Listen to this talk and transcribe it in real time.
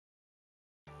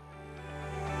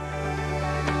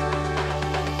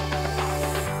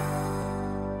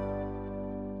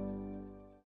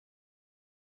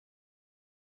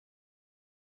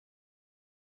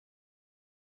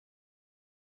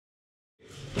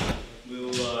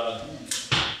We'll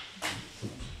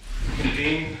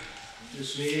convene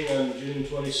this meeting on June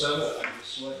 27th at the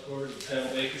Select Board of the Town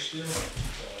of Bakersfield.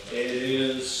 It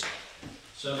is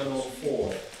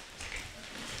 7:04.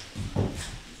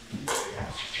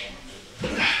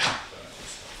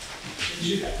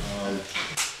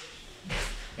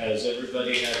 Has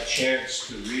everybody had a chance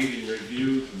to read and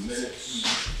review the minutes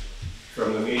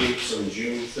from the meeting from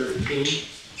June 13th?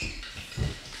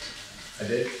 I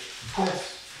did.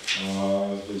 Yes.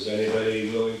 Is anybody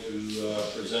willing to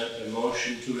present a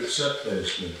motion to accept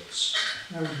those minutes?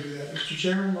 I would do that. Mr.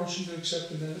 Chairman, motion to accept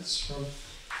the minutes from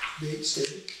date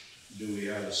stated. Do we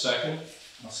have a second?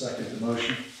 I'll second the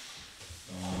motion.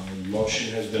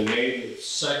 Motion has been made and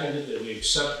seconded that we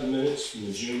accept the minutes from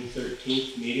the June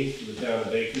 13th meeting for the town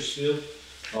of Bakersfield.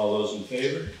 All those in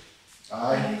favor?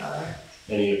 Aye. Aye.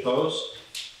 Any opposed?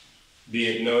 Be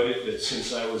it noted that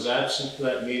since I was absent for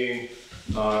that meeting,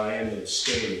 I am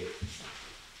abstaining.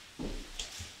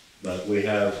 But we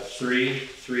have three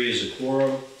is a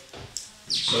quorum,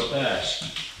 so passed.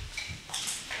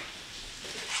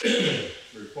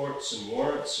 Reports and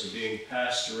warrants are being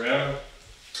passed around.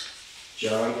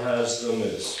 John has them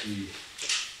as we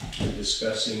are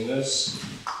discussing this.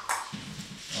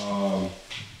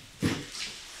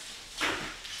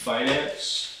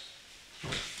 Finance.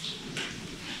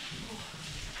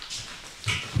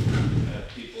 Have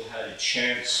people had a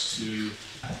chance to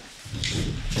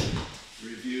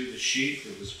review the sheet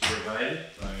that was provided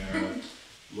by our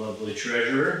lovely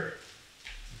treasurer?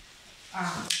 You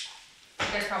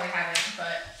guys probably haven't,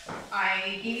 but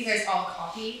I gave you guys all a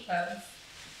copy of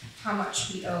how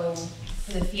much we owe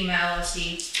for the FEMA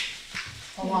LLC,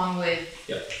 along with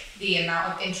the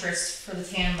amount of interest for the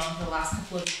TAN loan for the last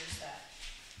couple of years that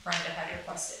Brenda had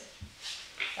requested.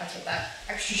 That's what that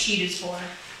extra sheet is for.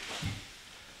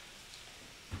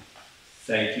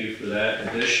 Thank you for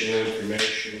that additional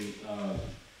information.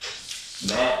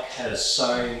 Matt has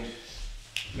signed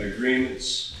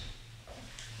agreements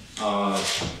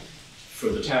for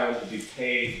the town to be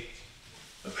paid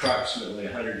approximately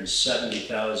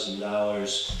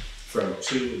 $170,000 from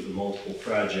two of the multiple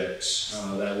projects.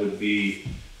 That would be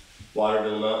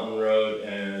Waterville Mountain Road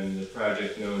and the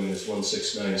project known as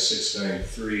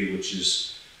 169693, which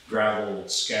is gravel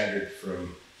scattered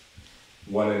from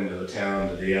one end of the town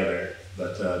to the other.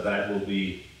 But that will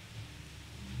be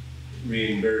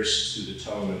reimbursed to the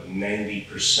tone of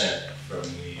 90% from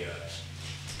the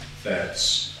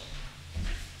feds.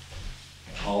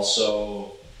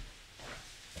 Also,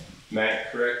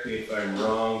 Matt, correct me if I'm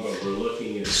wrong, but we're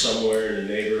looking at somewhere in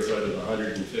the neighborhood of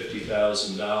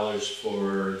 $150,000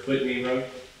 for Whitney Road?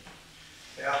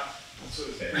 Yeah, that's what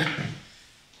it's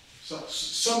So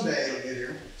someday it'll get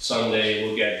here. Someday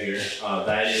we'll get here.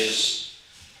 That is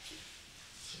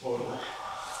Supposedly.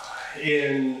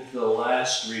 in the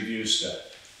last review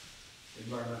step.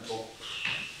 Environmental.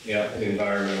 Yeah, the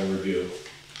environmental review.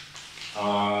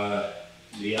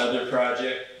 The other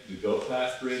project, the Goat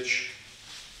Path Bridge,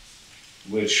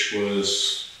 which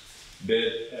was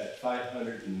bid at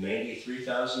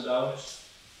 $593,000.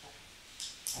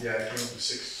 Yeah, it came up with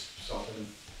 6 something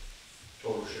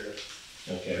total share.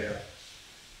 Okay. Yeah.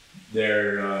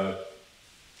 They're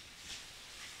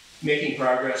making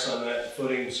progress on that.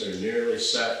 Footings are nearly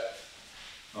set.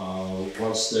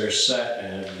 Once they're set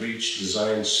and have reached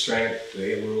design strength,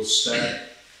 they will start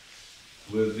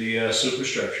with the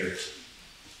superstructure,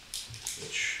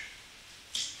 which,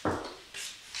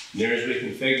 near as we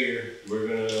can figure, we're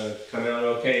gonna come out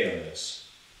okay on this.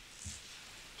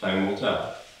 Time will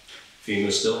tell.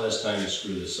 FEMA still has time to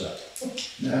screw this up.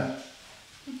 Yeah.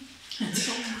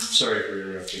 Sorry for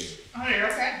interrupting you. Oh, you're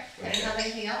okay. I didn't have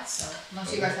anything else, so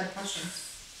unless you guys have questions.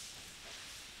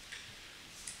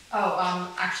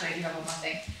 Oh, actually, I do have one more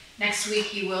thing. Next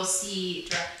week you will see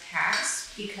direct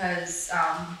tax because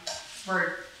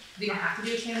we don't have to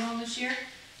do a TAN loan this year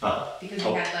because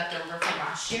we had left over from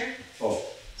last year. Oh,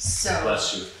 so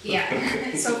bless you. Yeah,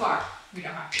 so far we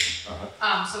don't have to.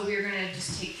 So we're gonna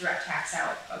just take direct tax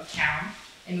out of town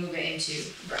and move it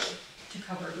into road to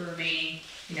cover the remaining,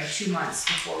 2 months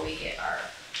before we get our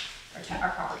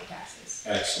property taxes.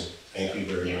 Excellent. Thank you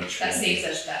very much. That saves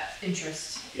us that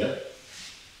interest. Yep.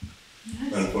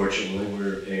 Nice. Unfortunately,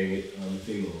 we're paying it on the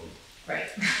FEMA loan. Right.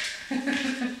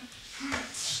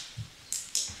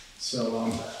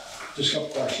 So, just a couple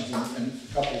questions and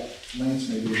a couple links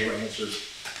maybe will answer.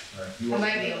 I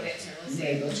might be able to answer, let's see.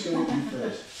 Okay, let's go with you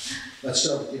first. Let's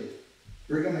start with you.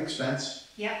 Brigham expense.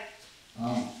 Yep.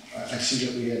 I see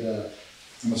that we had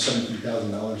Almost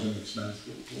 $17,000 in expense.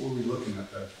 What were we looking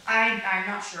at there? I'm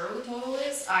not sure what the total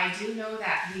is. I do know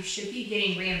that we should be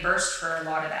getting reimbursed for a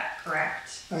lot of that,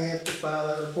 correct? I have to file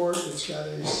that report, it's got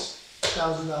a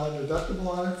 $1,000 deductible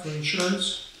on it for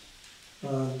insurance.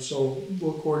 So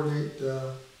we'll coordinate,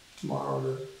 tomorrow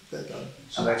to get that done.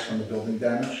 So that's from the building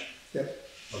damage? Yep.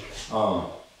 Um,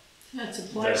 That's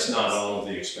that's not all of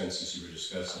the expenses you were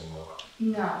discussing though.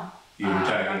 No. You were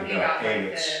talking about like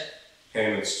payments,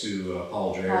 payments to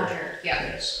Paul Dreher. Paul Dreher, yeah.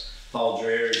 Yes, Paul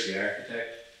Dreher is the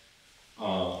architect,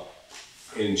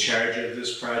 in charge of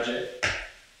this project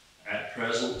at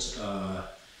present,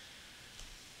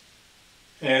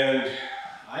 and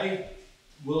I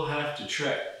will have to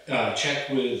check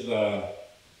with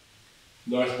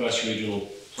Northwest Regional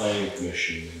Planning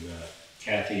Commission and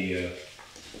Kathy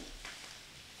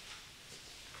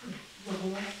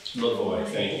Lavoie,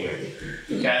 thank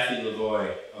you. Kathy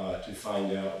Lavoie, to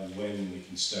find out when we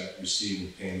can start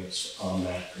receiving payments on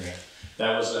that grant.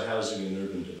 That was a housing and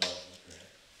urban development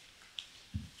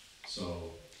grant.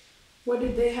 So, What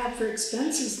did they have for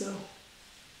expenses though?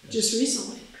 Just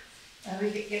recently?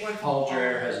 It went from Paul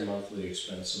Dreher has a monthly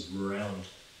expense of around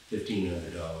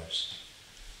 $1,500.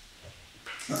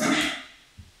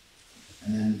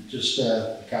 And then just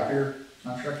the copier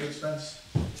contract expense?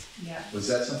 Yeah. Was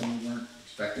that something we weren't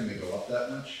expecting to go up that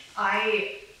much?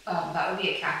 That would be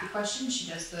a Kathy question. She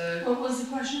does the What was the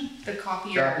question?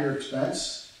 copier. Copier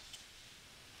expense?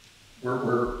 We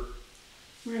were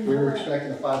Remember?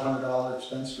 expecting a $500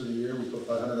 expense for the year. We put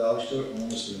 $500 to it. We're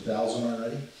almost at $1,000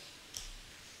 already.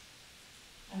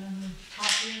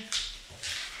 Copier.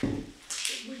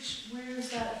 Where is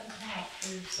that at the top?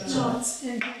 There's, no, it's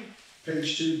in here.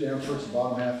 Page 2, down towards the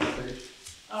bottom half of the page.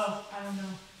 Oh, I don't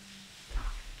know.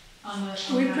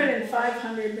 We put in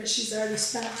 500, but she's already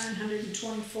spent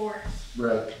 924,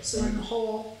 Right. so in the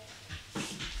whole,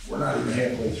 We're not even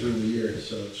halfway through the year,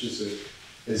 so it's just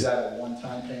is that a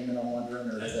one-time payment, I'm wondering,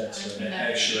 or is that?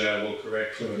 Actually, I will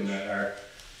correct you in that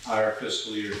our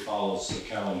fiscal year follows the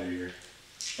calendar year.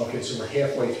 Okay, so we're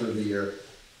halfway through the year,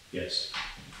 Yes.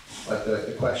 but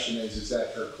the question is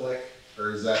that per click,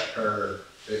 or is that per,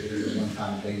 there's a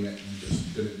one-time payment and we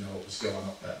just didn't know it was going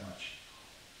up that much?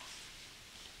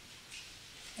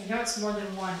 I know it's more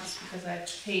than once because I've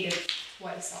paid it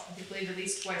twice. I believe at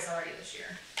least twice already this year.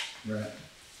 Right.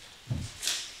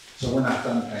 So we're not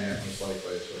done paying it most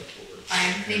likely, so I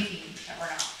am thinking that we're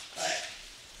not, but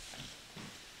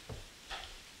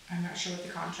I'm not sure what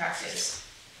the contract is.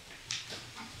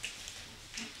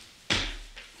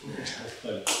 If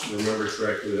I remember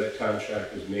correctly, that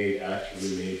contract was made after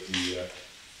we made the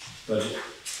budget.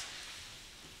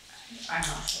 I'm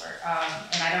not sure.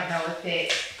 And I don't know if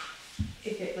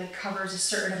it like covers a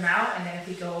certain amount, and then if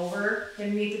we go over,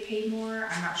 then we have to pay more.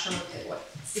 I'm not sure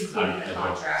what's included in the I don't-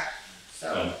 contract,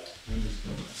 so.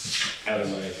 Out of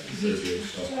my purview,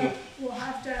 so. so we'll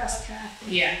have to ask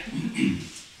Kathy. Yeah.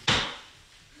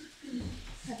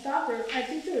 I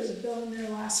think there was a bill in there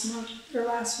last month, or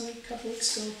last week, a couple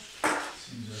weeks ago,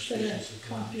 that a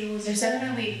copier was. There's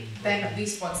definitely been at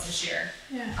least once this year.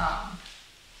 Yeah,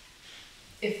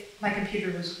 If my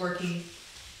computer was working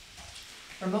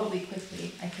remotely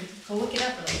quickly, I could go look it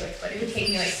up really quick, but it would take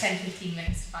me like 10-15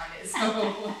 minutes to find it,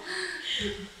 so.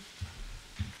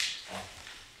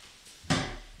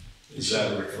 Is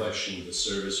that a reflection of the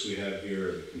service we have here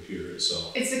or the computer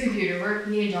itself? It's the computer.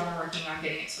 Me and John are working on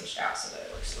getting it switched out so that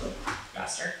it works a little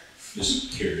faster.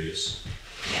 Just curious.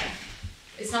 Yeah.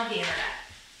 It's not the internet.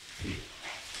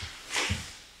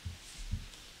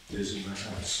 It is in my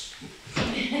house.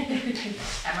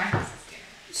 At my house it's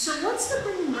the internet. so what's the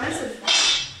Brigham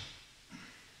residence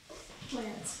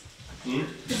plans?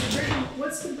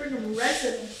 What's the Brigham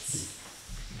residence?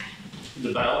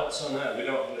 The balance on that, we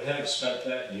haven't spent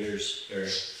that in years,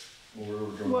 Eric. We're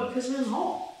doing. Well, because we're in the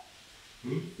hall,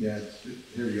 Yeah,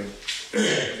 here you go.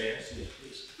 May I see it,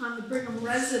 please? on the Brigham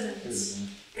residence,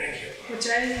 Thank you. which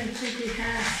I didn't think we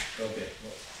had. Okay.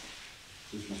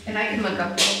 And I can look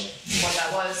up what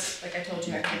that was. Like I told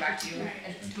you, I can get back to you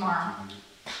tomorrow.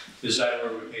 Is that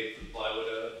where we paid for the plywood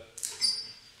out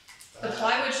of? The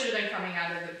plywood should have been coming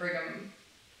out of the Brigham,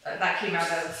 that came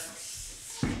out of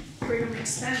Brigham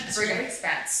expense, Brigham right?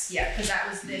 expense. Yeah, because that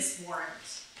was this warrant,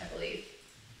 I believe.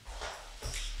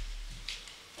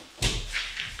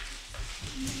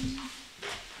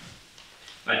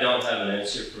 I don't have an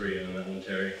answer for you on that one,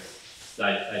 Terry.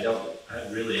 I don't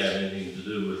really have anything to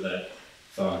do with that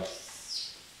fund.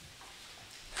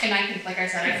 And I can, like I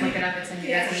said, I can look it up and send you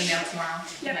guys an email tomorrow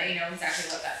Yep. and let you know exactly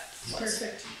what that was.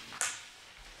 Perfect.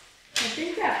 I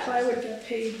think that plywood got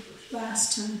paid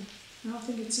last time. I don't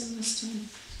think it's in this time.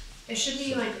 It should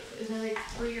be like, is it like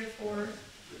 3 or 4?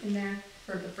 in there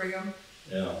for the Brigham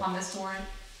Yeah, on this warrant.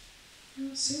 I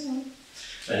don't see one.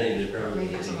 I think they probably.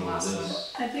 Maybe it was on the last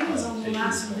one. I think it was on the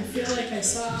last one, I feel like I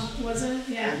saw, wasn't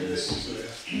it? Yeah.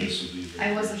 This would be.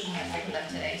 I was looking at like them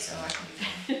today, so I can.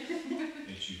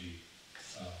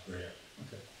 HUD, grant.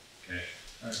 Okay.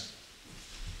 Okay.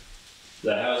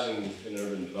 The housing and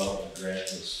urban development grant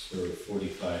was for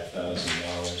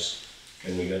 $45,000,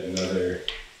 and we got another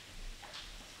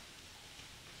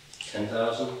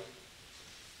 10,000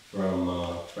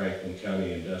 from Franklin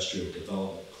County Industrial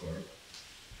Development Corp.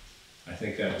 I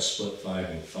think that was split 5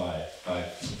 and 5.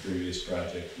 5 for the previous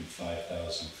project and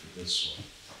 5,000 for this one.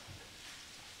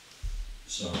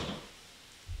 So,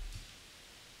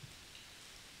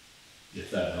 if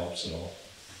that helps at all.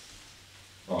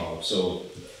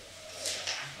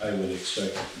 I would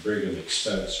expect that the Brigham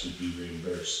expense would be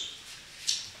reimbursed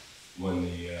when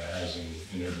the housing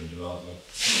and urban development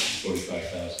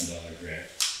 $45,000 grant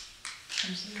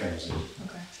comes in.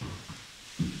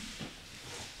 Okay.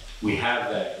 We have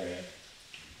that grant.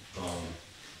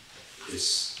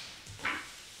 It's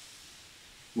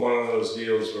one of those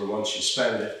deals where once you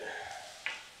spend it,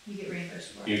 You get reimbursed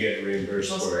for you it. get reimbursed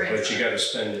Most for it, grants but you are. gotta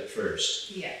spend it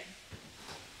first. Yeah.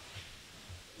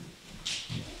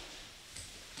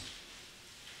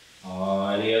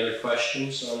 Any other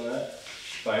questions on that?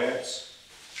 Finance?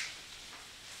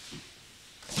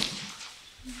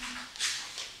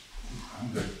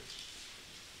 I'm good.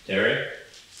 Terry?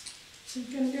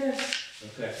 Thinking good.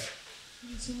 Okay.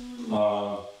 So,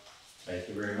 Thank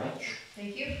you very much.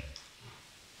 Thank you.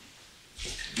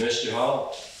 Mr.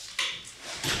 Hall?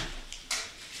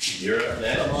 You're up Come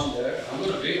next. on there. I'm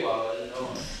gonna be a while, I didn't know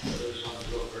whether it was on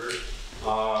to go first.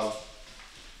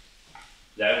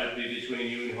 That would be between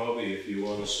you and Hobie. If you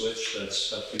wanna switch,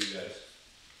 that's up to you guys.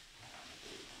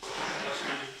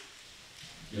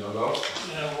 You wanna go?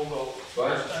 Yeah, we'll go.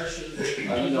 What? I should.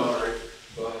 I'm in no hurry.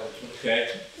 Go ahead.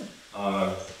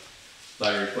 Okay?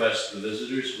 By request of the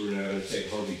visitors, we're now gonna take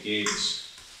Hobie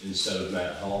Gates instead of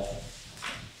Matt Hall.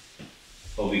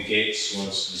 Hobie Gates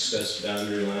wants to discuss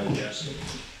boundary line adjustment.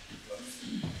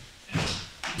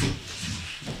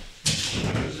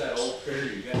 Who's that old critter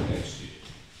you got next to you?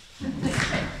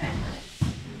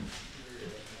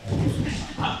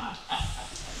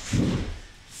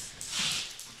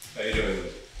 How you doing?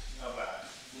 Not bad.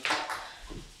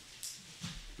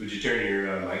 Would you turn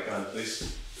your mic on,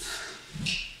 please?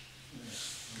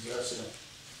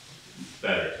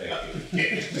 Better, thank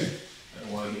you. I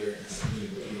don't want to hear it.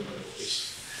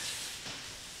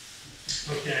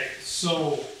 Okay,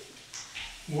 so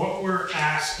what we're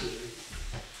asking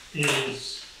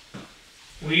is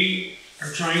we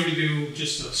are trying to do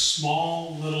just a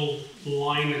small little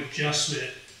line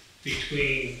adjustment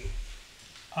between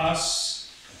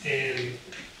us and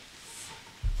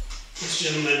this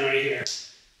gentleman right here.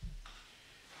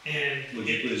 And Would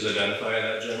you please identify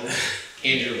that gentleman?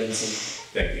 Andrew Vincent.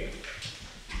 Thank you.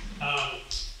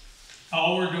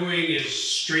 all we're doing is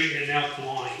straightening out the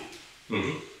line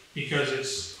Mm-hmm. because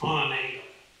it's on an angle.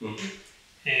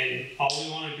 Mm-hmm. And all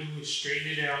we wanna do is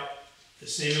straighten it out. The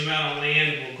same amount of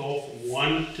land will go from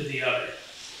one to the other.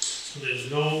 So there's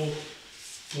no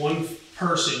one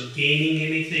person gaining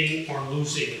anything or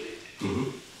losing anything. Mm-hmm.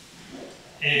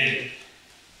 And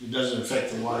It doesn't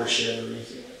affect the watershed or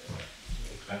anything.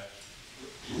 Okay.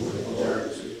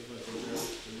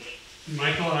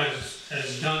 Michael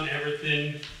has done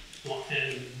everything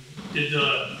and did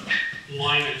the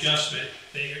line adjustment.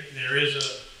 There is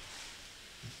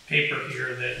a paper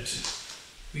here that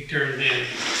we turned in.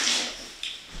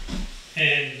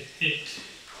 And it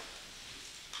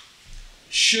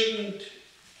shouldn't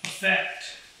affect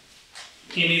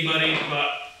anybody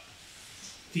but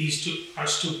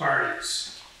us two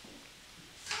parties.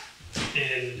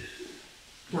 And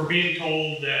we're being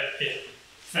told that it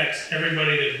affects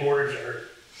everybody that borders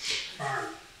our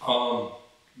farm.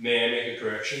 May I make a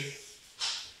correction?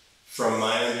 From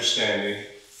my understanding,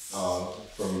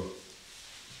 from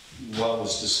what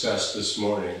was discussed this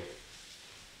morning,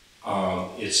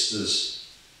 it's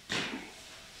this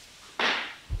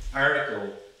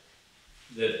article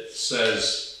that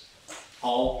says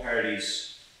all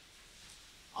parties,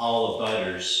 all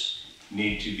abutters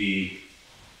need to be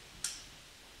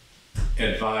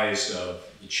advised of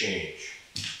the change.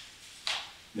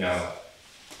 Now,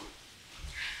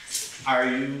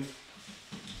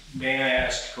 may I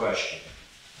ask a question?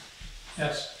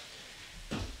 Yes.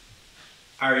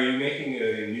 Are you making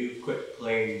a new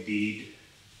quitclaim deed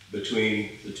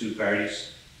between the two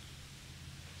parties?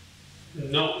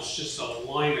 No, it's just a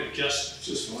line adjustment.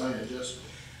 Just line adjustment.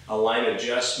 A line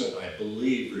adjustment, I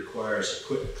believe, requires a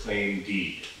quitclaim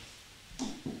deed.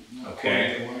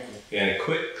 Okay. According to Michael. And a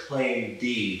quitclaim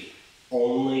deed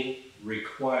only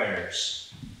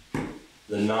requires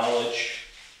the knowledge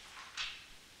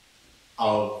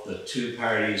of the two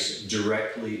parties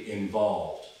directly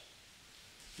involved.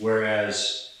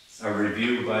 Whereas a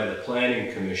review by the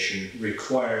Planning Commission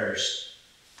requires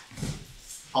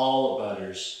all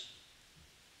abutters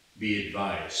be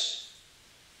advised.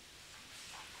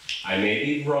 I may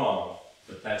be wrong,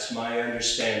 but that's my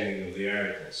understanding of the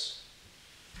articles.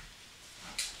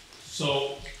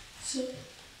 So So,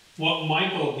 what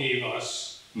Michael gave us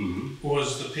Mm-hmm.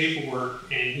 was the paperwork,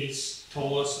 and he's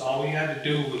told us all we had to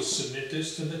do was submit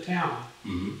this to the town,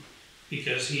 Mm-hmm.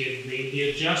 because he had made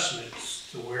the adjustments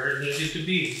to where it needed to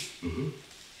be, Mm-hmm.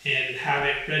 and have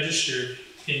it registered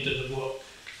into the book.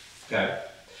 Okay,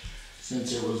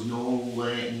 Since there was no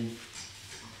land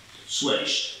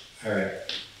switched. all right.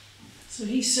 so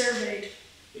he surveyed,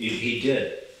 He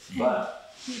did,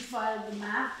 but he filed the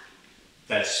map.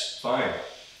 that's fine.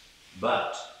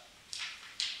 But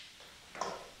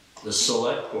the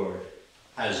select board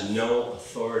has no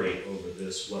authority over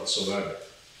this whatsoever.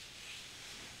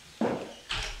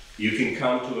 You can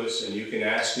come to us and you can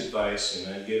ask advice,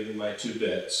 and I give you my 2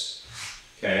 bits,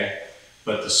 okay?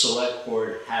 But the select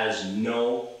board has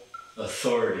no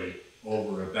authority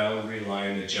over a boundary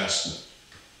line adjustment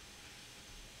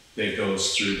that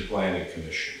goes through the planning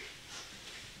commission.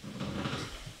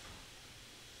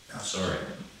 Sorry.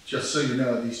 Just so you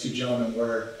know, these 2 gentlemen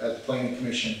were at the planning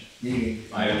commission meeting.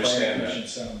 I and understand the that. planning commission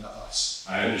sent them to us.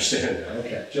 I understand that.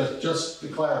 Okay, just to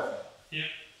clarify.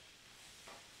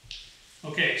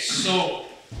 Okay, so,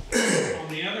 on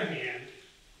the other hand,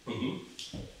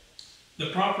 Mm-hmm. the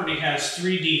property has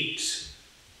 3 deeds,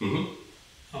 Mm-hmm.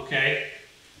 okay?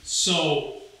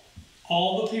 So,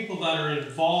 all the people that are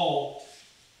involved,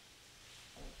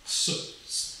 so,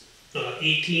 the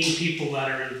 18 people that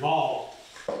are involved,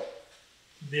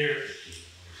 there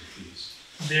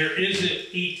isn't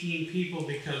 18 people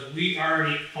because we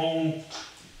already own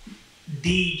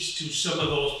deeds to some of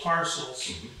those parcels.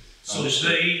 Mhm. So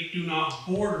Understood. they do not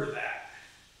border that.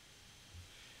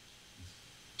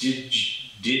 Did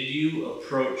you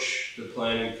approach the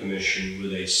planning commission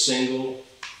with a single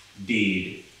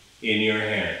deed in your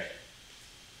hand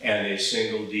and a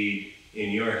single deed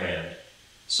in your hand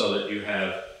so that you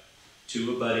have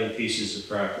 2 abutting pieces of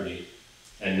property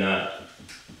and not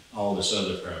all this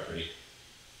other property?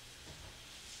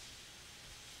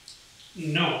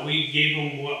 No, we gave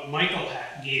them what Michael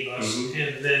gave us, Mhm.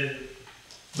 and then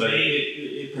But they,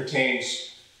 it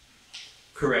pertains,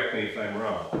 correct me if I'm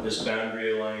wrong, this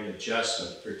boundary line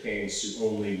adjustment pertains to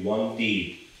only 1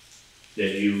 deed that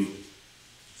you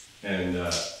and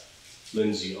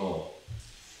Lindsay own.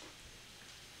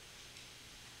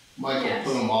 Michael Yes.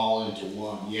 put them all into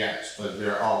one, yes, but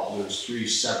there's 3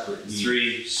 separate deeds.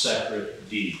 3 separate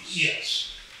deeds. yes.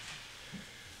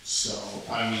 So,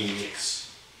 I mean, it's,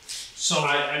 So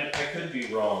I could be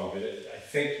wrong, but I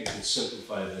think you can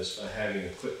simplify this by having a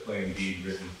quitclaim deed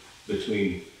written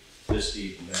between this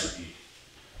deed and that deed.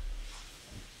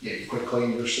 Yeah, you quit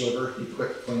claim your sliver, he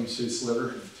quit claims his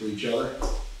sliver to each other.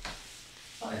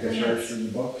 I guess right in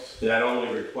the book. That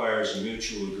only requires a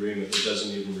mutual agreement, it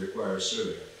doesn't even require a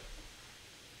survey.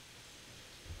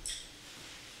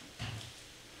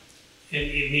 and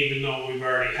even though we've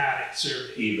already had it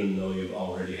surveyed. Even though you've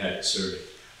already had it surveyed.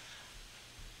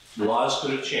 The laws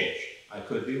could have changed, I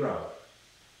could be wrong.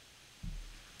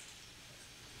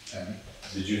 Tammy?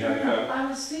 Did you have a comment? I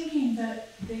was thinking that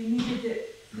they needed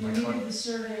Microphone? the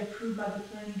survey approved by the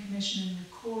planning commission and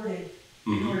recorded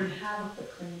in Mhm. order to have a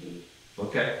quitclaim deed.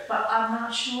 Okay, But I'm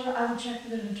not sure, I would check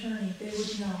with an attorney, they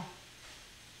would know.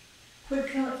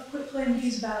 Quitclaim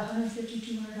deed's about $150,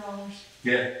 $200.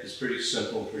 yeah, it's pretty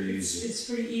simple, pretty easy. It's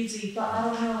pretty easy, but I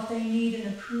don't know if they need an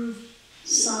approved,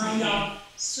 signed off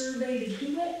survey to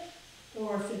do it,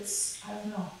 or if it's, I don't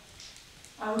know.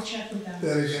 I would check with them.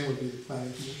 That again would be the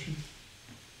planning commission.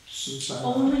 Some sign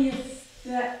off.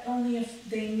 Only if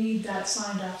they need that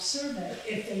signed off survey.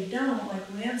 If they don't, like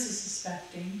Lance is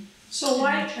suspecting, So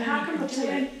why, An attorney how come the could do it.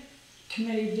 planning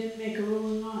committee didn't make a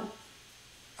ruling on it?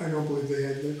 I don't believe they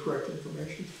had the correct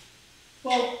information.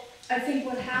 well, I think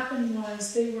what happened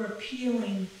was they were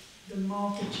appealing the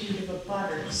multitude of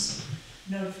abutters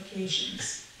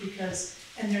notifications, because,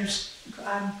 and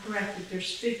I'm corrected,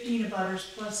 there's 15 abutters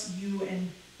plus you and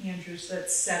Andrew, so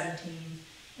that's 17.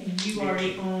 And you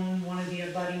already own one of the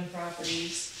abutting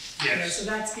properties. Yes. So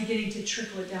that's beginning to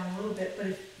trickle it down a little bit, but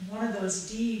if one of those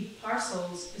deed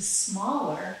parcels is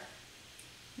smaller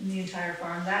than the entire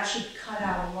farm, that should cut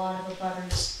out a lot of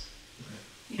abutters.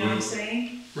 You know what I'm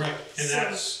saying? Right, and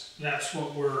So- that's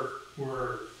what we're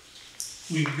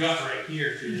we've got right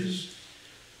here is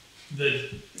the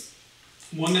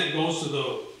one that goes to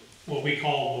the, what we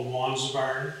call the Wands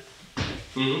Barn,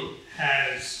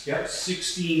 has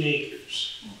 16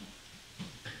 acres.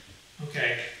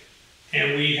 Okay,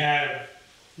 and we have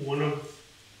one of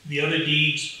the other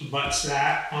deeds butts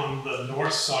that on the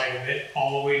north side of it,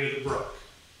 all the way to the brook.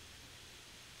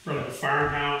 From the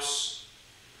farmhouse,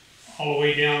 all the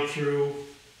way down through,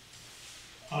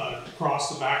 across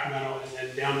the back meadow, and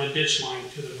then down the ditch line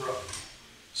to the brook.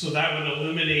 So that would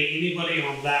eliminate anybody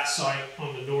on that side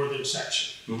on the northern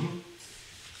section.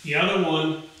 The other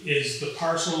one is the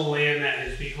parcel of land that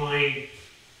is behind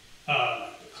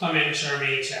Clement and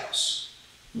Charmaine's house.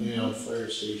 Yeah, fire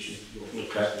station.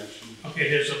 Okay,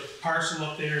 there's a parcel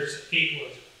up there, it's 8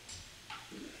 was it?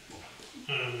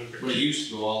 I don't remember. But it used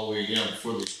to go all the way down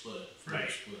before they split it. Right.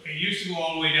 It used to go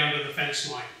all the way down to the fence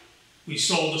line. We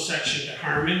sold a section to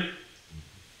Harmon,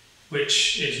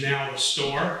 which is now a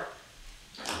store.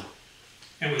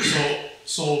 And we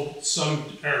sold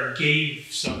some, or gave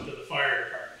some to the fire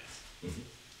department.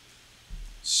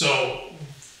 So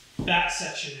that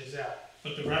section is out,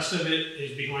 but the rest of it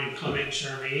is behind Clement and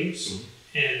Charmaine's,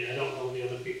 and I don't know the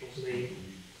other people's name.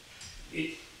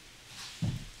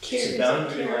 It's a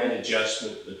boundary line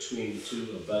adjustment between the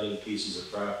two abutting pieces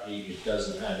of property. It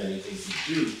doesn't have anything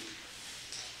to do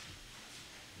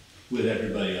with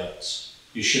everybody else.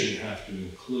 You shouldn't have to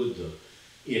include them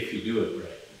if you do it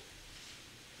right.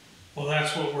 Well,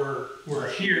 that's what we're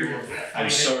here. I'm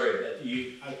sorry,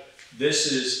 but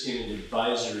this is in an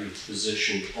advisory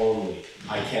position only.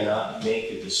 I cannot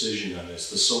make a decision on this.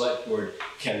 The select board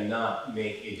cannot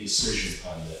make a decision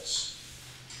on this.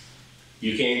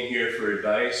 You came here for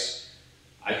advice.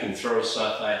 I can throw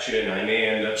stuff at you and I may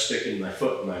end up sticking my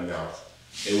foot in my mouth.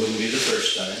 It wouldn't be the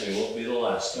first time, it won't be the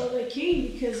last time. Well, they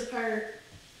came because our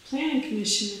planning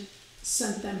commission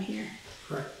sent them here.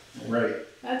 Right.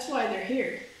 That's why they're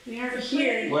here. They aren't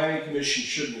here. The planning commission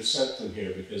shouldn't have sent them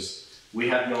here because we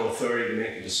have no authority to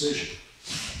make a decision.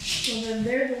 Well, then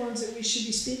they're the ones that we should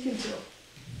be speaking to.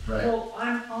 Right. Well,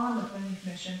 I'm on the planning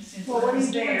commission, and Well, so I what are was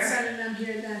you doing there. sending them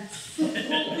here then?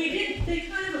 Well, they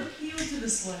kind of appealed to the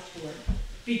select board,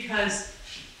 because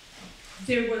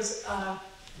there was a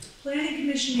planning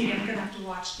commission meeting, I'm gonna have to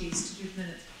watch these to do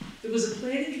minutes. There was a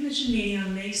planning commission meeting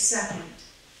on May 2nd,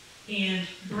 and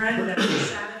Brenda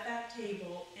sat at that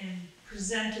table and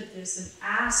presented this and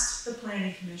asked the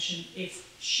planning commission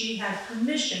if she had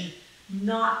permission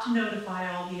not to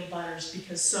notify all the abutters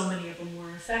because so many of them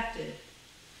were affected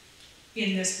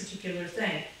in this particular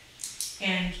thing.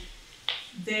 And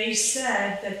they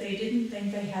said that they didn't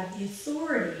think they had the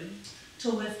authority to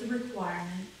lift the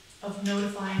requirement of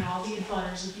notifying all the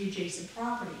abutters of the adjacent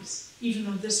properties, even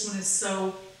though this one is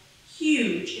so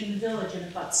huge in the village and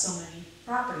abuts so many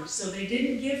properties. So they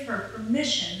didn't give her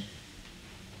permission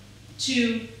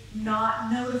to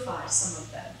not notify some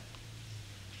of them.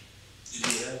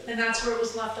 And that's where it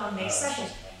was left on May 2nd.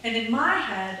 And in my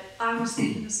head, I was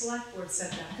thinking the select board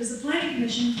said that, because the planning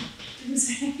commission didn't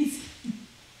say anything.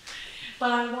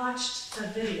 But I watched the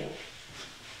video,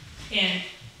 and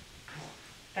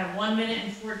at 1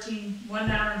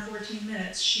 hour and 14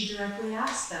 minutes, she directly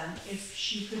asked them if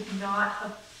she could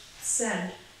not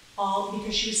send all,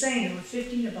 because she was saying there were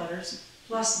 15 abutters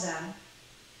plus them,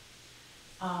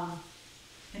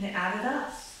 and it added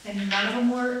up, and none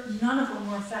of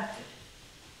them were affected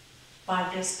by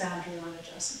this boundary line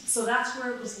adjustment. So that's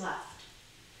where it was left.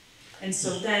 And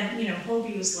so then,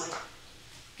 Hobie was like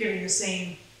giving the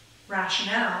same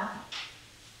rationale,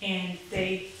 and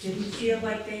they didn't feel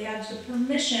like they had the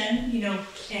permission,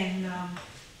 and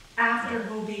after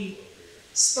Hobie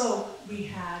spoke, we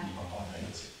had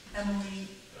Emily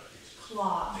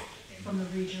Claw from the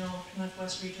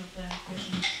Northwest Regional Planning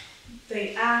Commission.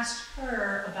 They asked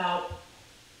her about,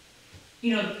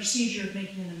 the procedure of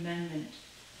making an amendment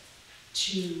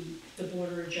to the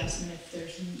border adjustment if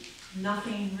there's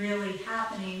nothing really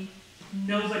happening,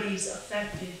 nobody's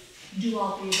affected, do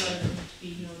all the above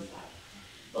need to be notified.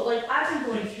 But I've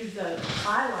been going through the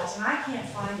bylaws and I can't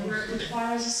find where it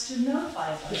requires us to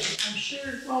notify them. I'm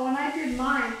sure. Well, when I did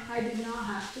mine, I did not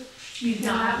have to. You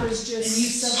not. That was just. And you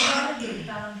subdivided the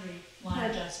boundary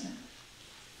line adjustment.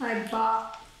 I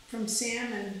bought from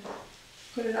Sam and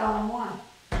put it all in one.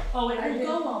 Oh, it will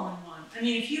go all in one. I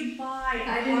mean, if you buy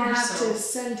I didn't have to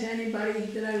send to anybody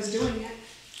that I was doing it.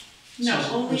 No,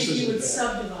 only if you would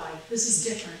subdivide. This is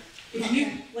different. If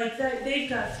you, they've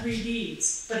got 3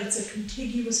 deeds, but it's a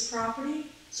contiguous property,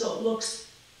 so it looks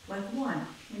like one.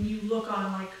 When you look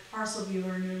on Parcel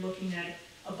Viewer and you're looking at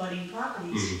abutting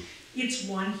properties, it's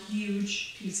one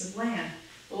huge piece of land.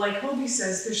 But like Hobie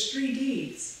says, there's 3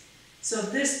 deeds. So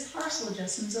this parcel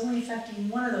adjustment is only affecting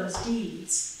one of those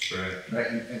deeds, Right. Right,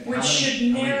 and how which many- should how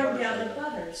many narrow butters down are the there?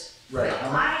 butters.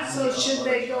 Right. So should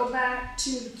they go back to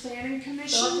the planning They'll have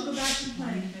commission? to go back to the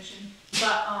planning commission,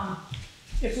 but,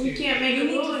 If we can't make we a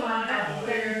need to ruling on find out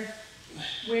it,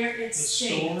 where it The store?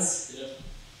 stands. Yep.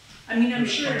 I mean, I'm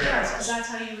sure it does, because that's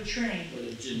how you were trained, But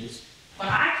at Jimmy's. but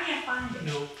I can't find it.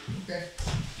 No. Okay.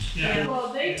 Yeah.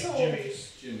 well, they Yeah, told,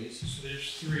 Jimmy's. So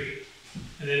there's 3,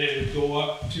 and then it would go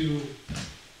up to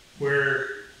where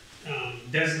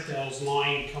Desertel's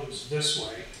line comes this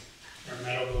way, or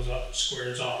Meadow goes up,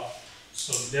 squares off.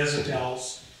 So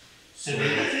Desertel's, and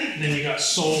then you got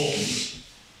Souls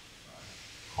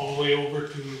all the way over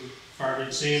to Barb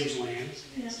and Sam's land,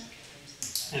 Yeah.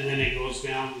 and then it goes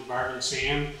down to Barb and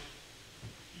Sam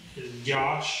and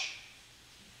Josh,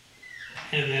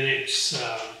 and then it's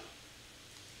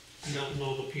I don't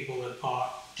know the people that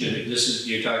bought This is,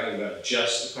 you're talking about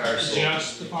just the parcel?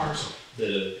 just the parcel. That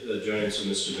adjoins to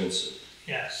Mr. Vincent?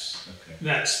 Yes, Okay.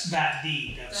 that's that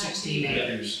deed, that's That 16 deed.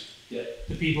 acres. Yeah.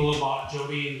 The people that bought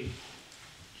Jody and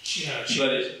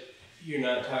But you're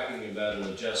not talking about an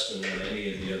adjustment on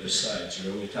any of the other sides,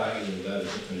 you're only talking about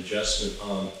an adjustment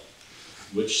on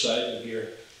which side of your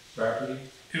property?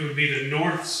 it would be the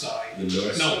north side, The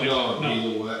north No, side? No, it'd No.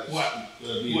 be the west. What?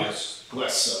 It'd be West. the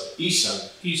west side, east side,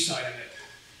 east side of it.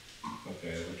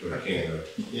 Okay, which way I came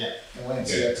yeah. And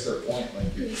Lance, that's their point,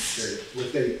 like,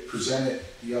 what they presented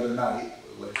the other night,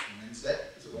 was Wednesday,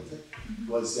 is it Wednesday?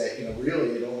 Was that,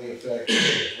 really it only affects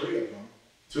 3 of them.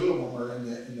 2 of them are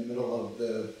in the middle of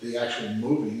the actual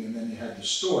moving, and then you had the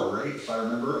store, right, if I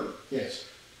remember right? Yes.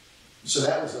 So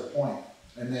that was their point,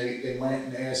 and they went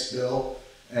and asked Bill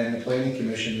and the planning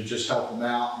commission to just help them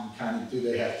out and kind of, do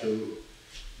they have to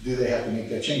make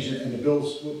that change? And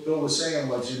what Bill was saying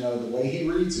was, the way he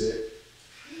reads it,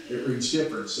 it reads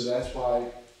different, so that's why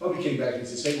Bobby came back and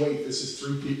said, hey, wait, this is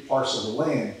 3 parcels of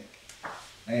land.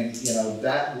 And,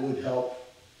 that would help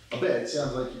a bit. It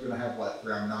sounds like you're gonna have, what,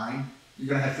 around 9? You're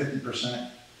gonna have 50%.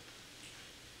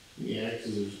 Yeah,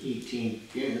 because there's 18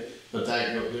 in it, but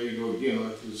there you go again,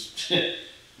 because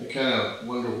I kind of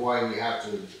wonder why we have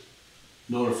to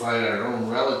notify our own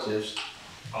relatives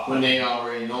when they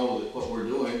already know that what we're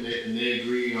doing, and they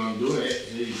agree on doing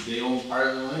it, they own part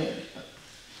of the land.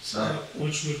 So,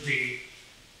 Which would be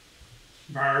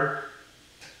Barb,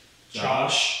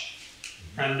 Josh,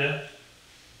 Brenda,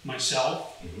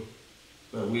 myself.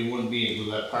 but we wouldn't be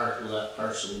into that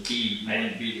parcel deed, we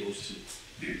wouldn't be those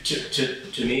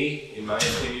 2. To me, in my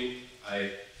opinion,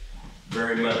 I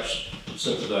very much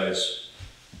sympathize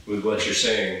with what you're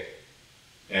saying,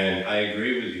 and I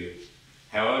agree with you.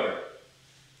 However,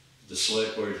 the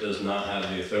select board does not have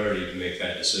the authority to make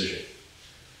that decision.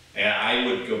 And I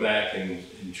would go back and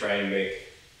try and make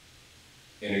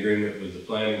an agreement with the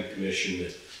planning commission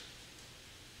that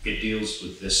it deals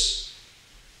with this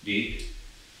deed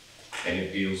and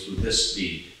it deals with this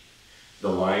deed. The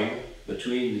line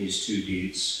between these 2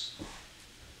 deeds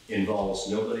involves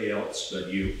nobody else but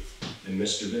you and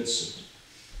Mr. Vincent.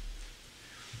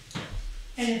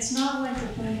 And it's not like the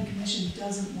planning commission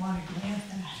doesn't want to grant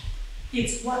that.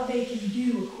 It's what they can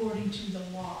do according to the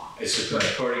law. It's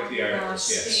according to the How law articles,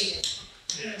 yes. stated.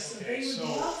 Yeah, So okay, they would so-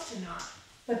 love to not.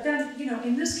 But then,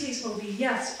 in this case, will be,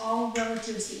 yes, all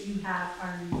relatives that you have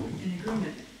are in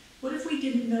agreement. What if we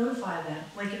didn't notify them,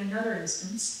 like in another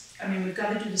instance? I mean, we've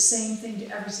got to do the same thing to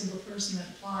every single person that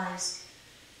applies.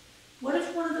 What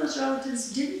if one of those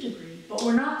relatives didn't agree, but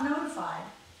were not notified?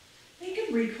 They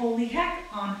could wreak holy heck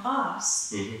on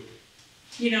us. In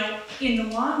the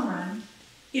long run,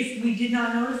 if we did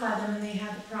not notify them and they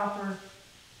had the proper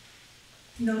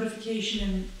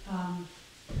notification and,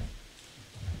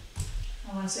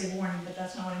 I want to say warning, but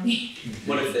that's not what I mean,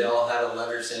 What if they all had a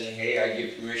letter saying, hey, I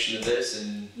give permission to this,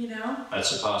 and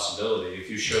That's a possibility. If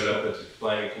you showed up at the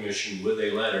planning commission with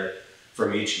a letter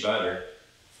from each butter,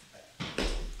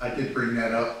 I did bring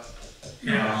that up.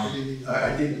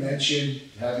 I did mention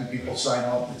having people sign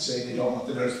up and say they don't want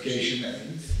the notification,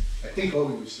 and I think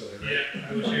Obi was still there, right? Yeah,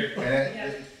 I was here.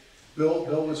 And Bill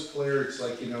was clear, it's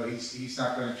like, he's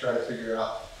not gonna try to figure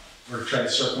out, or try to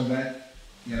circumvent,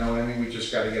 what I mean, we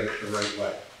just gotta get it the right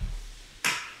way.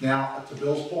 Now, to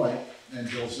Bill's point, and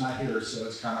Bill's not here, so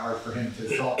it's kinda hard for him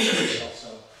to talk to himself, so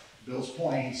Bill's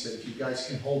point, he said, if you guys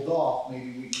can hold off,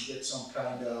 maybe we can get some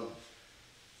kind of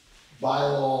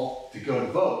bylaw to go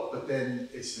to vote, but then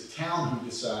it's the town who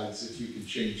decides if you can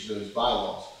change those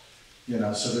bylaws.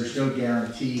 So there's no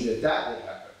guarantee that would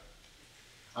happen.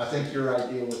 I think your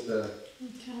idea with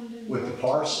the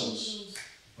parcels,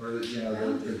 or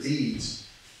the deeds,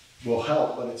 will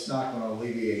help, but it's not gonna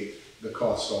alleviate the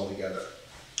cost altogether.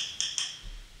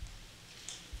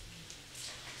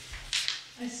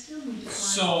 I still need to find.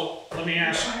 So, let me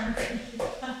ask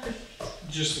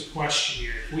just a question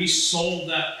here. If we sold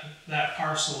that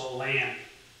parcel of land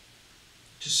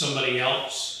to somebody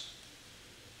else,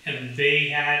 and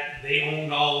they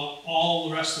owned all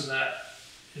the rest of that,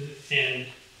 and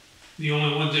the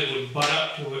only ones that would butt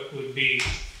up to it would be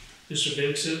Mr.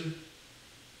 Vincent,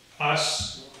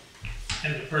 us,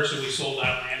 and the person we sold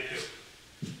that land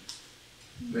to.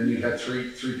 Then you'd have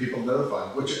three people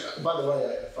notified, which, by the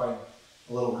way, I find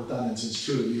a little redundant since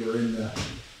two of you are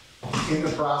in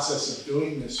the process of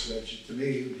doing this, which to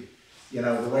me, you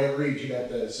know, the way it reads, you'd have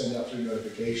to send out 3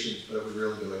 notifications, but it would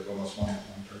really be like almost one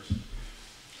person.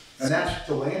 And that's,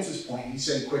 to Lance's point, he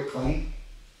said quick claim.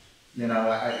 You know,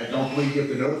 I don't believe you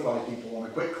have to notify people on a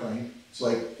quick claim. It's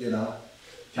like, you know,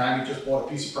 time you just bought a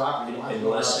piece of property, you don't have to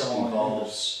go Unless out it there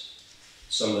involves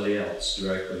somebody else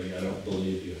directly, I don't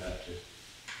believe you have to.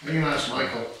 You can ask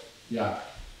Michael. Yeah.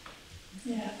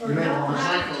 Yeah, You or may not want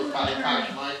have Michael, to I attorney. talked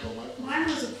to Michael. Mine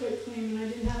was a quick claim and I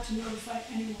didn't have to notify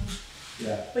anyone.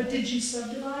 Yeah. But did you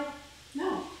subdivide?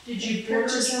 No. Did you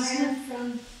Purchase purchase land land?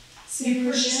 from You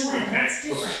Senior purchased land, Shannon. that's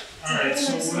different. Alright,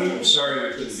 so I'm sorry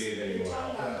we couldn't be it We're anymore.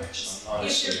 talking about purchasing.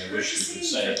 Honestly, I wish we could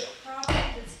say, Property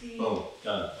that's being boom,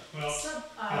 done.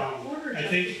 well, ordered. I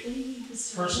think- they need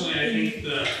to personally, I they think need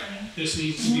the- to- this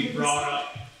needs to be brought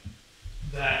up,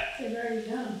 that They've already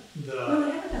done. the No,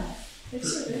 they haven't done it. They've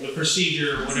said the it.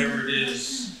 procedure, or whatever it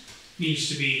is, needs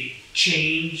to be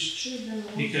changed. Should have been a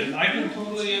long Because time I can ago.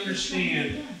 totally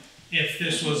understand if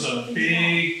this was a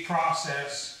big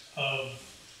process of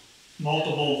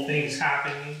multiple things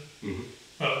happening, Mhm.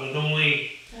 but with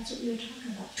only That's what we were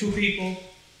talking about. 2 people,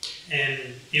 and,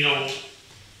 you know,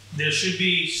 there should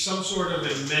be some sort of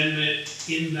amendment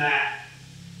in that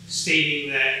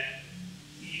stating that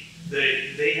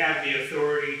they have the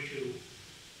authority to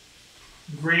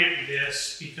grant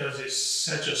this because it's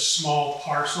such a small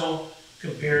parcel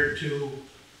compared to,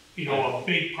 you know, a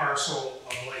big parcel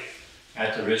of land.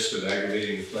 At the risk of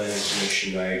aggravating the planning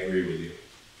commission, I agree with you.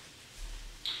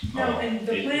 No, and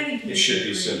the planning commission It should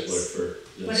be agrees. simpler for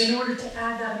But this. in order to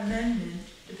add that amendment,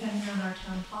 depending on our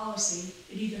town policy,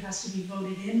 it either has to be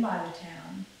voted in by the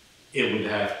town, It would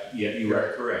have, yeah, you are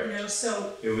you correct. know,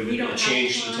 so It would, we don't a have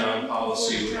change to time town before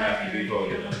policy the would have to be primary, voted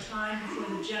We on. don't have time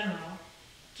before the general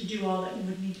to do all that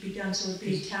would need to be done, so it'd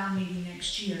be a town meeting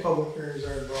next year. Public hearings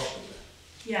are involved in that.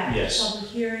 Yeah, Yes.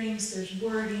 public hearings, there's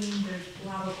wording, there's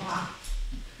blah, blah, blah,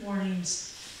 warnings.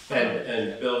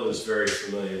 And Bill is very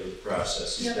familiar with the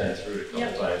process, he's Yep. been through it a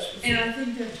Yep. couple times And before. I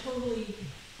think they're totally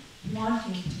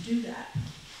wanting to do that,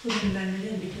 put an amendment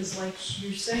in, because like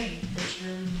you're saying, there's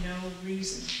really no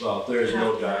reason. Well, there is to no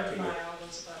have to document notify all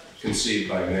those butters. conceived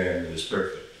by man that is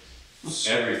perfect.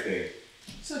 Everything,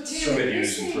 So So Taylor, many you're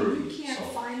use saying improvements, you can't so.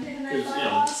 find it in Because, that you know,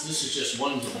 bylaws this is just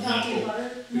one about the example.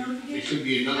 butter It notification? could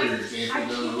be another example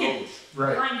down the road.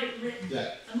 Right. Find it written,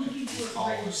 That I'm looking for it written.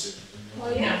 policy.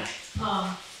 Well, yeah.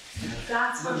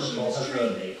 That's how she Linda was has a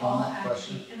trained, they all comment, had to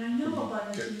question? be, and I know about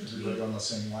it Good, need to we're be, on the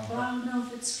same line. but I don't know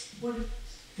if it's what it.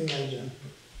 Hang on, Jen.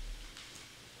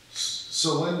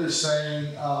 So Linda's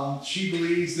saying, she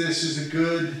believes this is a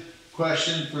good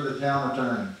question for the town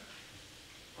attorney.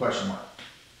 Question mark.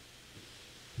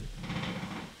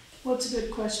 What's a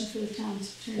good question for the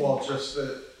town's attorney? Well, just,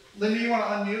 Linda, you wanna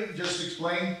unmute and just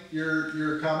explain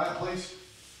your comment, please?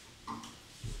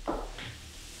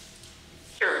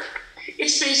 Sure.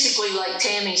 It's basically like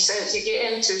Tammy says, you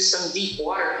get into some deep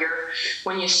water here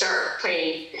when you start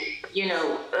playing,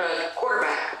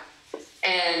 quarterback.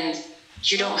 And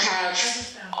you don't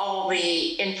have all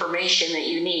the information that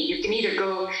you need. You can either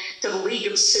go to the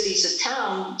League of Cities and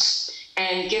Towns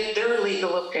and get their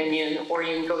legal opinion, or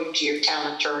you can go to your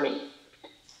town attorney.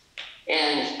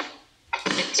 And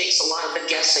it takes a lot of the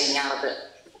guessing out of it.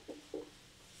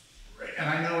 Right. And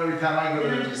I know every time I go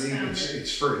And I to the just league, found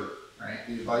it's free, right?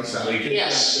 The advice out. Legal.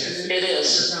 Yes, it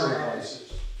is. It's free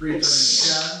advice. Free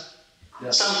attorney.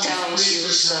 Yes. Some towns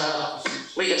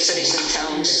use League of Cities and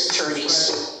Towns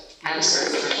attorneys.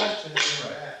 Absolutely. Question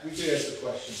on that. We did ask the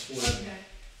question for you. Okay,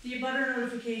 the abutter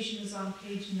notification is on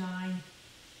page 9,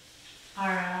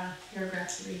 paragraph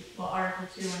 3, well, article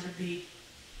 2 under B.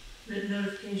 Written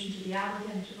notification to the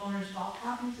applicant and to owners of all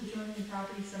properties adjoining the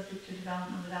property subject to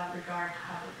development without regard to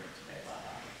public rights of way, blah, blah,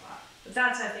 blah, blah. But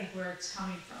that's, I think, where it's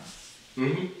coming from.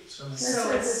 Mm-hmm. That So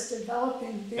says it's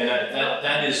developing. And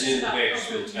that is in the About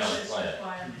Bakersfield public Town notice plan.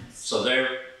 requirements. So they're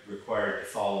required to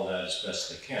follow that as best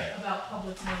they can. About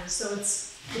public notice, so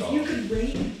it's, if So- you could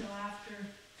wait until after,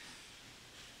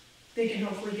 they can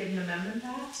hopefully get an amendment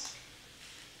passed,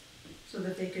 so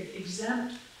that they could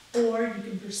exempt, or you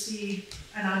can proceed,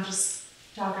 and I'm just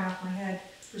talking off my head,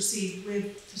 proceed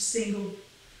with the single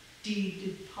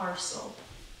deeded parcel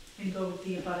and go with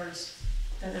the abutters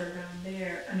that are around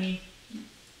there. I mean,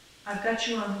 I've got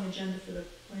you on the agenda for the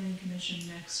planning commission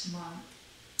next month.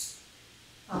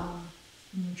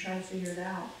 And we'll try to figure it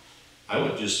out. I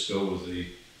would just go with the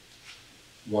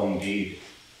one deed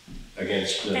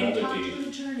against And another talk to deed an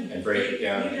attorney. and break it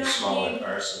down You into don't smaller need-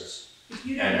 parcels If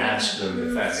you don't and have ask an them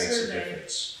if that approved makes a survey,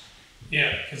 difference.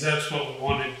 Yeah, because that's what we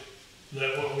wanted,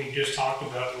 that what we just talked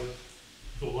about with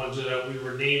the ones that we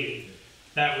were naming.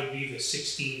 That would be the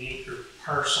 16-acre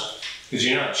parcel. Because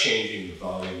you're not changing the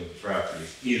volume of the property,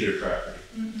 either property.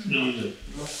 No,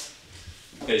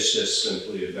 It's just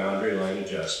simply a boundary line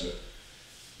adjustment,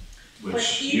 But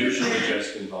which even usually then-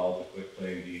 just involves a quick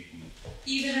claim deed.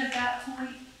 even at that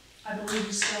point, I believe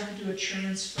you still have to do a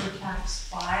transfer tax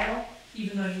file,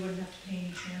 even though you wouldn't have to pay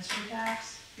any transfer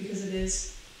tax, because it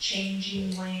is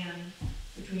changing land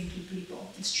between two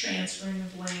people. It's transferring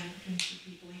of land between two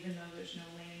people, even though there's no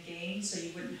land gain, so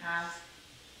you wouldn't have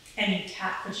any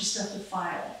tax, but you still have to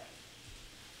file.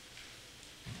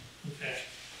 okay.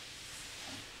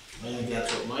 I think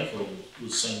that's what Michael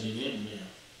was sending in there.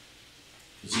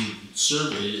 Cause he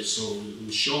surveyed it, so it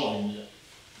was showing that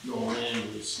no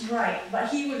land was. Right, but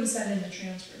he wouldn't send in the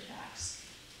transfer tax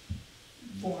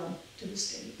form to the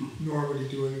state. Nor would he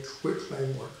do any quit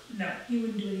claim work. No, he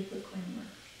wouldn't do any quick claim work.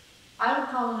 I would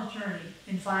call an attorney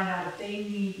and find out if they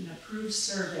need an approved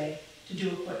survey to do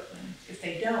a quick claim. If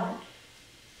they don't,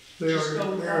 They Just go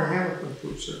already, with they already that. have an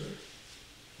approved survey.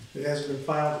 It hasn't been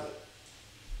filed yet,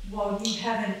 well, you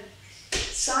haven't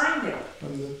signed it.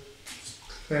 and the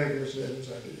planning commission hasn't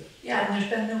signed it yet. Yeah, and there's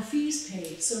been no fees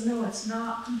paid, so no, it's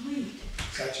not complete.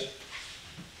 Gotcha.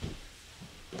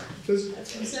 Does,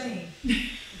 That's what I'm saying.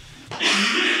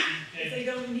 If they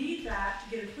don't need that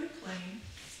to get a quick claim,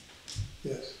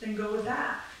 yes. then go with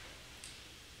that.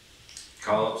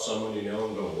 Call up someone you know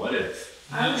and go, what if?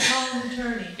 I would call an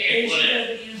attorney. They should have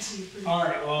the answer pretty. All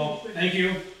right, well, pretty thank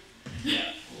you.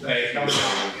 Thank you.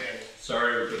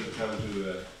 Sorry we couldn't come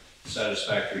to a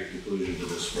satisfactory conclusion to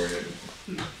this for you.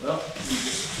 Well,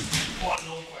 Want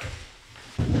no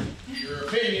question. your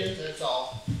opinion, that's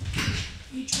all.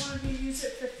 Each one of you use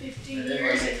it for 15 And then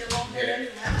years like- and you won't get yeah.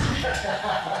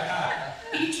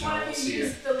 anywhere. Each one of you See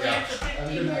use ya. the land for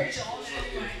 15 Good night. years, you won't get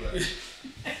anywhere.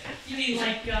 You mean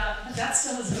like, that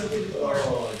still has to go through the court. Oh,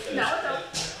 No, it don't.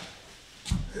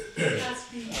 It has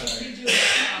to be, you do it,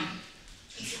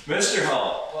 Mr.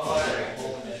 Hall,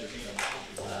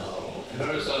 I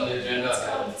noticed on the agenda, It's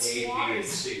called A, B, and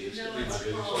C, this No, could be my it's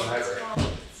business called, one it's ever. called,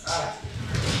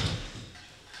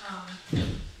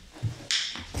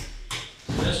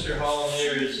 Mr. Hall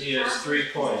here he has 3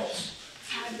 points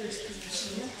adverse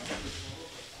possession.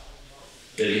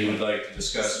 that he would like to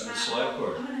discuss with the select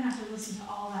board. I'm gonna have to listen to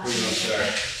all that. Where you want to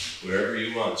start? Wherever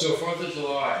you want. So 4th of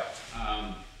July,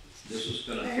 this was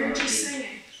gonna. I heard throw you me- singing.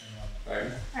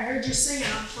 Pardon? I heard you singing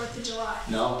on 4th of July.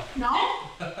 No, No?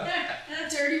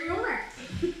 Dirty rumor.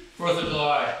 4th of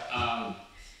July,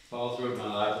 Paul threw up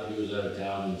my lap when he was out of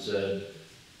town and said,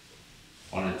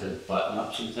 wanted to button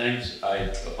up some things. I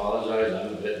apologize,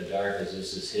 I'm a bit in the dark as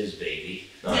this is his baby.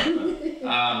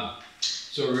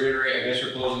 So reiterate, I guess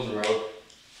we're closing the road.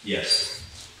 Yes.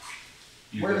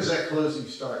 You Where can- does that closing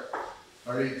start?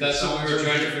 Are they? That's what we were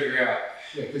trying to figure out.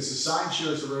 Yeah, because the sign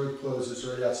shows the road closes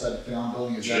right outside the town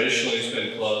building. Is that- Traditionally, it's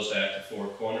been closed at the 4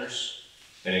 corners,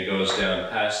 and it goes down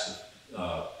past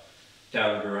the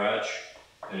town garage,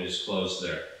 and is closed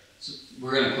there. So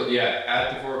we're gonna put, yeah,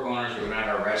 at the 4 corners, we're gonna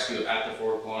have our rescue at the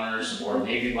 4 corners, or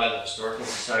maybe by the historical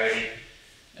society.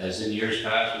 As in years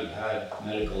past, we've had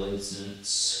medical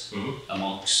incidents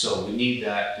amongst, so we need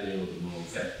that to be able to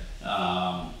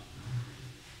move.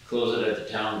 Close it at the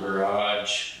town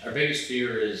garage. Our biggest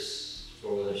fear is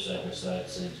 4-wheeler side by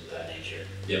sides, things of that nature.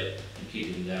 Yep. And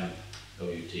keeping them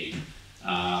OUT.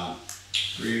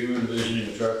 Were you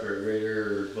envisioning a truck or a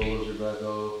grader or bulldozer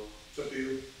backhoe? It's up to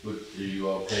you. What are you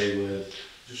okay with?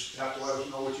 Just have to let us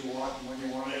know what you want and when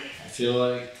you want it. I feel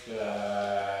like,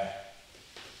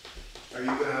 Are you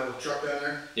gonna have a truck down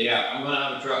there? yeah, I'm gonna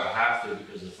have a truck. I have to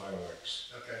because of the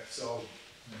fireworks. Okay, so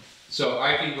So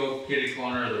I can go kitty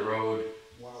corner of the road.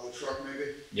 one other truck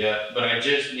maybe? Yeah, but I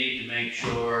just need to make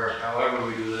sure, however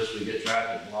we do this, we get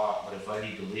traffic blocked. But if I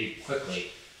need to leave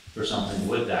quickly for something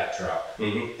with that truck,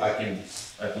 I can.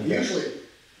 We usually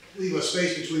leave a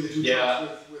space between the two Yeah.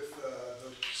 trucks with the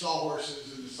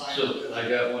sawhorses and the sign. So I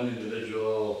got one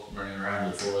individual running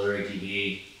around with 4-wheeler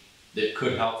ATV that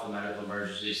could help for medical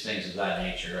emergencies, things of that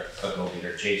nature, a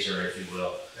go-getter chaser, if you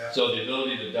will. Yeah. So the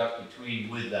ability to duck between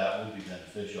with that would be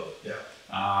beneficial. Yeah.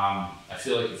 I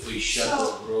feel like if we shut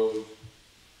the road,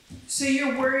 So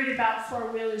you're worried about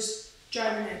 4-wheelers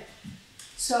driving in?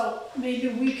 So maybe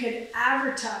we could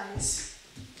advertise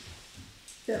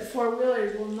that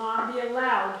four-wheelers will not be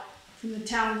allowed from the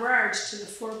town garage to the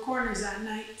Four Corners at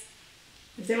night.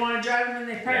 If they wanna drive them and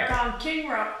they park on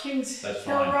Kings That's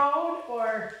Hill fine. Road,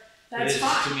 or, that's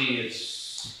fine. To me,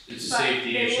 it's a But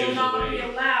safety issue. they will not be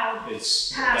allowed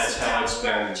It's, past that's the how town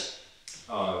it's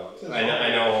been. garage. I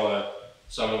know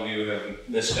some of you have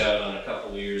missed out on a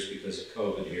couple of years because of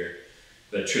COVID here,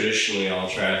 but traditionally all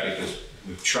traffic is,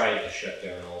 we've tried to shut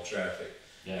down all traffic.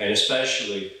 Yeah. And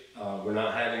especially, we're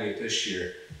not having it this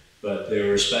year, but they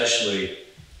were especially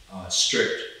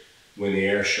strict when the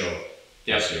air show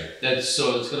was here.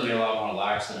 So it's gonna be a lot more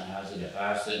lax than it has in the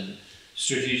past, and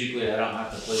strategically, I don't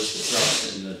have to place the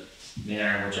trucks in the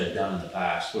manner in which I've done in the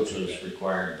past, which was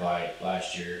required by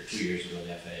last year, 2 years ago,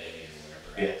 the FAA or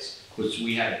whatever else. Which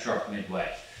we had a truck midway,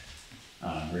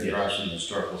 right across from the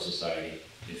Historical Society,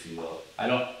 if you will. I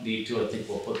don't need to, I think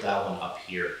we'll put that one up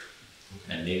here.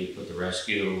 And maybe put the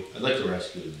rescue, I'd like the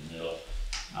rescue in the middle.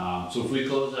 So if we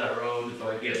close that road, if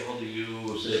I get hold of you,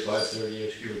 say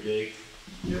 5:30ish, give or take.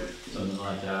 Something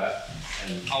like that,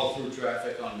 and all through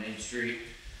traffic on Main Street.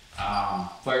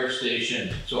 Fire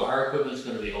station, so our equipment's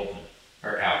gonna be open,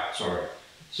 or out, sorry.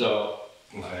 So,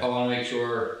 I wanna make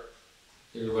sure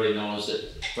everybody knows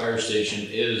that fire station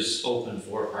is open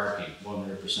for parking,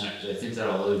 100%, because I think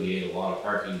that'll alleviate a lot of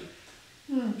parking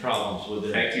problems with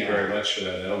it. Thank you very much for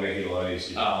that, that'll make it a lot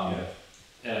easier.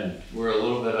 And we're a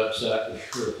little bit upset,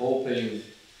 we're hoping,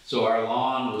 so our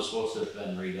lawn was supposed to have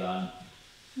been redone.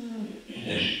 And,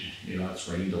 it's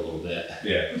rained a little bit.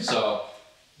 Yeah. So,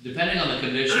 depending on the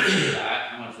conditions of that,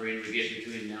 how much rain we get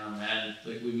between now and then,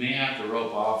 like, we may have to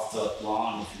rope off the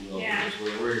lawn, if you will, because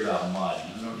we're worried about mud,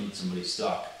 and I don't need somebody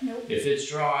stuck. Nope. If it's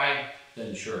dry,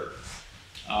 then sure.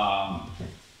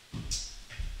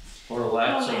 Or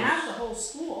Well, they have the whole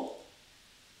school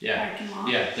yeah, parking lot.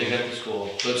 yeah, they got the school,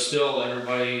 but still,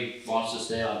 everybody wants to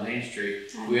stay on Main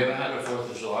Street. We haven't had a 4th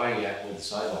of July yet with the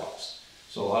sidewalks,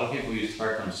 so a lot of people used to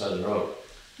park on the side of the road.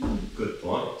 Good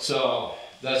point. So,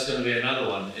 that's gonna be another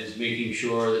one, is making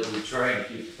sure that we try and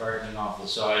keep the parking off the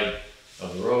side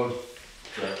of the road,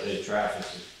 that the traffic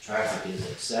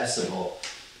is accessible.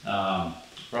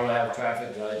 Probably have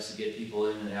traffic guides to get people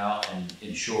in and out and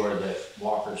ensure that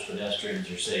walkers,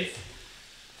 pedestrians are safe,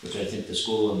 which I think the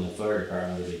school and the fire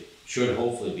department should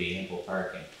hopefully be ample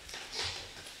parking.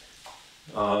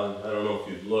 I don't know if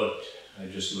you've looked, I'm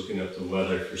just looking up the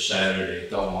weather for Saturday.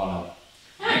 Don't wanna,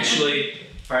 Actually,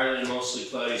 partly to mostly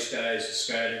cloudy skies,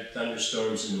 scattered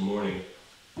thunderstorms in the morning.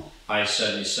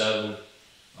 I-77,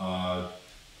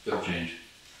 could change.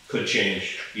 could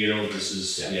change. This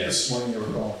is, This morning they were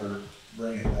calling for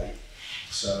rain at night,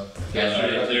 so.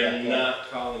 they're not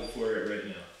calling for it right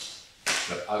now.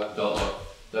 But I don't look,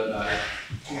 doesn't matter.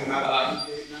 Do you have a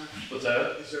rain date now? What's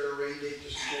that? Is there a rain date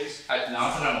just in case?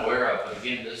 Not that I'm aware of, but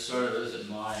again, this sort of isn't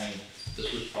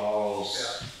this was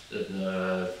Paul's,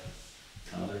 the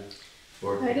other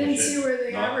board I didn't see commission. where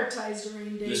they No. advertised a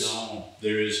rain date. This- No,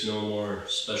 There is no more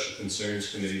special concerns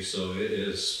committee, so it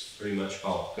is pretty much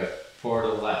called. okay,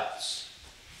 portalets.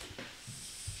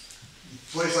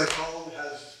 Place I called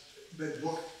has been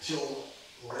booked till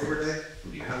Labor Day.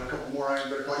 You have a couple more items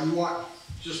better call. You want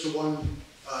just the one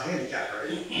handicap,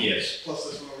 right? Yes. Plus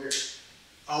this one over here.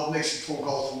 I'll make some phone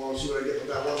calls tomorrow, see what I get with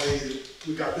that one lady that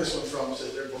we got this one from,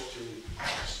 said they're booked till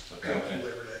Okay.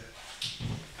 Labor Day.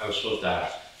 I was supposed to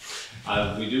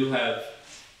ask. We do have,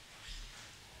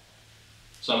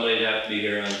 somebody'd have to be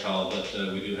here on call, but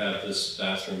we do have this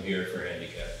bathroom here for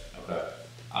handicap. Okay.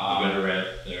 We got a ramp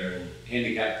there and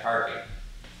Handicap parking,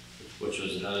 which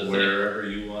was another thing. wherever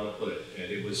you want to put it.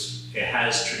 And it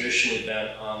has traditionally been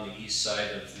on the east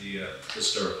side of the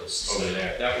historical Over society.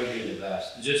 there, that would be the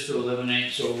best, just to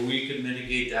eliminate, so we could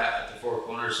mitigate that at the Four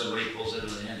Corners, somebody pulls in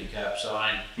with a handicap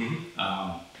sign.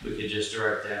 We could just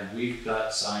direct them, we've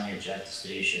got signage at the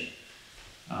station,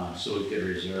 so we could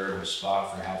reserve a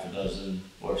spot for half a dozen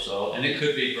or so, and it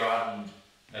could be broadened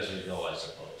as we go, I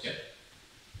suppose. Yep.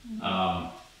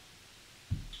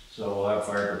 So we'll have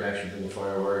fire protection for the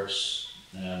fireworks,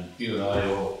 and you and I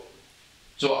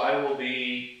will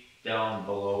be down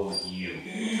below with you.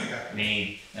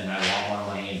 Me, and I want one of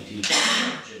my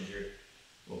EMTs, Ginger,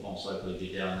 will most likely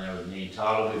be down there with me.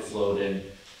 Todd will be floating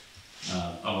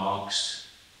amongst,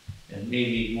 and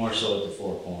maybe more so at the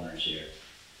Four Corners here.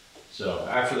 So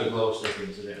after the glow stick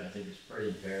incident, I think it's pretty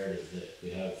imperative that we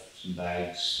have some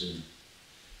bags and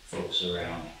folks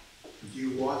around. Do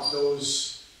you want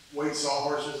those white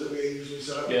sawhorses that we usually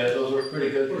set up? Yeah, those were pretty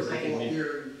good Put a because they couple can up be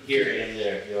here. here and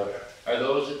there. Yeah. Are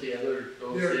those at the other?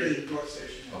 They're at the North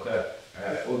Station. Okay,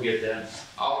 alright, we'll get them.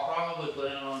 I'll probably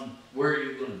plan on, where are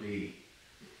you gonna be?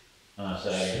 on a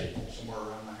Saturday. somewhere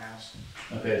around my house.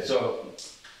 Okay, so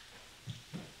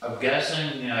I'm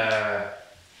guessing,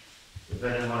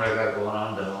 depending on what I got going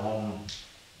on to home,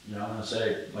 you know, I'm gonna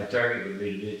say my target would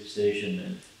be to be at the station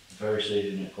and the fire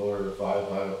station at 4:45,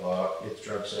 5 o'clock, get the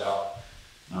trucks out,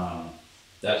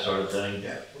 that sort of thing.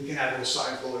 Yeah, we can have those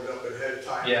signs loaded up ahead of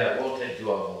time. Yeah, it won't take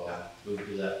too awful long. We can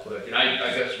do that quick. And I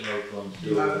got some road clones Do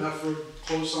you have too. enough road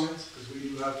closed signs? Because we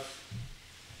do have,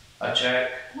 I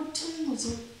check. What time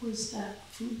was that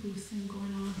food booth thing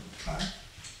going on?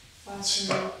 Last It's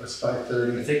night? about- It's I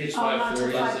 5:30. think it's Oh, not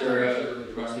till 5:30. Is there a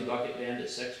 5:30. Rusty Bucket Band at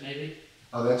 6 maybe?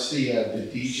 Oh, that's the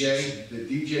DJ. The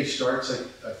DJ starts,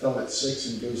 I felt at 6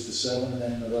 and goes to 7, and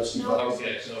then the rest of the. No.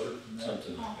 Okay, so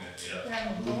Something like that, yeah. They're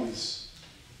having both?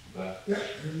 Okay. Yeah,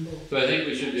 and we'll- So I think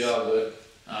we should be all good.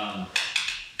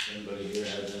 If anybody here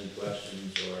has any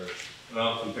questions or,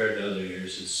 Well, compared to other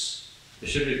years, it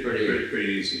should be it's pretty,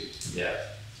 pretty easy. yeah.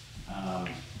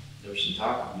 There was some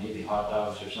talk of maybe hot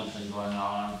dogs or something going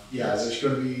on. Yeah, there's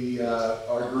gonna be,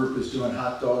 our group is doing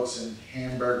hot dogs and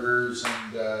hamburgers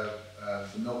and,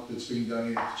 the milk that's being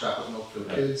donated, chocolate milk for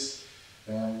the kids.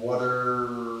 And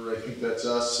water, I think that's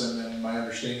us, and then my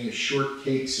understanding is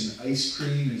shortcakes and ice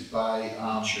cream is by,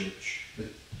 Church. the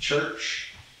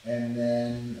church. And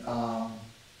then,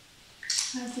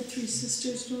 Have the Three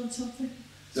Sisters doing something?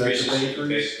 the Three Sisters bakeries,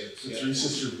 Bakeries, the yeah. Three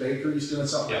Sisters Bakery's doing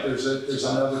something, Yeah. there's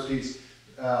another piece,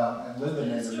 and Linda The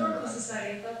may Historical remember.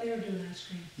 Society, I thought they were doing ice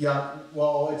cream. Yeah,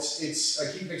 well, it's,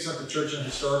 I keep mixing up the Church and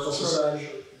Historical Society.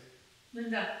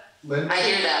 Linda, Linda? I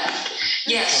hear that.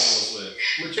 Yes,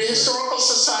 Which the is- Historical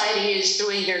Society is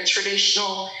doing their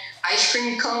traditional ice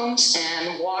cream cones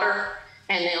and water,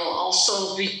 and they'll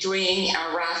also be doing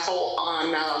a raffle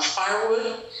on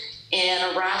firewood,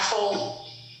 and a raffle,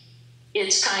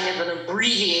 it's kind of an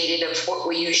abbreviated of what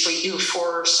we usually do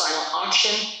for silent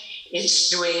auction. It's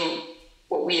doing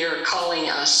what we are calling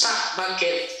a sock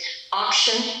bucket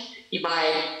auction. You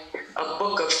buy a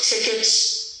book of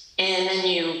tickets, and then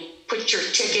you put your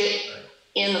ticket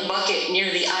in the bucket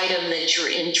near the item that you're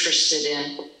interested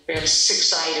in. We have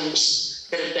 6 items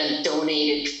that have been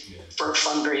donated for a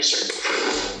fundraiser,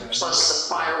 plus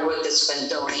the firewood that's been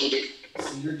donated.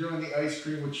 So you're doing the ice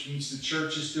cream, which means the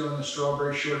church is doing the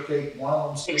strawberry shortcake, one of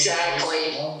them's doing.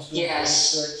 Exactly. One of them's doing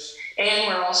Yes. 26. And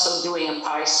we're also doing a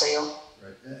pie sale.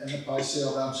 Right, and the pie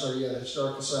sale, I'm sorry, yeah, the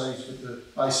historical societies with the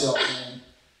pie sale, and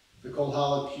the Cold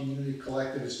Hollow Community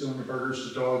Collective is doing the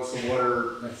burgers, the dogs, the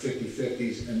water, and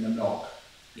 50/50s, and the milk.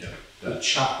 Yeah. The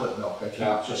chocolate milk, I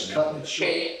can't just cutting it short,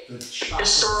 Okay. the chocolate.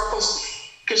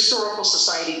 Historical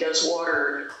Society does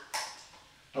water,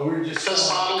 Oh, we were just. does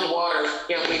bottled water.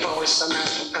 Yeah, we've always done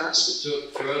that in the past. So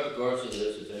throughout the course of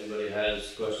this, if anybody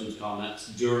has questions, comments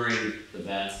during the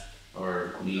event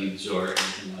or needs or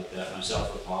anything like that,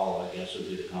 myself or Paul, I guess, would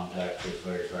be the contact for the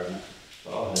fire department.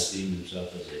 Paul has deemed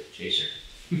himself as a chaser.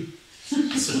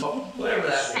 So whatever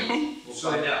that means, we'll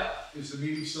find out. Is the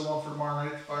meeting still on for tomorrow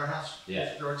night at the firehouse?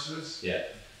 Yeah. With regards to this? Yeah.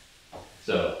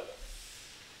 So,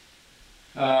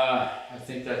 I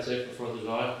think that's it for 4th of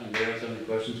July. Anybody else have any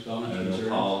questions, comments, I know concerns?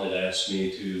 Paul had asked me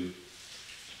to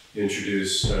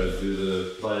introduce, do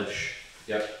the pledge.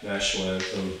 Yep. National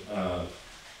anthem,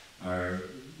 our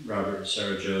Robert and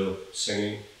Sarah Jo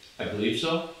singing, I believe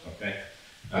so. okay?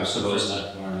 I'll I'm supposed confirm to,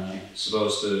 that tomorrow night.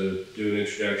 supposed to do an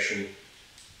introduction,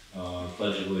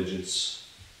 pledge of allegiance.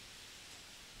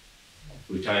 If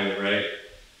we time it right,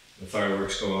 the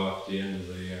fireworks go off at the end of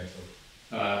the anthem.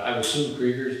 I would assume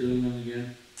Krieger's doing them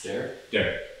again. Derek?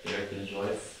 Derek, Derek and his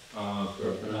wife. who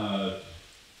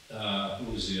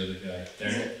was the other guy?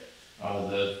 Darren?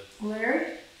 The Larry?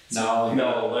 no,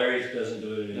 No, Larry doesn't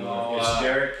do it anymore. No, It's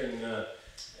Derek and,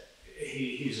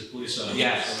 he's a police officer.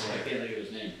 yes, I can't think of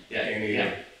his name. Yeah, Can't either.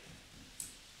 yeah.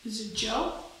 Is it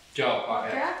Joe? Joe.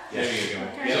 Okay. Yeah? There you go.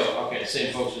 Okay. So okay,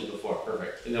 same folks as before.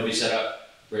 Perfect. And they'll be set up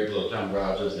right below town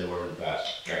garage as they were in the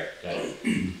past. Right. Got it.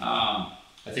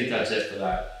 I think that's it for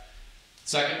that.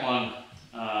 Second one.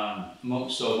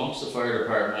 Amongst the fire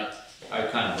department, I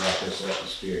kind of brought this up and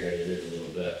spearheaded it a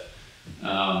little bit.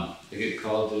 They get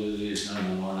called to these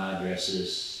 911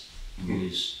 addresses,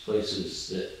 these places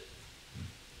that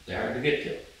they're hard to get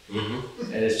to.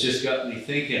 Mm-hmm. And it's just got me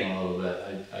thinking a little bit.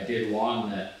 I did one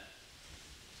that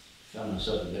found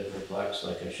myself a bit perplexed,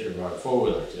 like I should have brought a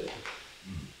four-wheeler to.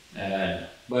 And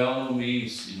by all no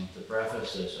means, you know, to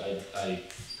preface this,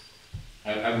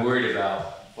 I'm worried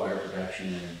about fire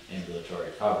protection and ambulatory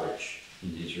coverage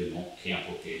in these remote camp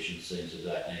locations, things of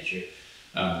that nature.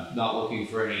 Not looking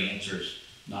for any answers,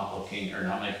 not making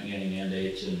any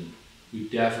mandates, and we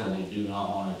definitely do not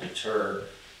want to deter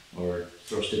or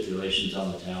throw stipulations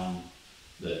on the town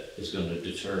that is going to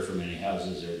deter from any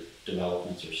houses or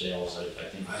developments or sales, I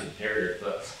think it's imperative,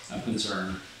 but I'm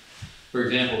concerned. For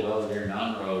example, Belvedere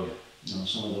Mountain Road, you know,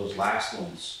 some of those last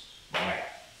ones, why,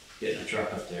 getting a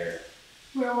truck up there,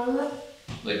 Where was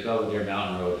it? like Belvedere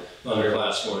Mountain Road, On the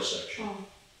class 4 section. Oh,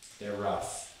 they're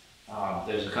rough.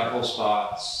 There's a couple of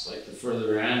spots, like the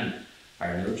further end,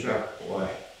 our new truck, boy,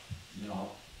 you know,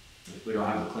 if we don't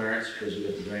have the clearance because we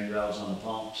got the drain valves on the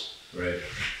pumps. Right.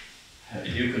 Do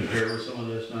you concur with some of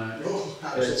this, Matt? Oh,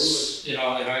 absolutely. It's, you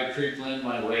know, and I pre-planned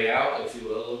my way out, if you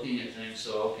will, looking at things,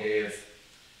 so, okay, if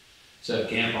set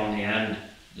camp on the end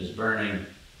is burning,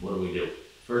 what do we do?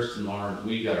 First of all,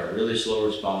 we got a really slow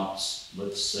response,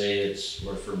 let's say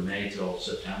we're from May till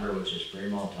September, which is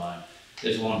primo time,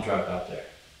 there's one truck up there.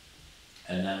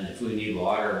 And then if we need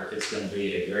water, it's gonna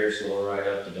be a very slow ride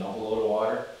up to dump a load of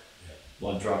water.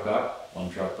 One truck up, one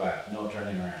truck back, no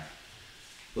turning around.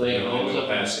 Laying hose up.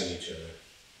 Passing each other.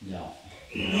 No.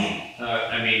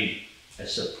 I mean, I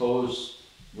suppose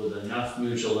with enough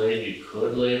mutual aid, you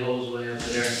could lay hose way up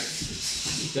there.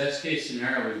 Best case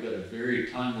scenario, we've got a very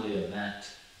timely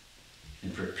event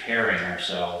in preparing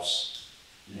ourselves,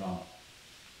 you know,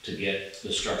 to get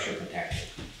the structure protected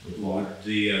with water. Would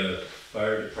the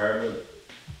fire department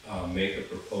make a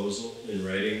proposal in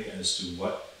writing as to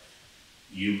what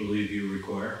you believe you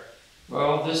require?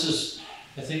 Well, this is,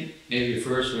 I think maybe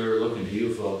first we were looking to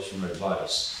you folks for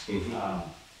advice. Mhm.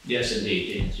 Yes,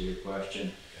 indeed, to answer your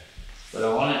question. But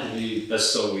I want it to be, That's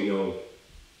so we know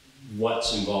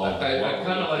what's involved. I and what we're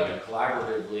kind of like looking to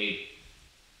collaboratively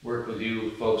work with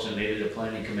you folks and maybe the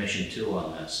planning commission too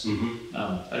on this. at.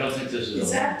 Mhm. I don't think this is is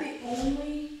a. that the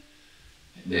only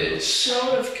It's,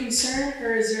 road of concern,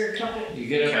 or is there a couple? you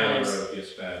get a County road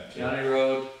gets bad. County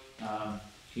road,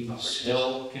 Kings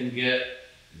Hill can get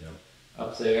Yep.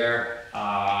 up there,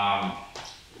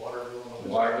 Waterville.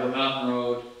 Waterville Mountain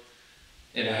Road,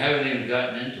 and I haven't even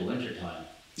gotten into wintertime.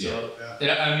 So,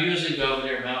 and I'm using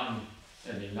Belvedere Mountain,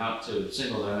 I mean, not to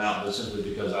single them out, but simply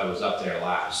because I was up there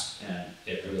last, and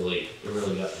it really got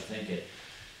me thinking.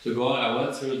 So I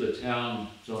went through the town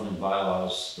zoning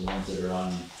bylaws, the ones that are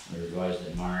on, revised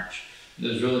in March.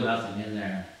 There's really nothing in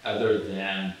there other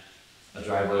than a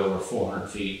driveway over 400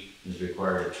 feet is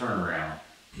required a turnaround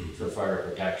for fire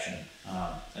protection,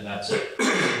 and that's it.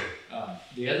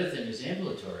 The other thing is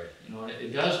ambulatory, you know,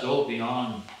 it does go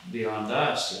beyond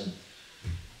us, and,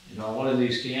 you know, one of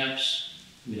these camps,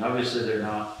 I mean, obviously they're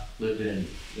not lived in,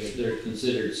 they're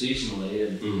considered seasonally,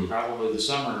 and probably the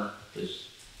summer is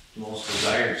the most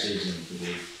desired season to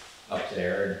be up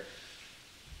there.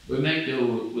 We make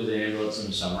do with the ambulance in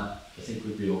the summer, I think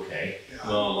we'd be okay. Yeah,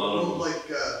 Well, a lot of- road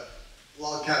like,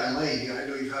 Log Cabin Lane, I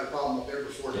know you've had a problem up there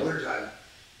before the winter time.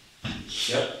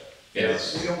 Yep.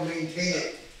 Yes. They don't maintain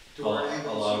it A to where lot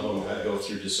of them ambulance. go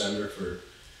through December for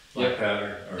black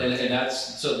powder or. And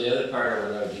that's, so the other part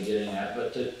of what I'd be getting at,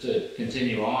 but to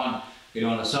continue on, you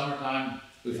know, in the summertime,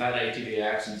 we've had ATV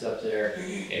accidents up there,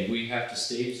 and we have to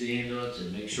stage the ambulance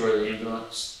and make sure the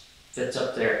ambulance fits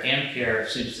up there. Amcare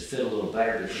seems to fit a little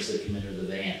better because they come into the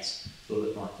vans, a little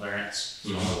bit more clearance,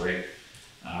 smaller rig.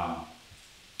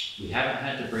 We haven't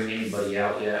had to bring anybody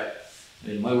out yet. I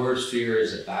mean, my worst fear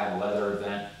is a bad weather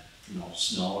event, you know,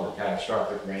 snow or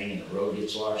catastrophic rain and the road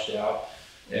gets washed out.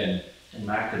 And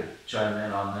Matt could chime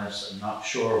in on this, I'm not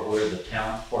sure where the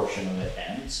town portion of it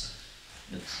ends.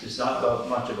 It's not about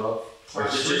much above, or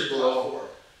it's just below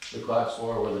the class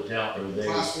 4 where the town, or they.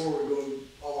 Class 4 would go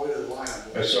all the way to the line.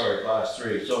 Sorry, class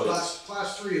 3, so it's,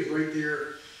 Class 3 is right there.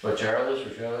 but Charlie's,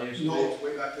 where Charlie used to No, be? it's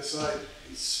way back this side.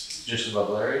 It's, Just above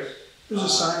Larry's? There's a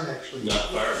sign actually. Not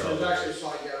far there's from actually a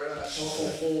side, yeah, right on that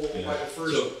telephone pole by the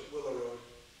first So- Willow Road.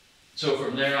 So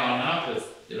from there on up, if,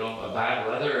 you know, a bad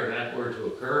weather event were to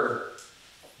occur,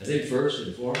 I think first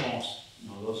and foremost, you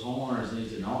know, those homeowners need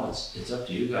to know it's up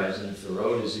to you guys, and if the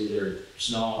road is either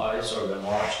snow, ice, or been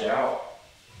washed out,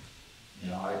 you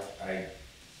know, I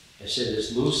say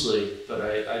this loosely, but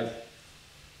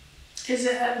Is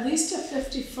it at least a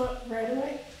 50-foot right of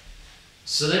way?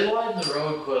 so they widened the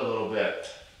road quite a little bit.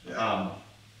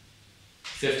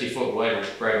 50-foot wide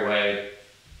right away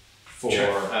for, There's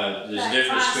a That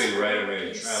difference class between right of way and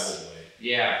is- travel way.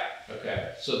 yeah,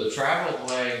 okay, so the traveled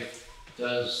way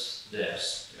does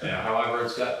this. Yeah. However,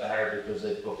 it's got better because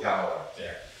they put power up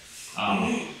there.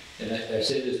 And I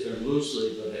say this term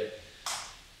loosely, but I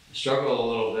struggle a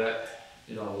little bit,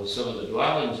 you know, with some of the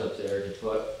dwellings up there to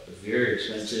put a very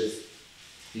expensive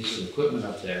piece of equipment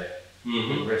up there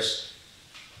and risk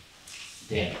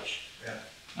damage.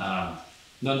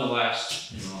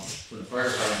 Nonetheless, you know, from the fire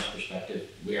department's perspective,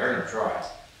 we are gonna try.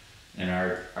 And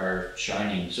our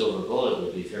shining silver bullet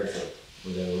would be Fairfield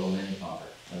with their little mini pumper,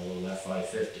 a little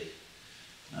F550.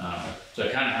 So I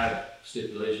kinda had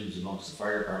stipulations amongst the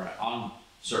fire department on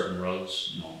certain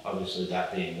roads, you know, obviously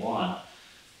that being one,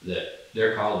 that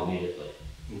they're called immediately,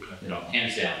 Okay. you know,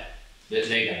 hands down, they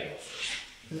gotta go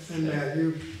first. And Matt,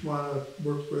 you wanna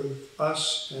work with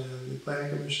us and the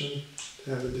planning commission to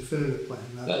have a definitive plan,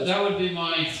 not just. That would be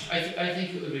my, I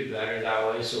think it would be better that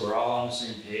way, so we're all on the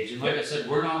same page, and like I said,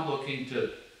 we're not looking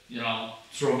to, you know,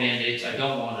 throw mandates, I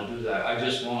don't wanna do that, I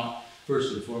just want,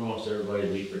 first and foremost, everybody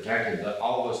to be protected, but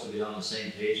all of us to be on the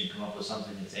same page and come up with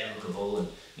something that's amicable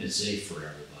and safe for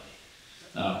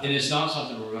everybody. And it's not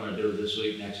something we're gonna do this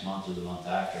week, next month, or the month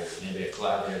after, maybe a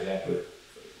collaborative effort.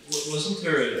 Wasn't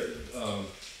there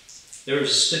there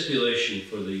was a stipulation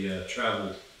for the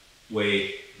travel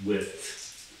way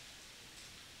width?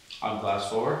 On class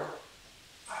 4?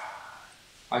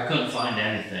 I couldn't find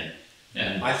anything,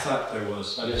 and I thought there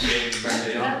was. I just maybe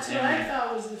they don't. That's what I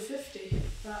thought was the 50,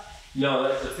 but No,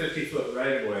 that's a 50-foot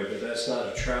right of way, but that's not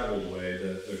a traveled way.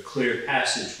 The clear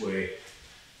passageway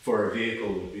for a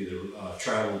vehicle would be the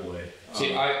traveled way.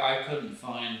 see, I couldn't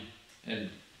find, and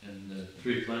the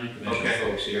 3 planning commission Okay.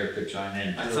 folks here could chime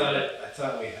in. I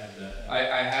thought we had that.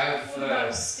 I have, What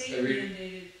about state I read-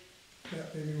 mandated? Yeah,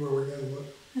 maybe where we're gonna look.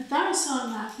 I thought I saw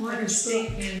in that Like a orange state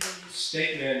book, mandated.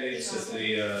 State mandates that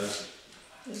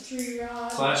the 3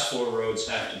 rod. Class 4 roads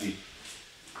have to be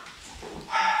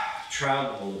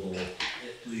travelable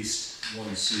at least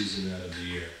one season out of the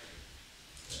year.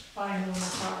 Buying one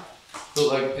car. but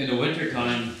like in the winter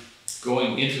time,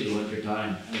 going into the winter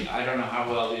time, I mean, I don't know how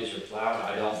well these are plowed,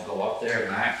 I don't go up there,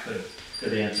 Matt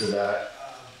could answer that.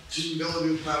 Jim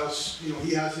Billadu plows, you know,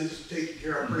 he has his taken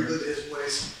care of pretty good his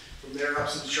place. From there up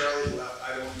to Charlie,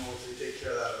 I don't know if they take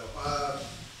care of that at all.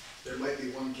 There might be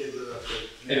one kid that up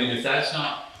I mean, if that's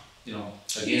not, you know,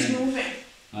 He's again, moving.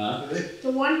 there.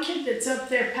 The one kid that's up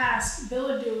there past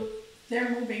Billadu, they're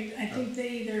moving. I think they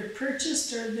either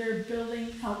purchased or they're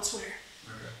building elsewhere.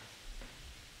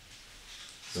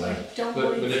 So I don't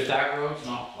but believe. if that road's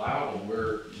not plowed and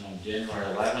we're, you know,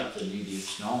 January 11th and knee deep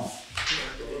snow,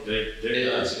 They're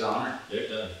done. it's a goner. They're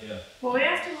done, yeah. Well, we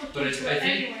have to look But into I it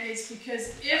think- anyways,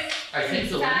 because if I think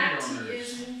in the fact he landowners,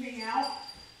 is moving out,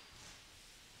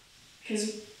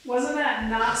 because wasn't that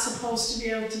not supposed to be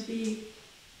able to be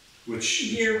Which,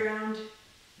 year round?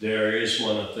 there is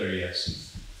one up there,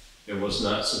 yes. It was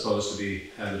not supposed to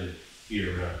be habited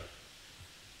year round.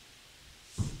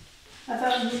 I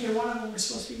thought neither one of them were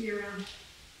supposed to be year round.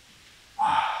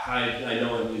 I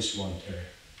know at least one, Terry.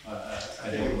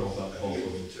 I don't know about both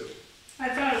of them. Too. I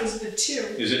thought it was the 2,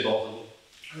 Is it both of them?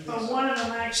 I think but so. one of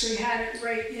them actually had it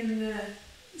right in the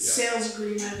sales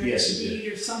agreement or Yes, it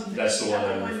deed or something. That's the one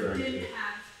other I'm referring didn't to.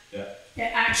 have. Yeah.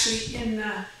 It actually in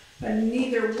the, but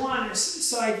neither one is,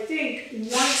 so I think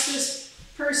once this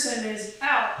person is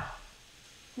out,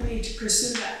 we need to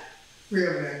pursue that. We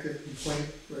have an active complaint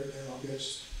right now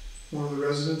against one of the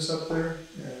residents up there,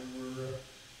 and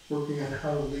we're working on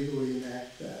how to legally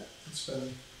enact that. It's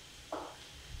been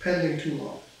pending too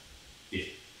long.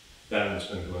 That one's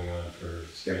been going on for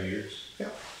 3 years.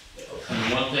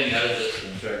 and one thing out of this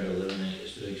I'm trying to eliminate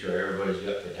is to make sure everybody's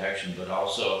got protection, but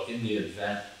also in the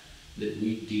event that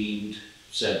we deemed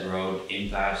said road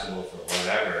impassable for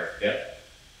whatever. Yep.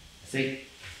 I think,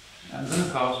 I'm gonna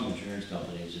call some insurance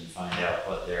companies and find out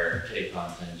what their take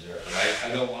on things are, but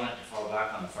I don't want it to fall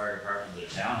back on the fire department of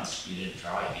the town if you didn't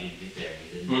try, you didn't get there,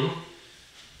 you didn't,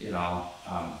 you know,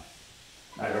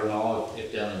 I don't know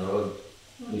if down the road,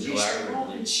 Well, We geez, they won't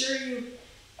collaboratively. insure you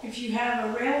if you have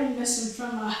a railing missing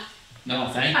from a, no,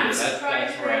 thank I'm you, that's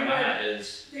surprised where I'm they would- at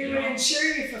is, they you would know. insure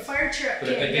you if a fire truck But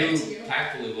can't I get to do you.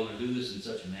 tactfully wanna do this in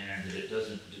such a manner that it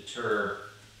doesn't deter,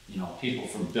 you know, people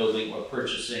from building or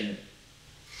purchasing,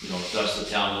 you know, thus the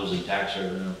town losing tax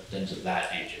revenue, things of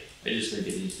that nature. I just think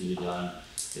it needs to be done,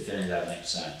 if any of that makes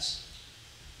sense.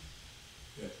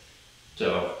 Yeah.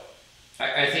 So,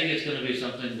 I think it's gonna be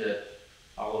something that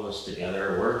all of us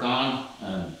together work on,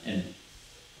 and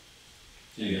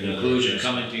in conclusion,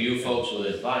 coming to you folks with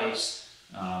advice,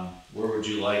 where would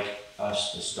you like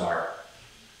us to start?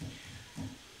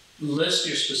 List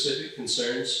your specific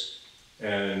concerns,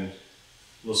 and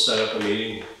we'll set up a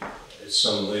meeting at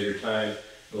some later time.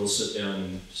 We'll sit down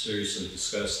and seriously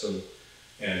discuss them,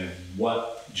 and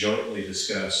jointly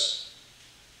discuss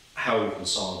how we can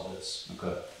solve this.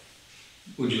 Okay.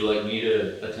 Would you like me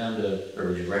to attend or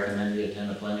would you recommend me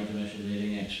attend a planning commission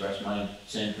meeting and express my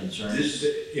same concerns?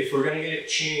 If we're gonna get it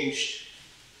changed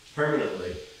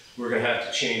permanently, we're gonna have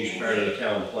to change part of the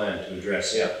town plan to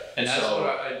address it. And that's So, what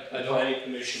I The don't, planning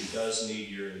commission does need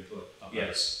your input, Okay.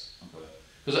 yes.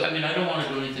 because I mean, I don't wanna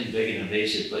do anything big and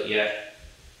invasive, but yet,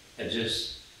 I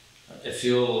just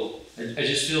feel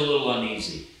a little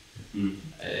uneasy. Hmm.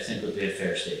 I think would be a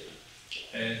fair statement.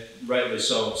 And rightly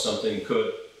so, something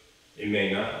could, it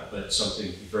may not, but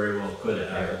something very well could have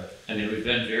happened. I mean, we've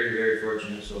been very, very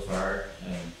fortunate so far,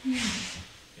 and,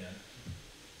 Yeah.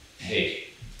 hey,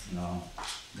 you know,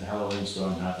 the Halloween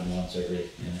storm happened once every,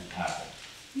 and it happened.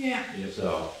 Yeah.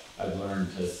 So, I've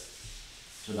learned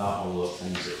to not overlook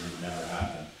things that would never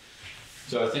happen.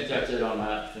 So I think that's it on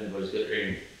that, if anybody's got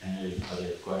any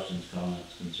other questions,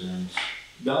 comments, concerns.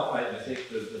 No, I think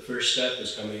the first step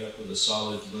is coming up with a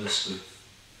solid list of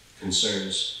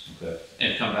concerns. Okay.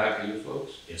 And come back to you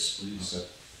folks? Yes, please. Okay.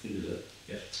 You do that.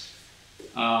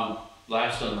 Yeah.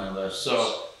 Last on my list,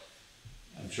 so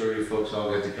I'm sure you folks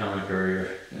all get the Comic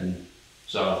Courier, and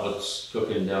so what's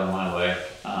cooking down my way.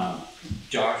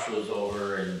 Josh was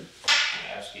over and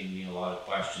asking me a lot of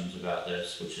questions about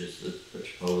this, which is the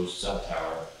proposed cell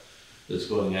tower that's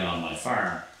going in on my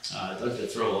farm. I'd like to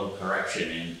throw a little correction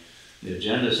in. The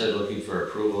agenda said looking for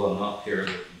approval. I'm not here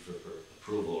looking for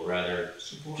approval, rather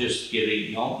Support. just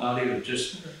giving, no, not even,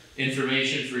 just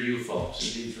information for you folks.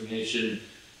 It's information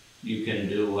you can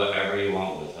do whatever you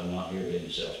want with. I'm not here being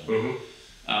a salesman.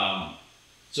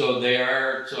 So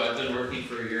I've been working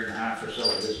for a year and a half or so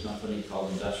with this company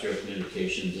called Industrial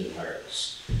Communications in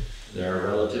Paris. They're a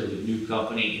relatively new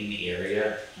company in the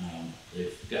area.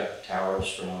 They've got towers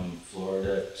from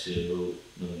Florida to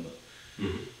New England.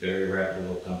 Very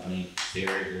reputable company,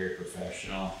 very, very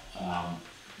professional.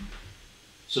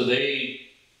 So the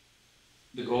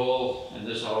goal,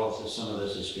 and some of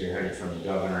this is spearheaded from the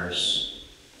governors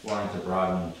wanting to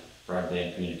broaden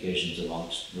broadband communications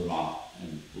amongst Vermont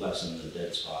and lessen the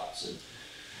dead spots. And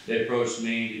they approached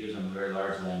me because I'm a very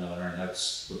large landowner, and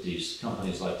that's what these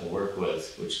companies like to work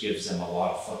with, which gives them a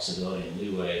lot of flexibility and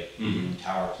leeway in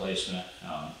tower placement,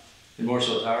 and more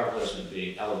so tower placement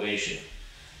being elevation.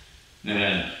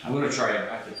 And I'm going to try,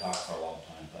 I could talk for a long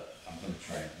time, but I'm going to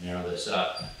try and narrow this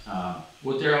up.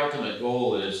 What their ultimate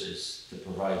goal is to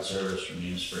provide service from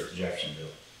Amesburg to Jeffersonville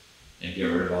and get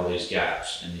rid of all these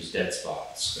gaps and these dead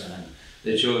spots. And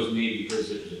they chose me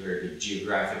because it was a very good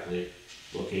geographically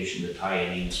location to tie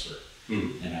in Amesburg.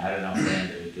 And I had enough land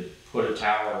that we could put a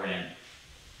tower in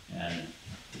and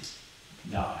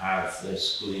not have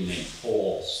this gleaming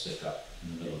pole stick up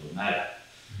in the middle of the meadow,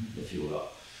 if you will.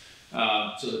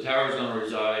 So the tower's gonna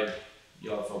reside,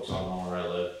 y'all folks all know where I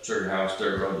live, Sugar House,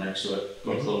 dirt road next to it,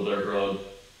 goes a little dirt road,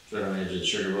 right on the edge of the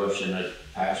sugar bush, and a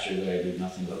pasture that I do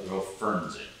nothing but grow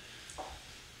ferns in.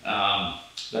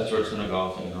 That's where it's gonna go,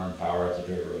 it's gonna run power at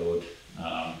the dirt road,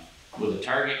 with a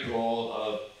target goal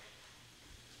of,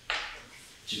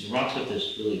 Vermont's got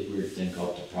this really weird thing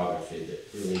called topography that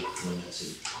really limits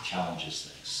and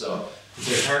challenges things. So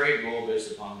their target goal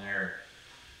based upon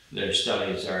their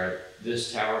studies are,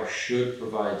 this tower should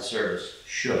provide service,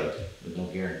 with no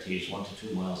guarantees, 1 to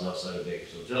 2 miles outside of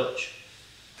Bakersfield Village.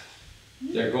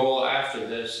 Their goal after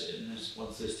this,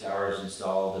 once this tower is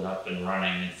installed and up and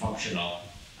running and functional,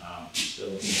 they're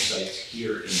looking at sites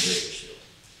here in Bakersfield.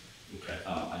 Okay.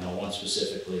 I know one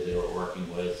specifically they were working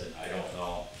with, and I don't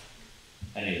know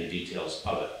any of the details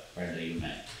of it. Brenda, you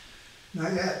may.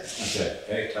 Not yet. Okay.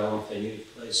 Hey, tell them if they need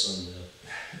a place on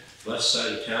the west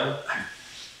side of town,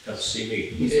 come see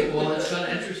me. Well, it's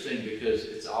kind of interesting because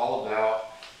it's all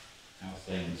about how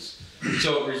things.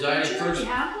 So it resided Don't you already first.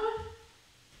 have one?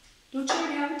 Don't you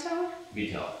already have a tower?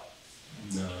 VTEL.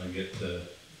 No, I get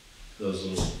those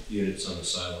little units on the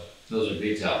silo. Those are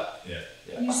VTEL.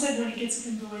 You said when it gets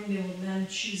up and going, they will then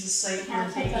choose a site I where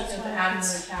thought they that's can what add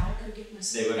happens. another tower. I could get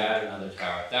mis- They would add another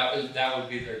tower. That would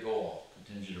be their goal,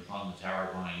 contingent upon the tower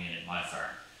going in at my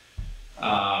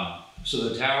farm. So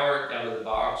the tower out of the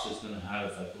box is going to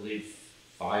have, I believe,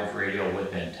 5 radio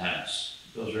whip antennas.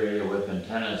 Those radio whip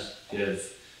antennas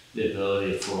give the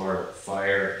ability for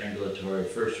fire, ambulatory,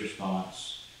 first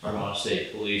response, Vermont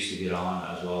State Police to get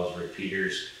on, as well as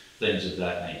repeaters, things of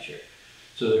that nature.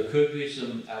 So there could be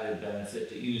some added benefit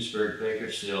to Amesburg,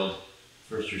 Bakersfield,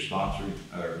 first response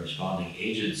responding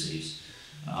agencies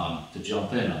to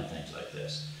jump in on things like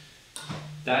this.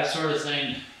 That sort of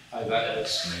thing,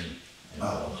 that's me. I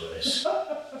apologize.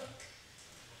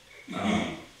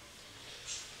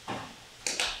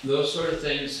 Those sort of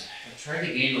things, I tried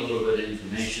to gain a little bit of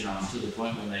information on to the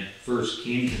point when they first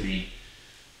came to me,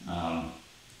 and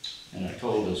a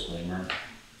total disclaimer,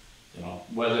 you know,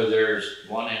 whether there's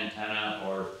 1 antenna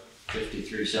or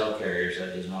 53 cell carriers,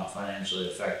 that does not financially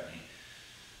affect me.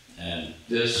 And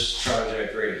this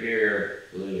project right here,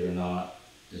 believe it or not,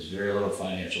 is very little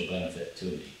financial benefit to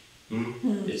me.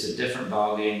 It's a different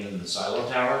ballgame than the silo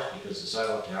towers, because the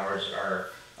silo towers are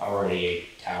already a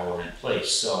tower in place,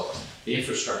 so the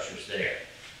infrastructure's there.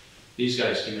 These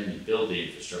guys come in and build the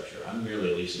infrastructure. I'm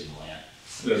merely leasing the land.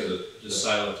 Because the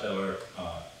silo tower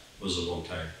was a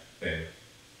one-time payment.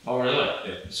 Oh, really?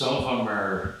 Yeah. Some of them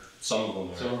are Some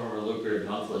of them are. lucrative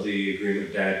monthly. The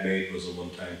agreement Dad made was a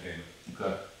one-time payment,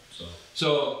 Okay.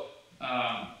 so.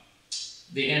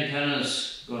 The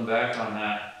antennas, going back on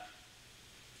that,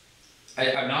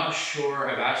 I'm not sure,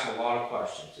 I've asked a lot of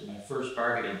questions, and my first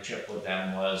bargaining chip with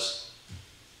them was,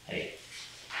 hey,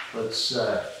 let's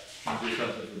do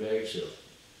something for Bakersfield.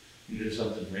 You do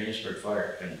something for Amesburg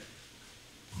Fire, and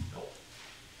no,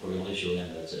 we're gonna lease you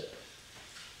in, that's it.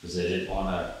 Because they didn't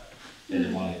wanna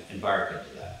embark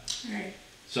into that. Right.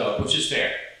 So, which is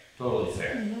fair, totally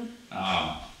fair.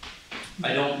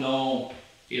 I don't know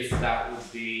if that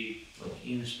would be like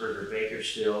Amesburg or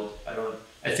Bakersfield.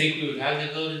 I think we would have the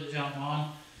ability to jump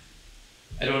on.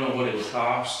 I don't know what it would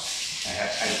cost. I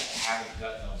haven't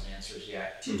gotten those answers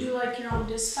yet. To do like your own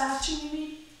dispatching, you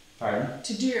mean? Pardon?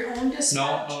 To do your own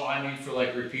dispatch? No, I mean for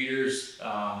like repeaters,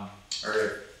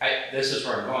 this is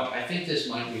where I'm going. I think this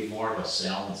might be more of a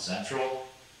Salem Central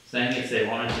thing if they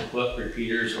wanted to put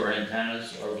repeaters or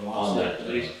antennas or the ones that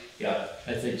police. Yeah,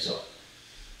 I think so.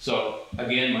 So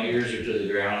again, my ears are to the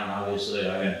ground, and obviously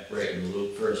I'm right in the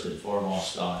loop first and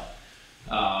foremost on it.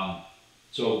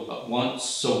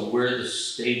 So where the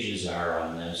stages are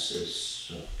on this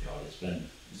is, oh God, it's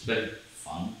been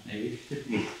fun maybe.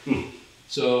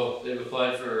 So they've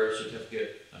applied for a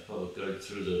certificate of public good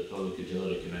through the Public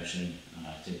Utility Commission.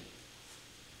 I think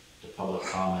the public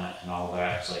comment and all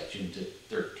that, it's like June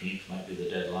 13th might be the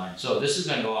deadline. So this has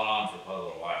been going on for quite a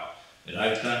little while. And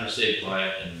I've kind of stayed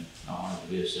quiet and not wanted to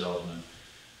be a salesman.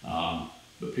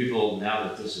 But people, now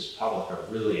that this is public, are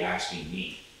really asking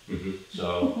me.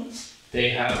 So they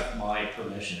have my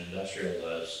permission, Industrial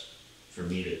does, for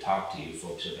me to talk to you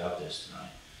folks about this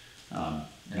tonight.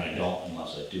 And I don't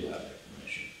unless I do have their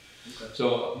permission. Okay.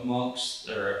 So once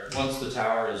the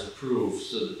tower is approved,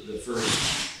 so the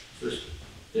first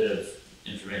bit of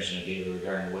information I gave you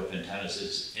regarding the whip antennas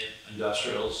is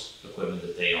Industrial's equipment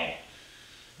that they own.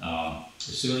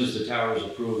 As soon as the tower is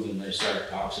approved, then they start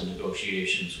talks and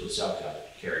negotiations with cell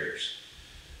carriers.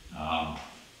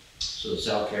 So the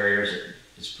cell carriers,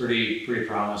 it's pretty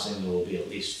promising. There will be at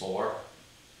least 4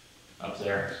 up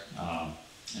there.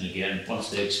 And again, once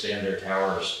they expand their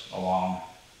towers along,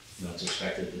 it's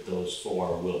expected that those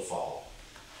 4 will follow.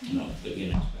 Again,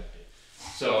 expected.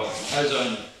 So as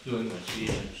I'm doing my speech,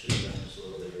 I should have done this a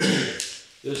little bit earlier.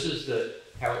 This is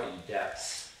how in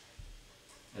depth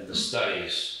and the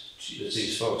studies that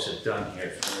these folks have done here,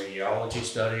 from radiology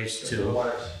studies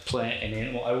to plant and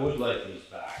animal. I would like these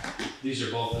back. These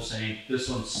are both the same. This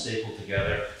one's stapled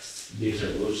together. These are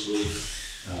loosely,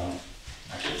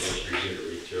 actually those easier to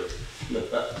read through.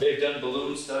 They've done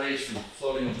balloon studies from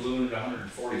floating a balloon at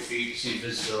 140 feet, see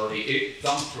visibility.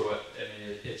 Thumb through it. I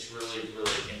mean, it's really,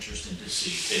 really interesting to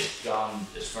see. They've gone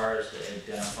as far as to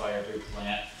identify every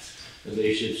plant,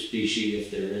 invasive species,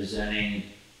 if there is any,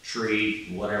 tree,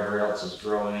 whatever else is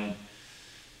growing.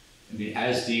 I mean,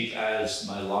 as deep as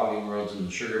my logging roads in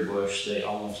the sugar bush, they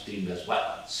almost deemed as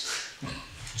wetlands.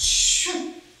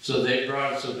 So they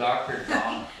brought, Dr.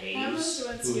 Don Hayes,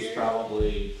 who is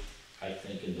probably, I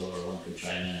think, and Bill Irwin could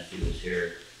chime in if he was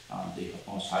here, the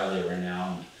most highly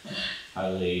renowned,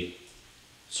 highly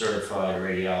certified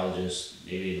radiologist,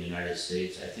 maybe in the United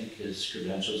States. I think his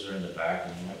credentials are in the back,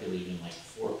 and he might be leaving like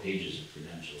 4 pages of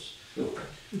credentials.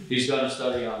 He's done a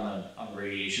study on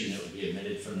radiation that would be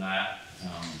emitted from that.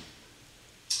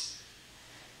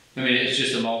 I mean, it's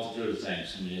just a multitude of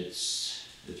things. I mean, it's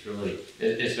really,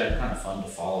 it's been kind of fun to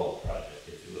follow the project,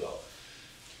 if you will.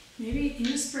 Maybe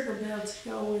Amesburg will be able to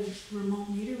go with remote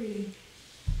meter reading.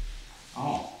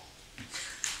 Oh.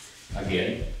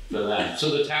 Again, for them.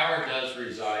 So the tower does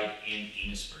reside in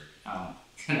Amesburg.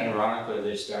 And ironically,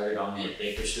 they started on the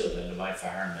Bakersfield end of my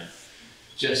farm and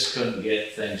just couldn't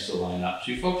get things to line up.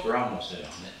 So you folks were almost in on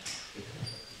it.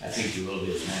 I think you will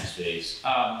be the next phase.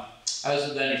 As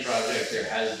with any project, there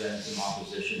has been some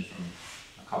opposition from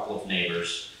a couple of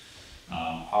neighbors.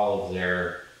 All of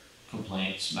their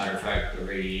complaints, matter of fact, the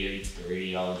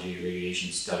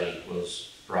radiation study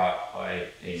was brought by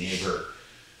a neighbor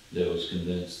that was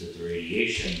convinced that the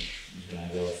radiation was going to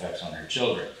have ill effects on her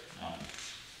children.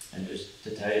 And just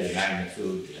to tell you the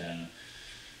magnitude and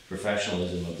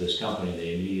professionalism of this company,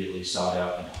 they immediately sought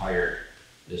out and hired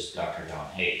this Dr. Don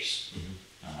Hayes.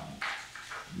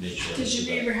 Made sure Did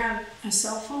your neighbor have a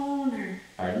cell phone, or?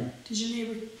 Pardon? Did your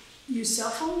neighbor use cell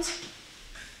phones?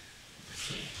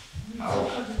 I'll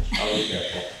be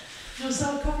careful. No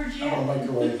cell coverage How about a yet?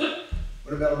 microwave?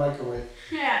 What about a microwave?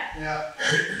 Yeah.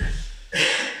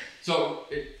 So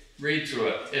read through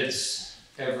it. It's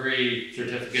every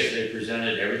certificate they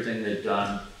presented, everything they've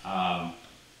done.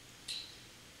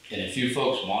 And if you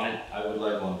folks want it, I would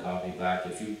like one copy back.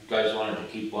 If you guys wanted to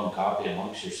keep one copy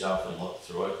amongst yourself and look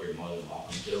through it, you're more than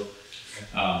welcome to.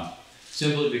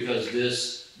 Simply because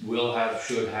this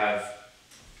should have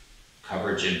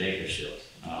coverage in Bakersfield.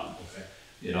 Okay.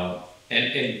 You know,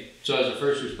 and so as a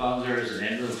first responder, as an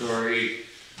ambulatory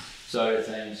side of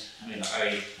things, I mean,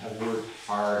 I have worked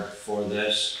hard for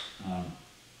this.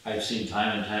 I've seen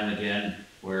time and time again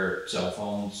where cell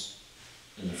phones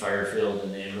in the fire field,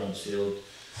 in the ambulance field,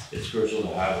 it's crucial to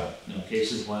have them. You know,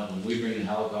 cases when we bring a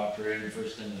helicopter in, the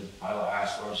first thing the pilot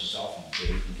asks for is a cell phone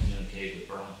so we can communicate with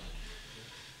Burlington.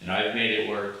 And I've made it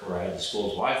work where I have the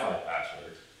school's Wi-Fi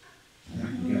password. And I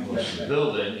can go to the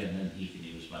building and then he can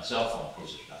use my cell phone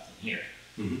because there's nothing here.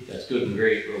 That's good and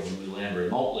great, but when we land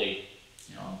remotely,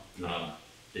 you know,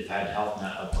 they've had health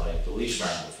net up by the police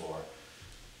farm before,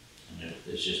 and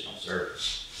there's just no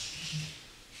service.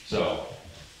 So,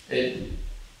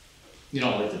 you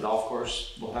know, like the golf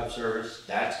course will have service.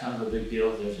 That's kind of a big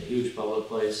deal. There's a huge public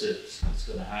place. It's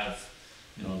going to have,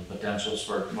 you know, the potentials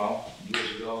for, well,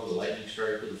 years ago, the lightning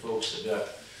strike with the folks that got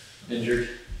injured.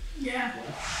 Yeah.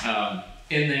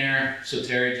 In there, so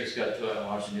Terry just got to it and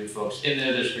watching new folks. In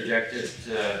there's projected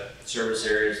service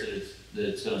areas that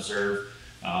it's going to serve.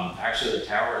 Actually, the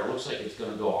tower, it looks like it's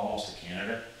going to go almost to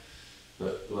Canada.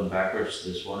 But going backwards,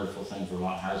 this wonderful thing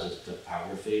Vermont has is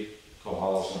topography.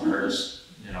 Coahala's going to hurt us.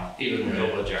 You know, even the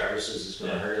hill by Jarvis's is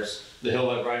going to hurt us. The hill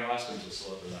by Brian Weston's will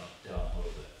slow it down a little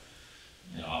bit.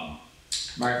 You know,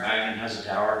 Mark Magnan has a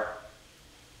tower.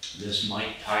 This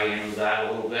might tie in with that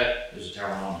a little bit. There's a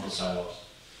tower on his side also.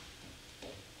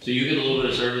 So you get a little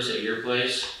bit of service at your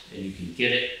place, and you can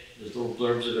get it. There's little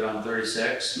blurbs of it on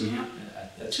 36.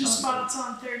 That's Two spots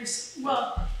on 36.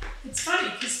 Well, it's funny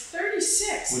because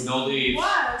 36 with no leaves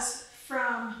was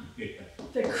from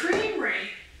the creamery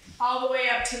all the way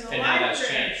up to the library. And now that's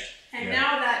changed. And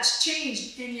now that's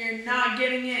changed, and you're not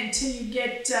getting it until you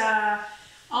get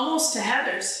almost to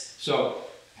Heather's. So,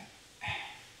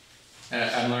 and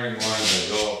I'm learning more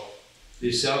as I go.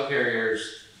 These cell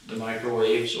carriers, the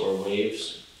microwaves or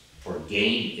waves, or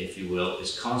gain, if you will,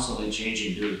 is constantly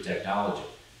changing due to technology.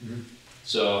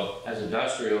 So, as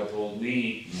industrial told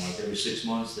me, you know, like every 6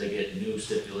 months they get new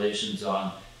stipulations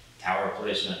on tower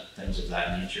placement, things of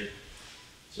that nature.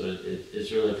 So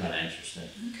it's really kind of interesting.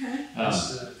 Okay.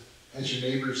 As your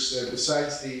neighbors said,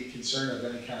 besides the concern of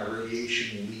any kind of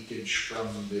radiation leakage from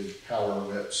the power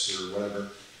whips or whatever,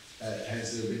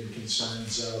 has there been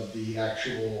concerns of the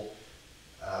actual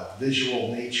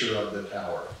visual nature of the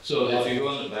tower? So if you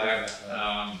go in the back,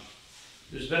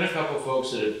 there's been a couple of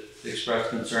folks that have expressed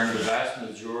concern. The vast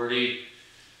majority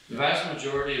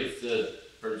of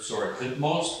the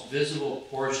most visible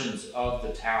portions of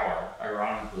the tower,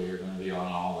 ironically, are going to be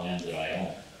on all land that I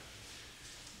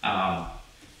own.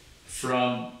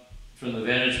 From the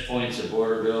vantage points of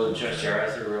Borderville and Chester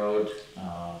Arthur Road.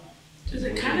 Does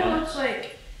it kind of look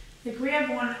like we have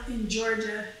one in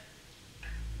Georgia?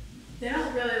 They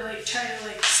don't really try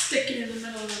to stick it in the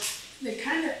middle of it's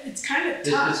kind of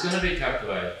tucked. It's going to be tucked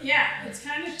away. Yeah, it's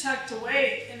kind of tucked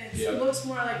away, and it looks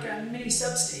more like a mini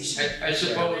substation. I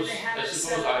suppose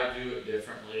I do it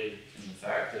differently in the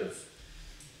fact of,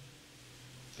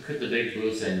 look at the big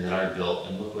blue thing that I built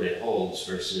and look what it holds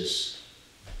versus,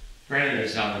 granted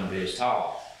it's not going to be as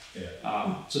tall.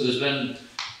 So there's been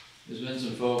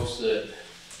some folks that,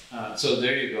 so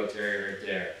there you go, Terry, right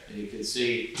there. And you can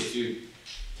see if you.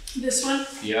 This one?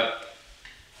 Yep.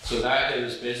 So that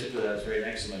is basically, that's right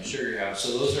next to my sugar house.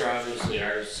 So those are obviously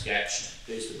ours sketched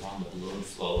based upon the balloon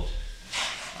float.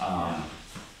 And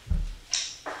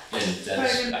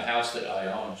that's a house that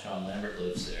I own. Sean Lambert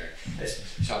lives there.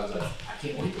 Sean's like, I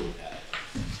can't wait to look at it.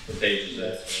 What page is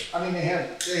that? I mean, they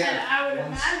have. And I would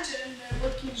imagine they're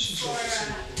looking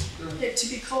for it to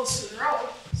be close to the road,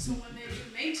 so when they do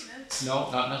maintenance. No,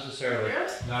 not necessarily.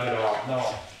 Really? Not at all.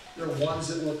 No. There are ones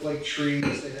that look like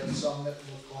trees. They have some that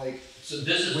look like. So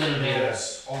this is going to be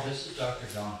this is Dr.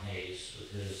 John Hayes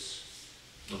with his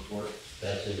report.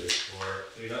 That's his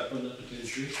report. You're not putting up a good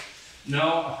tree?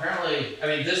 No, apparently, I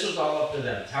mean, this was all up to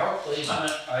them. Tower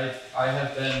placement, I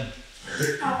have been.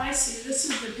 Oh, I see. This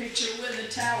is the picture with the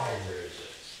tower. Where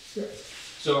is it?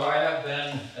 So I have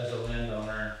been, as a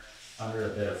landowner, under a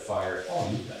bit of fire. Oh,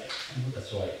 you bet.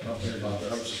 That's why.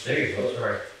 There you go.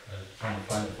 Sorry. I was trying to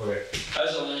find it for you.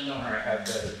 As a landowner, I have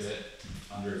been a bit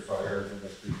under fire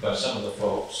by some of the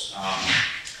folks.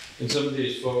 And some of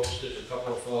these folks, there's a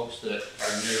couple of folks that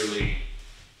are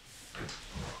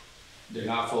they're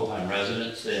not full-time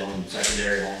residents. They own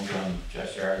secondary homes on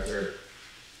Chester Arthur.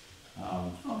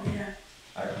 Oh, yeah.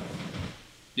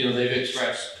 They've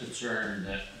expressed concern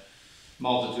that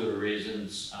multitude of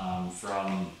reasons,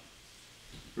 from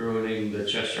ruining the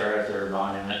Chester Arthur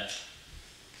monument,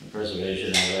 the preservation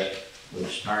of it,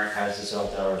 which Mark has the cell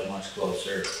towers much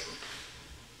closer.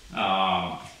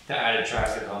 The added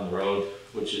traffic on the road,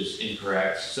 which is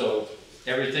incorrect, so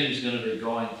everything's gonna be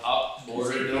going up Do you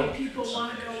Borderville. think people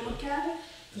wanna go look at it?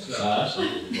 Uh, Do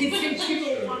you think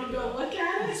people wanna go look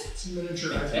at it? It's a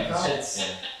miniature Eiffel Tower. It's,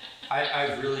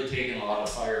 I've really taken a lot of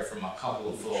fire from a couple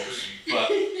of folks, but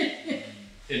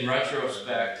in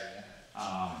retrospect,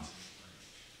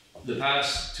 the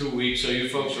past 2 weeks, so you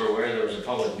folks are aware there was a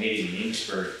public meeting in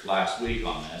Inkster last week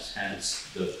on this, hence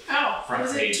the Oh, Front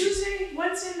was it page. Tuesday,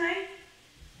 Wednesday night?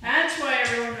 That's why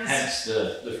everyone was. hence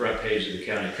the front page of the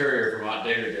County Courier. Vermont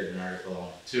Digger did an article on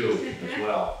it too as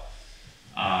well.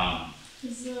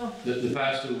 The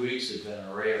past 2 weeks has been an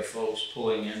array of folks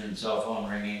pulling in and cell phone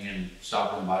ringing and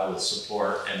stopping by with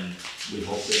support, and we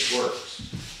hope this works.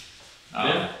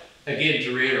 Again,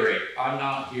 to reiterate, I'm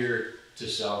not here to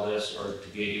sell this or to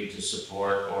get you to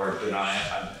support or deny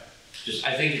it.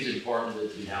 I think it's important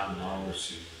that the town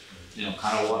knows,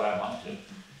 kind of what I'm up to.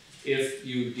 If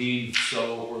you deem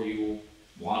so, or you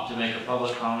want to make a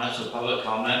public comment, so public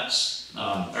comments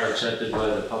are accepted by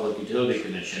the Public Utility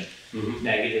Commission,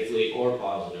 negatively or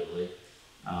positively,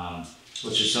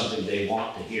 which is something they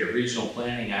want to hear. Regional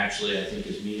Planning actually, I think,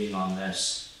 is meeting on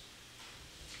this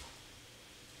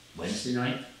Wednesday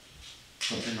night,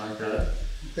 something like that.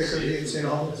 They're gonna meet in St.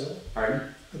 Albans.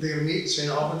 Pardon? Are they gonna meet in St.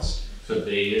 Albans? Could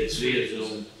be, it's via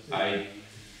Zoom.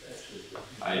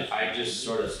 I just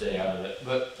sort of stay out of it.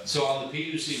 But, so on the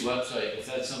PUC website, if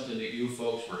that's something that you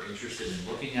folks were interested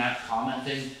in looking at,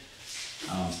 commenting,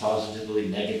 positively,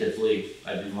 negatively,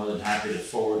 I'd be more than happy to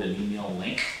forward an email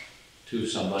link to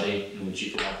somebody in which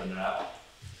you can open it up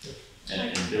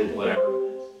and do whatever.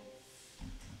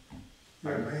 You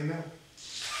have my email?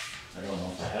 I don't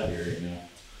know if I have your email.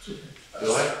 It's okay.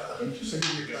 Do I? Just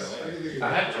give you guys. I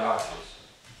have Josh's.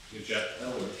 Good job,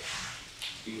 that'll work.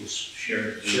 You can share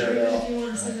it. If you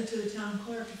wanna send it to the town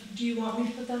clerk, do you want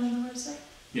me to put that on the website?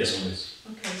 Yes, please.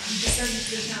 Okay, you just send it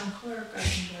to the town clerk, I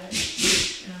can get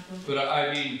it. And I'll go- But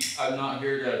I mean, I'm not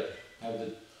here to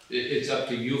have it's up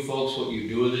to you folks what you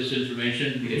do with this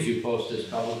information. If you post this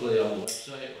publicly on the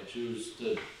website or choose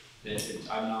to, it's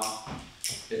entirely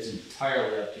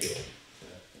up to you.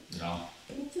 I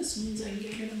hope this means I can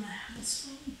get rid of my house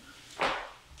phone.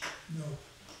 No.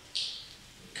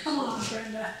 Come on,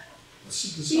 Brenda. The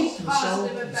He's cell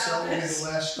positive will about be this. the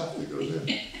last stuff that goes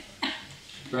in.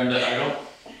 Brenda, I don't,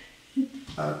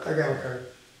 I got a card.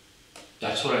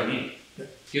 that's what I need.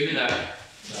 Give me that.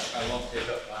 I won't take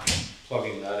up on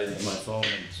plugging that into my phone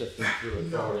and sifting through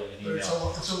and forwarding an But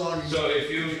email. it's a long email. So if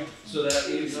you, so that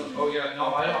email, oh yeah,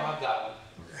 no, I don't have that one.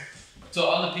 So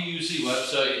on the PUC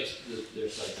website, their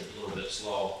site's a little bit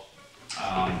slow.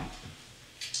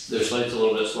 Their site's a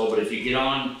little bit slow, but if you get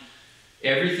on,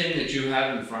 everything that you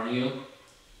have in front of you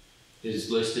is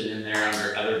listed in there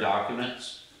under other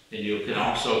documents, and you can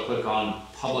also click on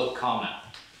public comment.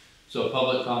 So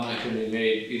public comment can be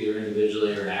made either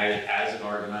individually or as an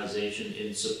organization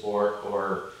in support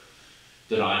or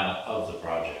denial of the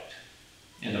project.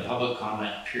 And the public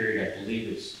comment period, I believe,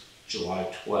 is July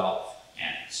 12th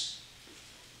ends.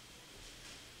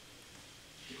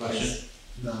 Question?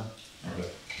 No, Okay.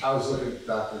 I was looking at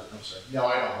doctors, I'm sorry. No,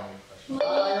 I don't have any questions.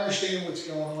 I understand what's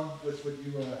going on with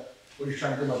what you're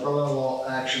trying to do. My brother-in-law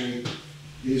actually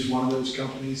is one of those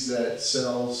companies that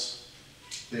sells,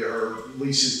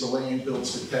 leases the land,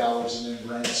 builds the towers, and then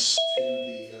rents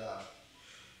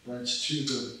to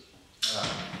the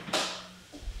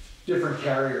different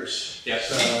carriers. Yes.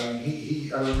 So, I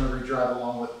mean, I remember he drive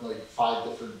along with like 5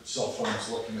 different cell phones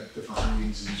looking at different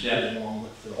readings and Yeah. along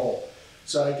with the whole.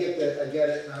 So I get that, I get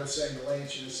it, and I was saying to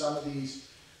Lance, some of these,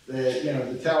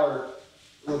 the tower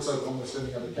looks like almost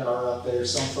any other tower out there.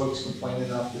 Some folks complain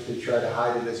enough that they try to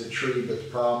hide it as a tree, but the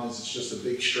problem is it's just a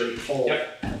big straight pole.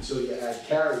 Yep. Until you add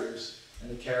carriers, and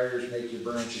the carriers make your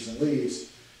branches and leaves.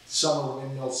 Some are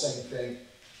windmill, same thing.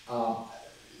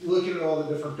 Looking at all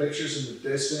the different pictures in the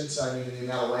distance, I mean, the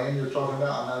amount of land you're talking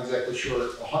about, I'm not exactly sure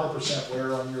 100%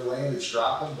 where on your land it's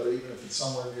dropping, but even if it's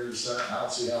somewhere near the center, I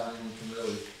don't see how anyone can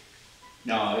really.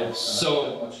 No, it's,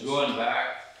 so going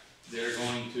back, they're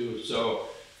going to, so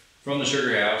from the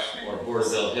Sugar House or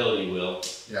Borderville Hill, you will.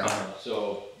 Yeah.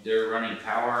 So they're running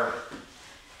power,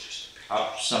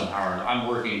 up some power, I'm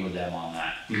working with them on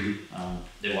that.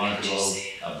 They wanted to go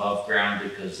above ground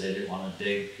because they didn't want to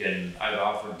dig, and I've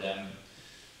offered them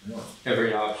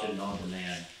every option known to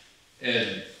man.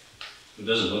 And It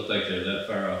doesn't look like they're that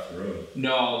far off the road.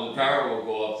 no, the power will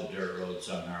go up the dirt road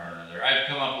somehow or another. I've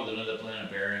come up with another plan of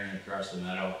burying across the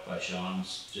meadow by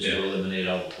Sean's, just to eliminate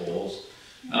all the poles.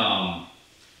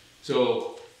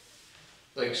 So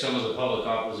like some of the public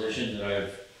opposition that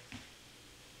I've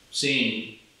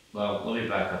seen, well, let me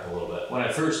back up a little bit. When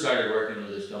I first started working with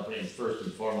this company, first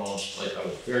and foremost, like I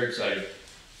was very excited.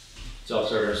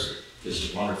 Self-service, this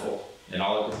is wonderful. And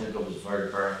all I could think of was the fire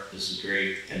department, this is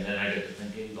great. And then I got to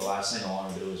thinking, the last thing I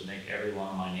want to do is make every one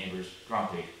of my neighbors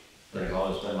grumpy. That have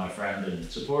always been my friend and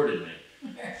supported me.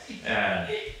 And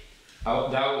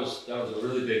that was a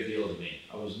really big deal to me.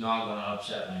 I was not gonna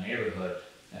upset my neighborhood.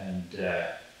 And,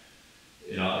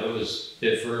 you know,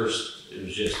 at first, it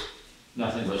was just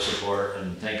nothing but support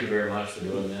and thank you very much for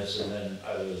doing this. And then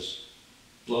I was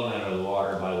blown out of the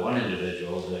water by one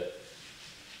individual that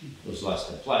was less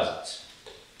than pleasant.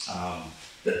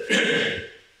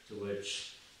 To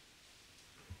which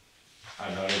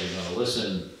I'm not even gonna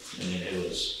listen. I mean, it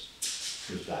was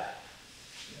bad.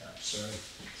 Yeah, sorry.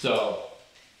 So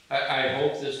I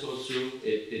hope this goes through.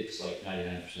 It's like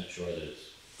 99% sure that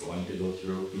it's going to go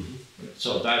through. Mm-hmm.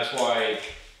 So that's why,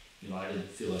 you know, I didn't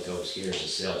feel like I was here as a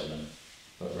salesman,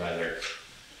 but rather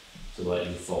to let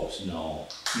you folks know,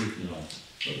 you know.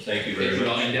 Well, thank you very You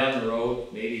know, much. and down the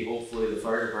road, maybe hopefully the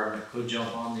fire department could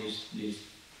jump on these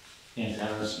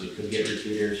antennas. We could get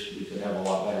repeaters. We could have a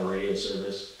lot better radio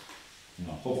service. You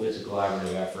know, hopefully it's a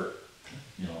collaborative effort,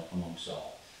 you know, amongst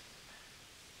all.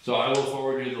 So I will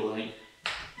forward you the link,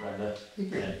 Brenda,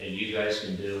 and you guys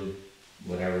can do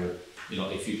whatever, you know,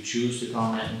 if you choose to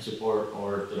comment in support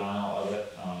or denial of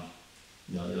it.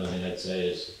 You know, the only thing I'd say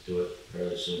is do it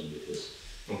fairly soon because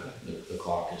the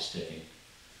clock is ticking.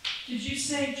 Did you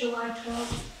say July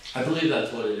 12th? I believe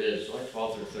that's what it is, July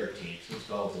 12th or 13th, it's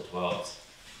called the 12th.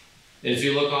 And if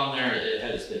you look on there, it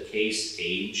has the case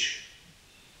age.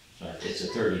 Sorry, it's a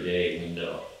 30-day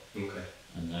window. Okay.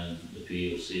 And then the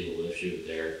PUC will issue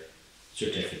their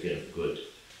certificate of good.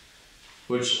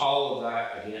 Which all of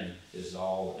that, again, is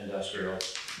all industrial,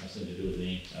 nothing to do with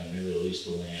me, I merely lease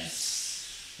the land.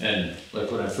 And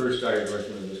like when I first started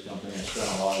working with this company, I spent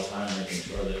a lot of time making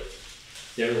sure that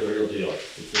they're the real deal.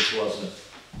 If this wasn't,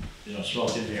 you know,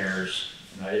 smoke and mirrors,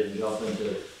 and I didn't jump into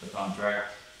the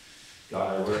contract.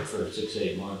 God, I worked for 6 to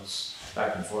 8 months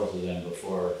back and forth with them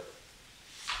before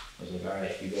I was like, all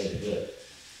right, you guys are good.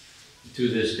 To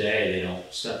this day, they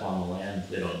don't step on the land,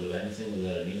 they don't do anything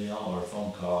without an email or a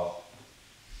phone call.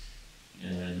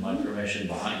 And then my permission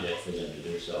behind it for them to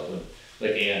do so. When,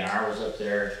 like A&R was up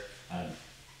there,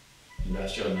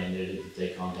 investor mandated that they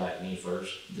contact me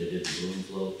first. They did the balloon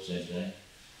float, same thing.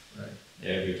 Right.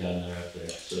 Every time they're up there,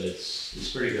 so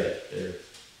it's pretty good.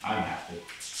 I'm happy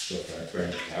so far.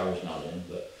 Brandon Tower's not in,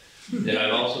 but then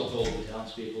I've also told the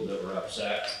townspeople that were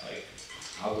upset, like,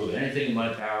 I'll do anything in my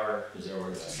power, because they're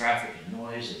worried about traffic and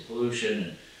noise and pollution,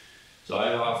 and so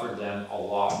I've offered them a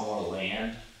lot more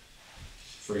land,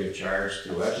 free of charge,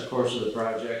 throughout the course of the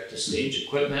project, to stage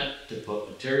equipment, to put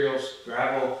materials,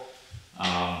 gravel.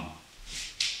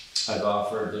 I've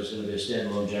offered, there's gonna be a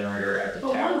standalone generator at the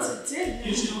But tower. once it's in,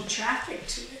 there's no traffic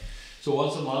to it. So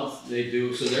once a month they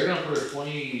do, so they're gonna put a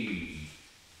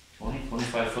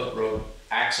 25 foot road,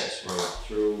 access road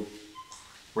through,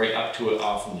 right up to it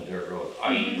off from the dirt road,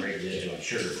 i.e. right to the edge on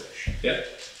Sugar Bush. Yep.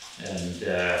 And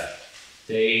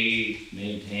they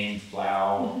maintain,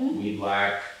 plow, weed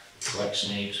whack, collect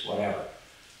snakes, whatever,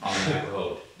 on that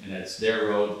road. And it's their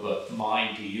road, but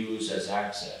mine to use as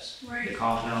access. Right. The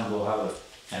compound will have a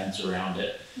fence around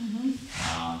it.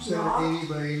 Is that an 80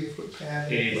 by 80 foot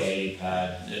pad? 80 by 80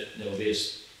 pad, there'll be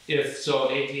if, so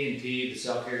AT&T, the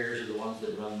cell carriers are the ones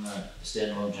that run the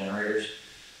standalone generators.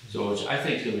 So which I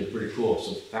think is gonna be pretty cool,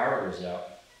 so if the power goes out,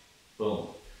 boom.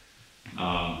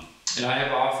 And I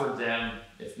have offered them,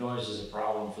 if noise is a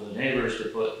problem for the neighbors, to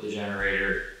put the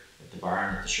generator at the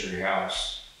barn at the sugar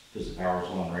house, because the power's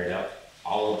going right up,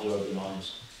 all absorb the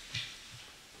noise.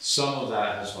 Some of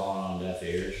that has fallen on deaf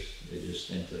ears, they just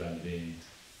think that I'm being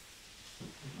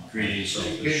Greedy,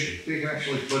 selfish. They can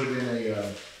actually put it in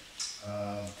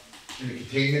a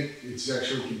containment, it's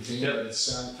actually contained, Yep. and it's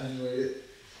sound attenuated.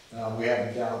 We have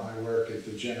them down at my work, if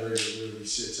the generator literally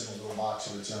sits in a little box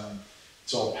of its own,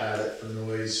 it's all padded for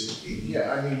noise. And,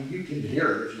 yeah, I mean, you can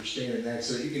hear it if you're standing next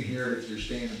to it, you can hear it if you're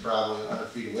standing probably 100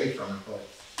 feet away from it, but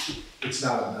it's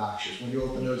not obnoxious. When you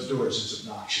open those doors, it's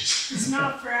obnoxious. It's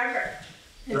not forever.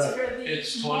 It's Right. for the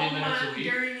It's 20 minutes a moment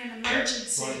week. during an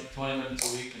emergency. 20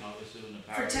 minutes a week, and obviously when the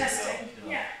power For goes out, testing, you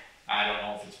know, yeah. I don't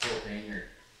know if it's propane or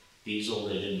diesel,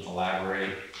 they didn't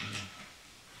elaborate.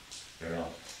 I don't know.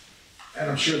 And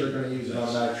I'm sure they're gonna use an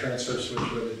automatic transfer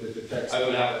switch with it that detects. I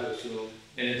would have to assume,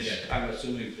 and it's, I'm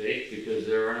assuming fake, because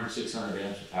they're running 600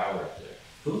 amps of power up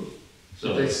there. Ooh.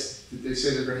 So, Did they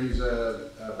say they're gonna use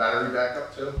a battery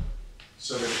backup too?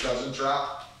 So that it doesn't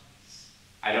drop?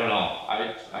 I don't know,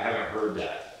 I haven't heard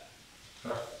that.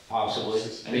 Huh. Possibly.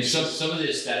 I mean, some of the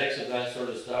aesthetics of that sort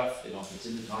of stuff, you know, if it's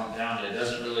in the compound, it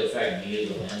doesn't really affect me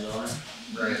as a landowner.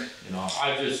 Right. You know,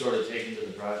 I've just sort of taken to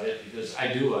the project because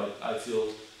I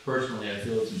feel, personally, I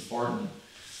feel it's important,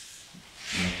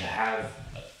 you know, to have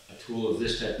a tool of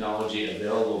this technology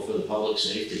available for the public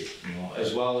safety, you know,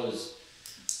 as well as,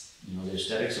 you know, the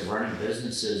aesthetics of running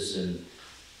businesses and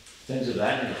things of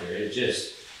that nature.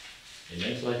 It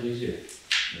makes life easier.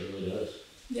 It really does.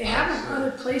 They have them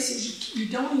other places you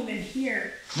don't even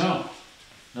hear. No.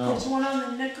 There's one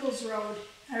on the Nichols Road.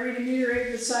 I read a meter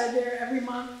right beside there every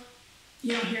month.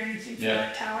 You don't hear anything from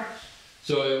that tower.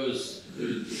 So it was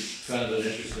kind of an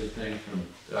interesting thing from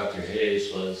Dr.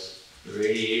 Hayes was the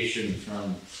radiation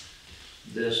from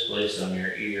this place on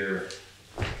your ear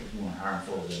is more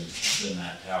harmful than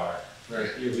that tower.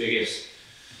 Right. Your biggest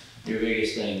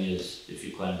thing is if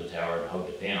you climb the tower and hug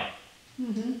the panel,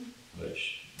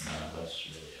 which that's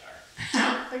really hard.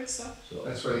 I don't think so. So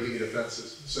That's why you give you the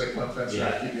fences, the second one fence,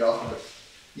 to keep you off of it.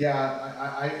 Yeah,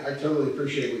 I totally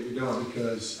appreciate what you're doing,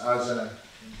 because I was in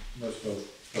most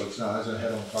folks know, I was in a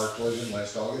head-on car collision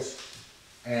last August.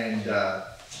 And,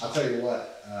 I'll tell you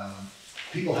what,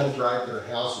 people had to drive to their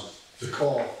houses to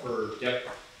call for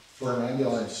an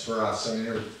ambulance for us. I mean,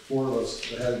 there were 4 of us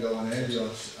that had to go in an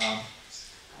ambulance.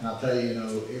 And I'll tell you, you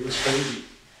know, it was crazy.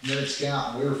 Minutes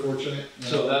count, and we were fortunate.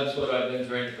 So that's what I've been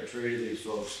trying to portray to these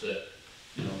folks that,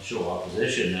 you know, show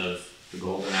opposition of the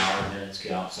golden hour, minutes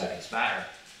count, seconds matter.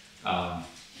 Without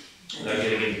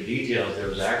getting into details, there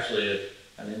was actually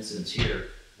an instance here,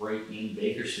 right in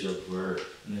Bakersfield, where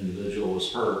an individual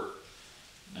was hurt,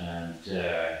 and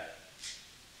it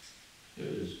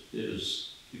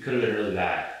could have been really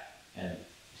bad. And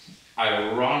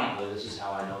ironically, this is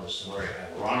how I know the story.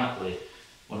 Ironically,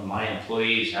 one of my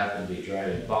employees happened to be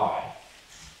driving by,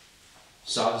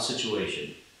 saw the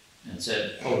situation, and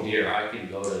said, "Oh dear, I can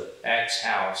go to X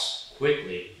house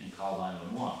quickly and call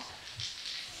 911."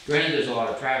 Granted, there's a lot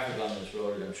of traffic on this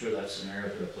road, and I'm sure that scenario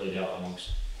could have played out amongst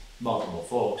multiple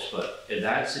folks, but in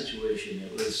that situation,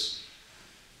 it was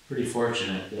pretty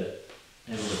fortunate that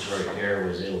ambulatory care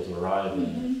was able to arrive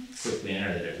in a quick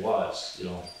manner that it was. You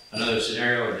know, another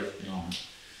scenario that, you know,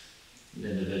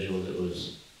 the individual that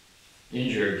was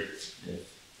injured, if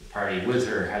the party with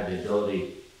her had the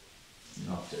ability, you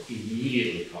know, to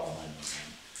immediately call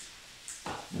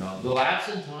 911. You know, the lapse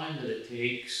in time that it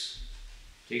takes,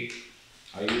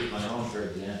 I use my own for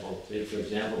example. Take for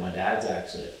example my dad's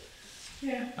accident.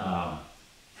 Yeah. I'll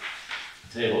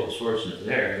tell you what was fortunate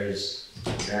there is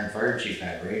the darn fire chief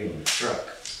had radio in his truck.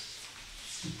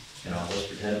 You know, let's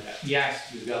pretend,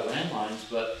 yes, we've got landlines,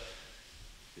 but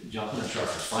jump in a truck or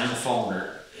find the phone,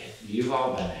 or you've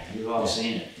all been there, you've all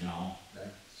seen it, you know. Okay.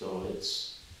 So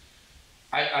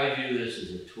I view this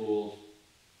as a tool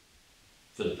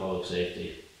for the public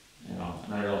safety, you know,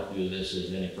 and I don't view this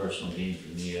as any personal gain for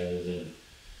me other than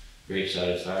great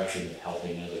satisfaction of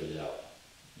helping others out,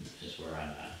 is where I'm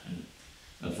at. And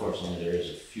unfortunately, there is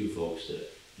a few folks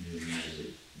that view me as a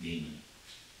demon.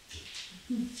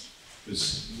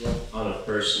 Because on a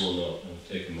personal note, I'm gonna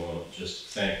take a moment just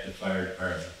to thank the fire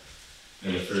department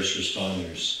and the first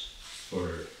responders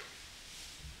for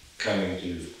coming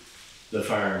to the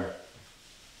farm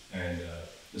and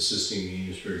assisting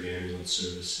the Amesburg ambulance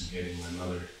service and getting my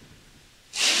mother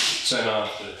sent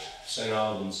off to St.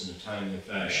 Albans in a timely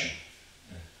fashion.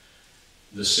 And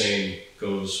the same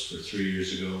goes for 3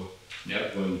 years ago.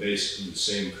 Yep. When basically the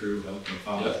same crew helped my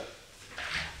father. Yep.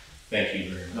 Thank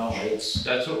you very much. No,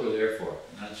 that's what we're there for.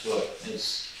 And that's what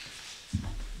it's,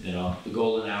 you know, the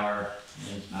golden hour,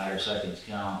 minutes matter, seconds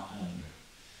count. And,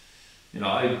 you know,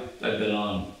 I've been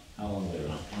on, how long have I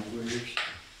been on? 24 years?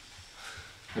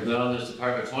 I've been on this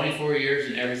department 24 years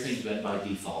and everything's been by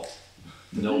default.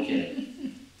 No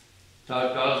kidding.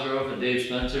 Todd Cosgrove and Dave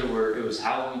Spencer were, it was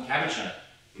Halloween cabbage hunt.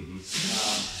 A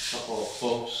couple of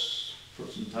folks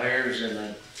put some tires and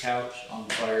a couch on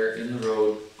the fire in the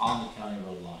road on the county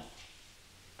road line.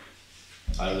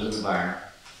 I was in the barn,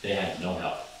 they had no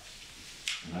help.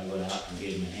 And I went out and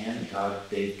gave them a hand, and Todd,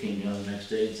 Dave came down the next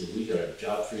day and said, "We got a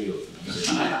job for you." And I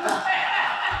said,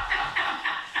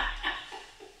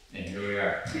 and here we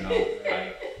are, you know,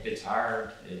 it's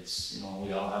hard, it's, you know,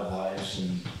 we all have lives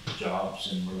and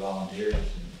jobs and we're volunteers and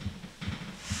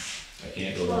I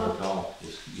can't go to the call,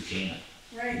 you can't.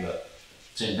 Right. But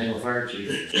same thing with fire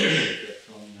chief,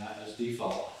 throwing that as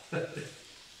default.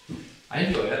 I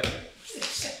enjoy it.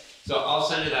 So I'll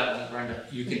send you that link, Brenda,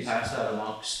 you can pass that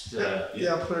amongst,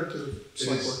 Yeah, I'll put it to the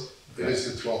select board. It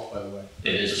is the 12th, by the way.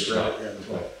 it is Just the read 12th. it, yeah, the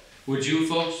 12th. Would you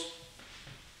folks,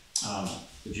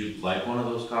 would you like one of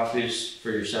those copies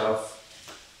for yourself?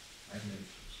 I can-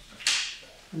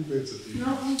 I'm good with you.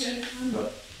 No, I'm good.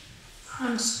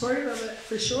 I'm supportive of it,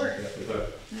 for sure. Okay.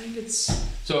 I think it's,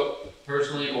 So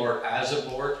personally, or as a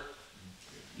board,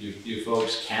 you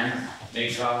folks can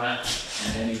make comment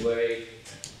in any way,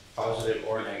 positive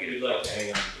or negative. We'd like to hang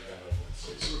on to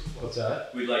one. What's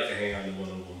that? We'd like to hang on to one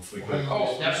of them if we could.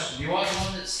 Oh, definitely. You want the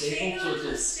one that's Hang stapled, so on to the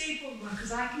it's, stapled one,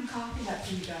 cause I can copy that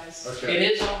for you guys. Okay.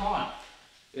 it is online.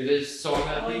 It is, so I'm Well,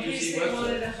 at in the case PUC they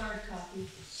wanted website. a hard copy.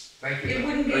 Thank you. It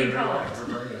wouldn't be in color.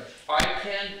 I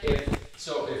can,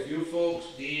 if you folks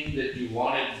deem that you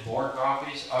wanted more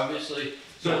copies, obviously,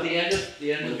 so at the end of,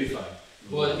 It'll be fine.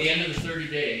 well, at the end of the 30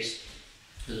 days,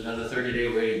 there's another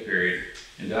 30-day waiting period.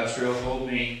 Industrial told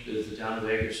me that if the town of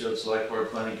Bakersfield Selectboard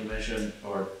Planning Commission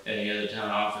or any other town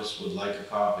office would like a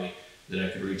copy, that I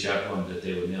could reach out to them, that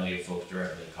they would mail you folks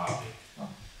directly a copy.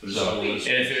 So, and if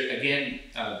it, again,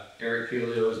 Eric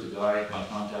Pelio is the guy, my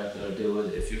contact that I deal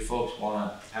with, if you folks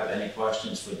wanna have any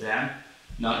questions for them,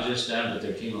 not just them, but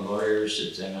their team of lawyers,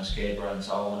 it's MSK, Brian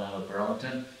Sullivan out of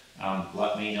Burlington,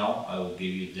 let me know, I will give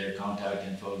you their contact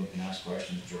info, and you can ask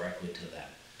questions directly to them.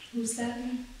 Who's that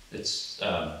name? It's,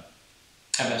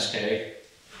 MSK.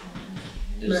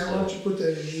 is Matt, why don't the, you put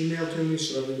that in an email to me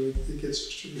so that it gets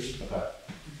distributed? okay.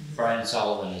 Brian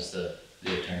Sullivan is the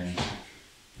attorney,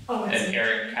 Oh, it's. and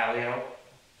Eric Callio,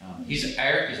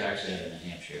 Eric is actually out of New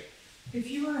Hampshire. If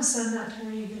you wanna send that to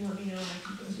me, you can let me know and I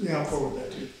can go. Yeah, I'll forward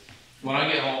that to you. When I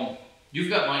get home, you've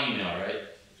got my email, right?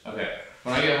 Okay.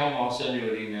 When I get home, I'll send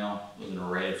you an email with an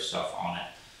array of stuff on it.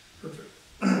 Perfect.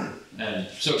 And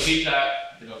so keep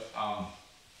that,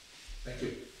 Thank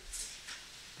you.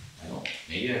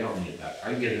 maybe I don't need it back.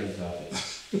 I can get another copy.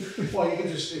 Well, you can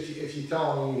just, if you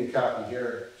tell them you need a copy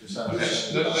here, just send Okay,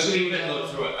 it. but keep it, look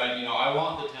through it. I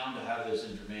want the town to have this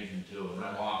information too, and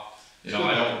I want,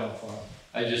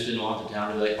 I just didn't want the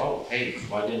town to be like, oh, hey,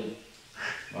 why didn't,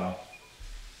 well.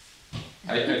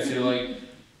 I feel like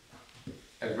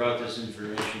I brought this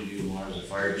information to you more as a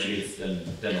fire chief than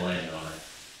a landowner,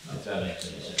 if that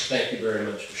makes any sense. Thank you very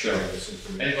much for sharing this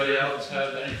information. Anybody else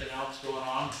have anything else going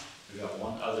on? We got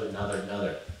one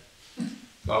another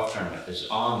golf tournament is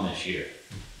on this year.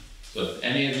 So if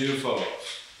any of you folks,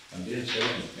 I'm being silly,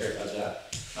 here, how's that?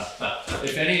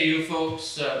 If any of you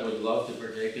folks would love to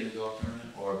partake in a golf tournament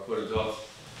or put a golf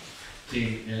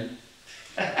team in,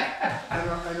 I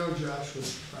know Josh would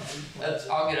probably.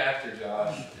 I'll get after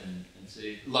Josh and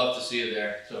see, love to see you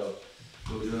there, so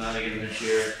we'll do that again this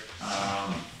year.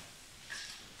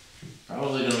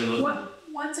 Probably gonna be looking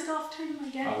when's the golf tournament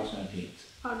again? August 19th.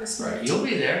 August Right, 19th. you'll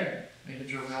be there, maybe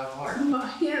drove out hard. Well,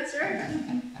 yeah, that's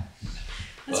right.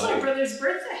 That's my brother's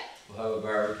birthday. We'll have a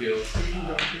barbecue.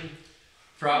 My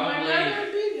Probably, brother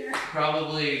would be there.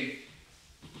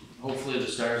 hopefully the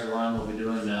stars align, we'll be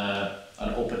doing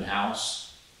an open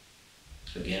house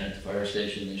again at the fire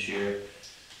station this year.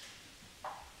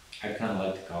 I kinda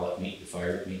like to call it meet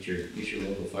your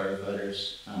local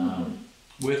firefighters.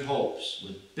 With hopes,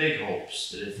 with big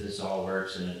hopes, that if this all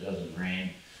works and it doesn't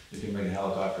rain, we can bring a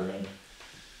helicopter in.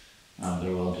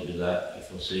 They're willing to do that,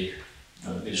 FLC.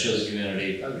 It shows the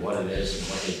community what it is and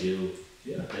what they do,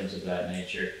 things of that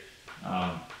nature.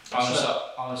 On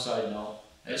a side note,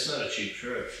 It's not a cheap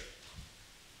trip.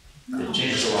 it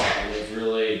changed a lot.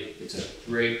 It's a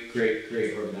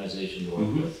great organization to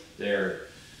work with. They're,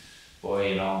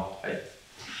 boy,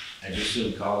 I just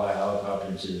soon call that helicopter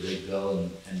and see the big bill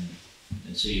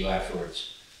and see you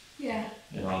afterwards. Yeah,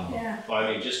 Yeah. yeah. Well,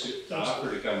 I mean, just to offer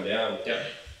to come down.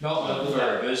 No, For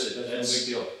a visit, that's no big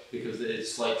deal, because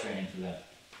it's flight training for them.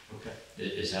 Okay.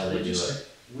 Is how they do it.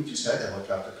 We just had that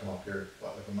helicopter come up here,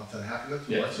 what, like a month and a half ago,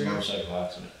 2 Yeah, months it's a ago? motorcycle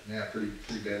accident. Yeah, pretty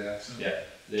bad accident.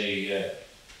 Yeah,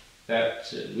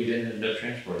 we didn't end up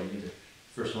transporting either.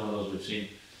 First one of those we've seen.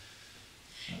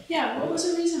 Yeah, what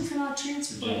was the reason for not The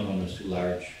transporting? gentleman was too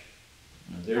large.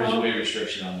 There is a weight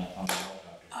restriction on the helicopter.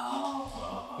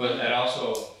 Oh. But that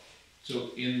also, so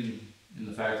in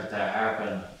the fact that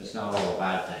happened, it's not all a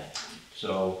bad thing.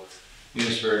 So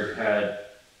Munisburg had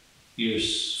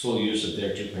full use of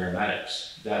their 2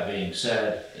 paramedics. That being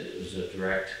said, it was a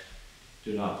direct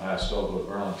do not pass go to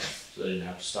Burlington, so they didn't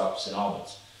have to stop St.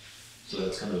 Albans. So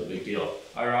that's kind of a big deal.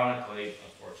 Ironically,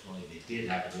 unfortunately, they did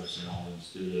have to go to St. Albans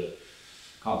due to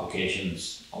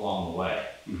complications along the way.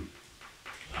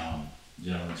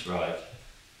 Gentleman's right.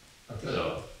 Okay.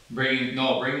 So bringing the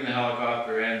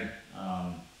helicopter in,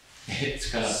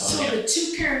 it's kind of So funny. the 2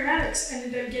 paramedics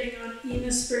ended up getting on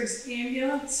Enosburg's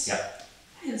ambulance? Yep.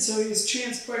 And so he was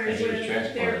transported And he was with their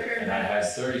transported, and I had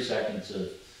paramedics? 30 seconds of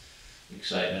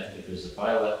excitement because the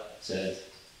pilot said,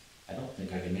 I don't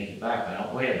think I can make it back, I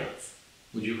don't weigh enough.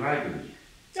 Would you ride with me?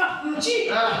 Oh, gee,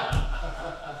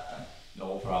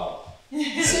 No problem.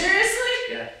 seriously?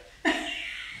 Yeah.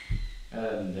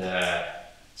 And,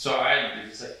 so I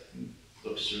just like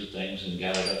looked through things and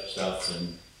gathered up stuff,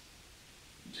 and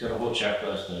it's got a whole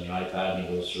checklist on the iPad, and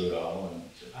he goes through it all, and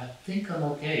he said, I think I'm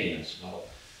okay. And I said, well,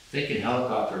 think and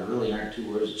helicopter really aren't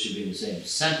two words that should be in the same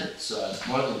sentence, so I'm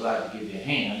more than glad to give you a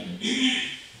hand. And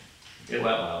it went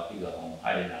well, he got home.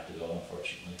 I didn't have to go,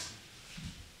 unfortunately.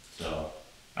 So,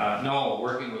 no,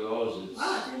 working with those is...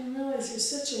 Wow, I didn't realize you're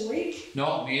such a weight.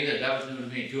 No, me either. That was new to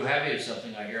me. Too heavy is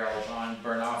something I hear all the time.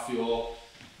 Burn off fuel.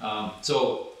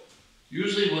 So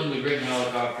usually when we bring a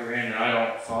helicopter in, and I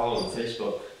don't follow the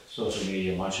Facebook social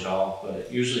media much at all, but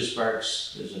it usually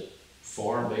sparks. There's a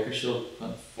forum, Bakersfield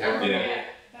forum. Yeah,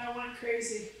 that went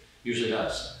crazy. Usually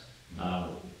does.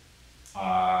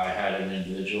 I had an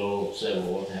individual say,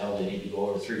 well, what the hell, they need to go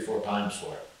over 3-4 times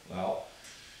for it. Well,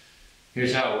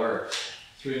 here's how it works.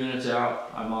 3 minutes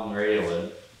out, I'm on the radio with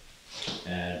him,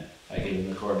 and I give him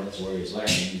the coordinates where he's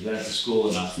learning. He's been at the school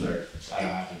enough that I don't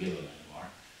have to give him anymore.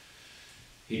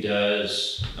 He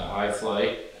does a high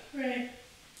flight, Right.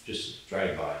 just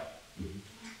drive by.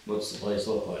 What's the place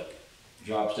look like?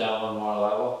 Drops down 1 more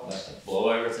level, that's to blow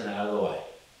everything out of the way.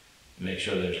 Make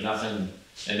sure there's nothing,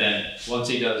 and then once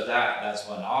he does that, that's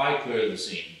when I clear the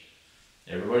scene.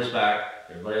 Everybody's back,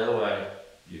 everybody out of the way,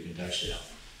 you can touch down.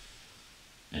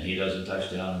 And he doesn't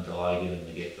touch down until I give him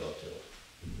the get-go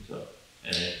too. So,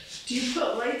 and it, Do you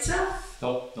put lights out?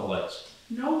 nope, no lights.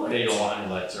 No lights. They don't want any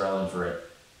lights, they're all infrared.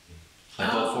 I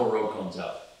put 4 road cones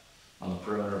out on the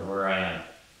perimeter of where I am.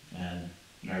 And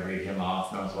I read him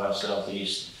off, northwest,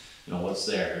 southeast, you know, what's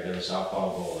there? I got a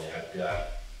softball goalie, I've got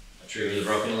a tree with a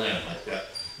broken limb, I've got,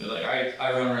 like,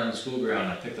 I run around the school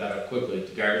ground, I pick that up quickly.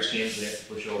 The garbage cans, they have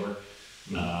to push over.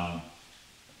 You know,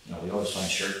 we always find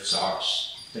shirts,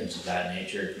 socks, things of that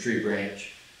nature, tree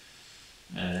branch.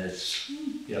 And it's,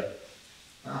 yep.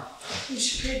 We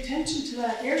should pay attention to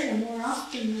that area more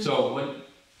often. So when,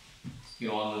 you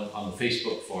know, on the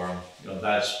Facebook forum, you know,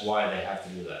 that's why they have to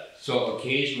do that. So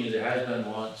occasionally there has been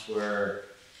once where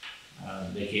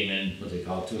they came in what they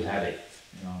call too heavy.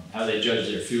 You know, how they judge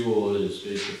their fuel is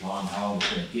based upon how long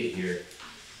it's going to get here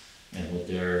and what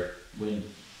their wind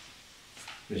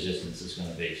resistance is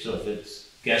going to be. So if it's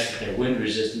guessed that their wind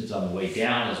resistance on the way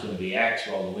down is going to be X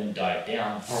while the wind died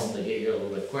down, when they get here a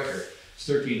little bit quicker, it's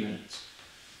 13 minutes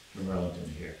from Burlington to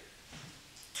here.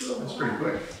 That's pretty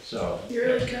quick. So You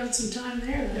really got some time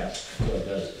there then. yeah, so it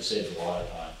does, it saves a lot of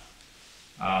time.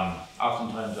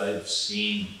 Oftentimes I've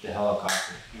seen the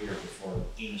helicopter here before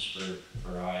Enosburg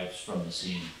arrives from the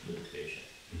scene with the patient.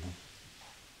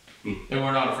 And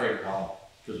we're not afraid to call them,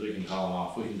 because we can call them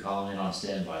off, we can call them in on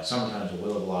standby. Sometimes it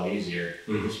will be a lot easier,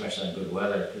 especially in good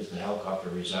weather, because the helicopter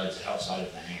resides outside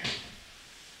of the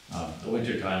hangar. The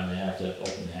winter time they have to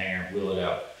open the hangar, wheel it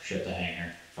out, shut the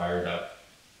hangar, fire it up,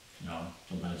 you know,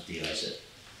 sometimes de-ice it.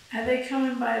 Are they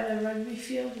coming by the rugby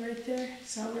field right there?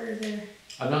 Is that where they're?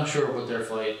 I'm not sure what their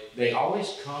flight, they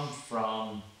always come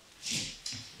from,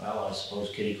 well, I suppose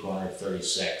kitty corner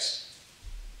 36.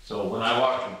 So when I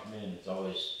watch them come in, it's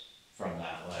always from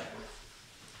that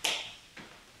way.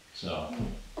 So,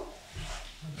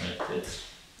 it's,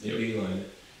 They beeline it.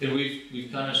 and we've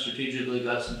kind of strategically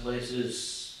got some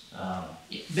places,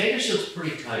 Bakersfield's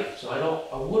pretty tight, so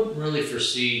I wouldn't really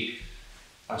foresee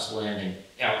us landing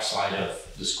outside of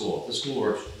the school. The school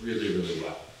works really, really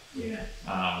well.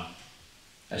 Yeah.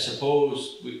 I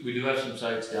suppose we do have some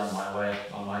sites down my way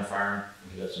on my farm.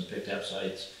 We got some picked up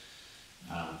sites.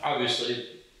 Obviously,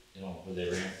 you know, where they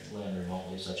land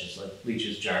remotely, such as like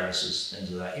Leach's, Jarvis's,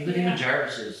 things of that. Even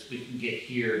Jarvis's, we can get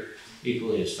here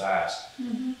equally as fast.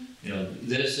 You know,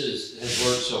 this has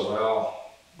worked so well.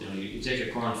 You know, you take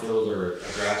a cornfield or a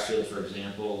grass field, for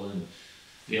example, and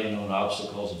the unknown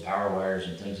obstacles and power wires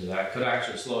and things of that could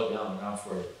actually slow it down enough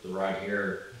for the ride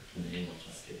here and the ambulance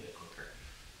might be a bit quicker.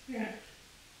 Yeah.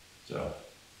 So,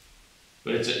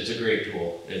 but it's a great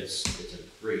tool. It's a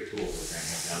great tool for Grand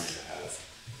County to have.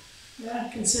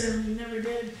 Yeah, considering we never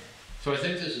did. So I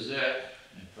think this is it.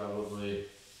 And probably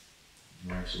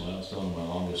marks a milestone of my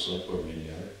longest select board meeting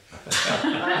ever.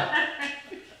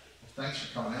 Thanks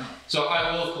for coming out. So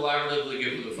I will collaboratively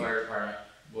get with the fire department.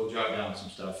 We'll jot down some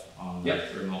stuff on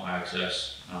remote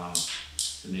access.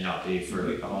 It may not be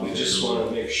for a month. We just want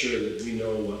to make sure that we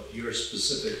know what your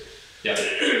specific,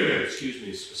 excuse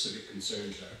me, specific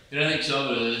concerns are. And I think some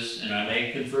of it is, and I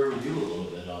may confer with you a little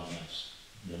bit on this.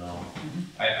 You know,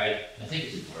 I think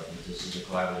it's important that this is a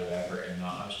collaborative effort and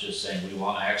not us just saying we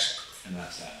want X and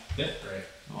that's that. Yeah, right.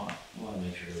 I want to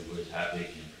make sure everybody's happy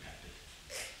and protected.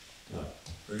 So.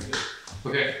 Very good.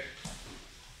 Okay.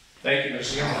 Thank you,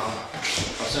 Mr. Chairman.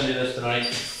 I'll send you this tonight.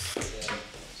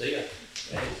 See ya.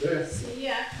 Good. See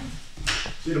ya.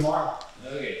 See you tomorrow.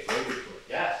 Okay, very good.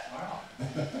 Yeah, tomorrow.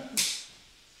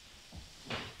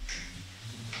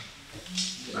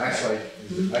 Actually,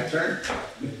 is it my turn?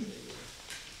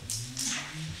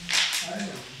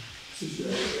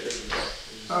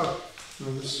 Oh,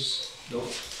 no, this is,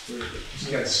 He's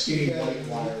got skinny white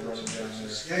wire running down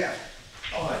there. Yeah,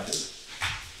 Oh, I do.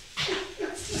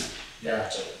 Yeah.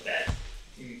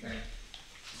 Anything.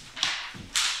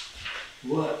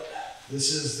 What?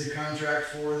 this is the contract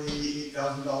for the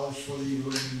 $8,000 for the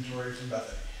road inventory from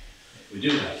Bethany. We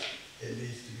do that. It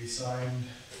needs to be signed.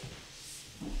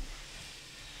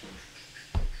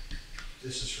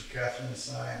 This is for Catherine to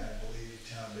sign, I believe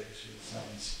the town of Bakersfield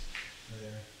signs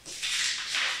there.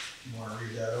 You wanna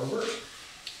read that over?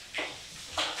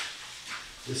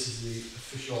 This is the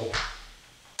official.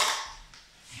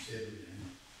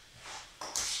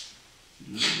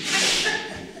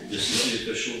 This is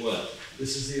the official what?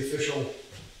 This is the official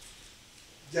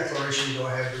declaration to go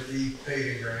ahead with the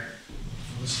paving grant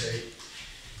from the state.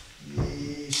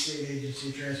 The state agency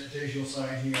of transportation will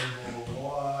sign here, blah, blah,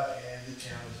 blah, and the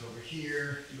town is over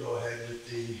here to go ahead with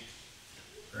the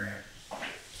grant.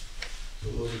 So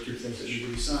those are two things that need to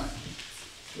be signed.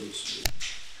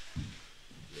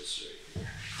 This right here.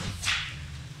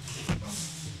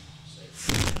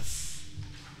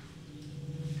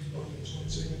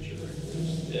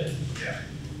 Yeah. Yeah.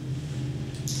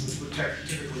 Which would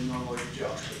typically normally be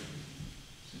Josh, but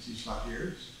since he's not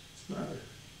here, it's not,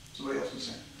 somebody else can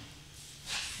sign.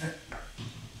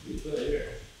 You put it here.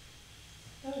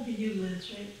 That would be you,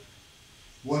 Liz, right?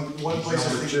 One place I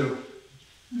Number think, two.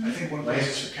 I think one place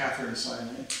is for Catherine to sign,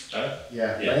 right? Huh?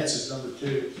 Yeah, Yeah. Lance is number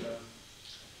 2, so,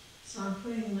 So I'm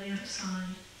putting lamp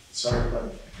sign. sorry,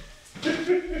 buddy.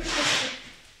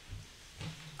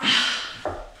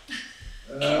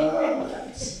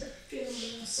 Lance.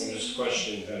 I'm just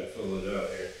questioning how to fill it out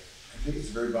here. I think it's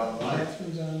the very bottom line.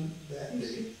 Catherine's on that You day.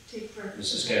 should take breakfast.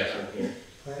 This is Catherine here.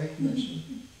 Planning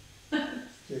commission.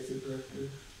 Take the director.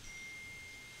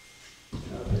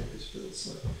 Now Bakersfield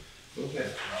Select. Okay.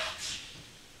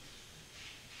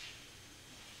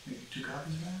 Make 2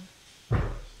 copies of that?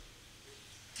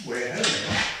 Way ahead of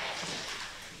me.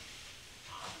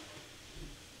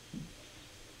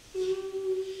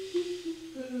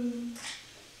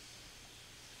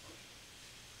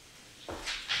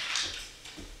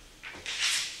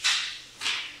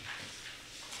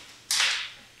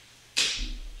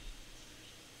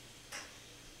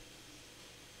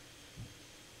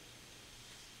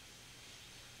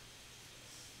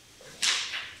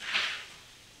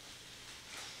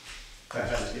 That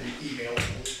has to get an email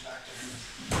back to him.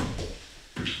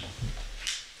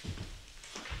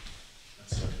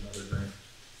 That's like another grant.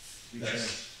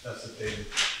 That's the thing.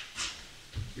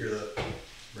 You're the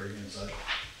right hand side.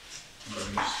 Whatever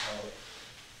you call it.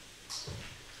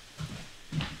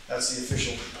 That's the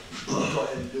official, go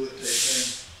ahead and do it type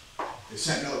thing. They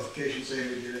sent notification saying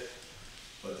we did it,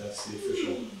 but that's the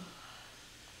official.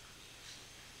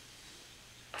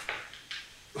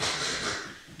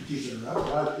 Keeping it up,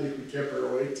 I think we kept her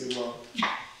away too long.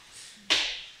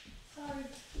 Sorry,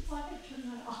 why did I turn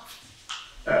that off?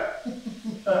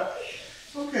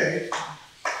 Okay.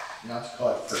 Now it's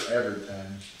caught forever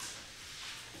time.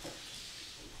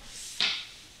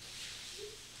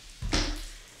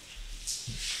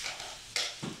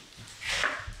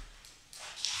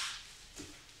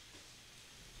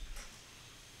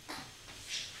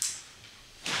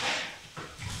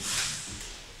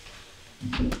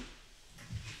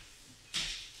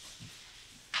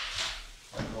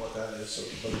 I don't know what that is, so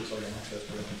but it's like, that's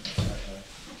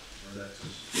where that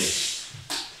is.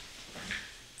 Yes.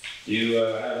 Do you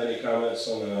have any comments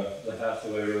on the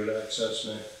Hathaway Road access,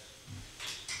 Nick?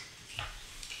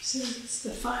 Says it's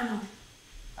the final.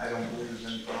 I don't believe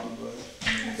there's any problem with it.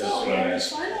 I mean, That's Oh, what we I'm already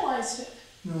asking. finalized it.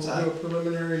 No, we'll do a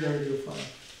preliminary, then we do a final.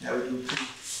 Yeah, we do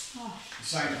Oh,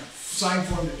 sign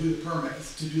form to do the permit,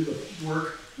 to do the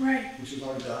work, right. which is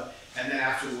already done, and then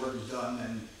after the work is done,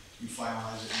 then you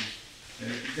finalize it,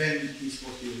 and then he's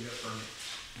supposed to be able to get a permit.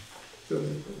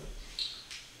 Building permit.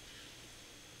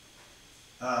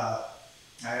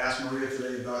 I asked Maria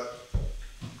today about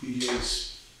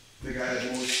P.E.G's, the guy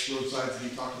that mows roadsides that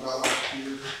he talked about last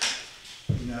year.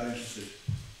 He's not interested.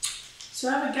 So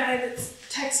I have a guy that's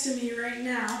texting me right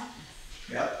now.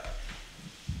 Yep.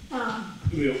 Um,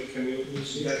 Can we open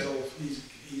this? He got till, he's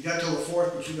got till the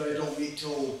 4th, but you guys don't meet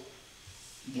till,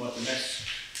 what, the next?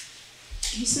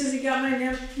 he says he got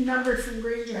my number from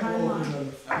Granger High We'll Line. open on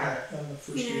the first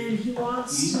And reading. he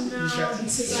wants to know, he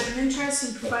says, I'm interested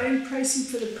in providing pricing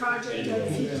for the project of a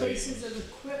few pieces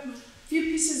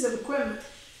of equipment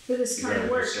for this kind of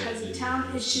work. Has the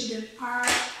town issued an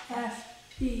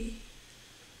RFP?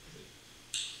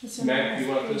 It's an Matt, you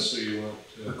want RFP. this or you want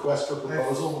to? Request for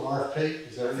proposal, an RFP,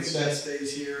 is that I what it think that says?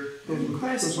 stays here.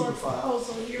 Request Goes for in the file.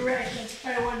 proposal, you're right, that's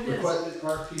probably what it is. Request,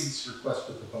 RFPs, request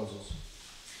for proposals.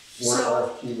 Or So,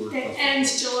 RFQ or It request for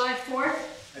ends July 4th.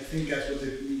 I think that's what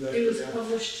you guys It was put down.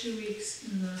 published 2 weeks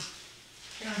in the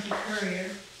County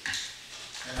Courier.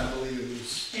 And I believe it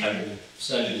was, I And can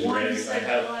send you the one rating. I said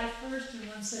have, July 1st and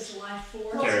one said July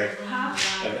 4th. Terry. so we're Huh?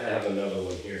 I allowed- have another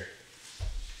one here.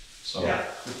 So yeah,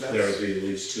 but there that's, would be at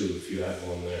least two if you have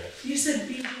one there. You said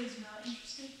BJ is not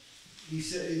interested? he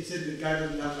said the guy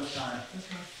doesn't have enough time.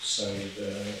 Okay. Send,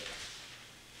 okay.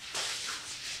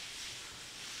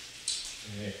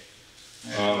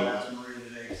 I had to ask Maria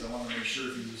today, because I wanted to make sure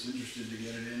if he was interested to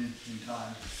get it in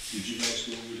time. Did you guys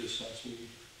go over this last meeting?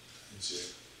 Let's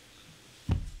see.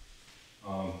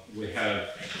 We have,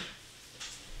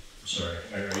 sorry,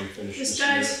 are you finished? This Mr.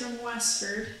 guy's from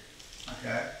Westford.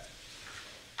 Okay.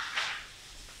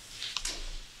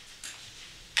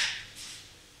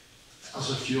 How's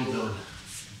the fuel doing?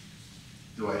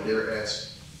 Do I dare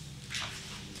ask?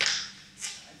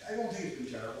 I don't think it's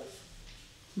been terrible.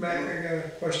 Mac, I got a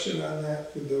question on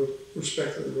that with the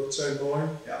respect to the roadside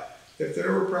mowing. Yeah. If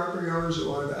there were property owners that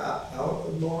wanted to opt out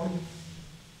of mowing,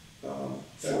 that would,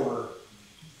 For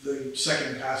the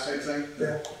second pass type thing?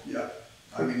 Yeah. Yeah,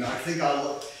 I mean, I think I'll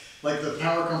look, like the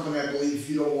power company, I believe, if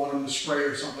you don't want them to spray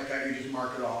or something like that, you just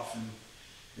mark it off and,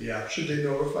 yeah. should they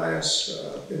notify us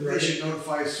in They writing? should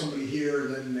notify somebody here,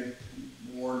 and then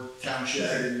they warn township,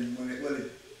 and when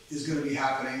it is gonna be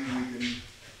happening, we can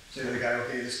say to the guy,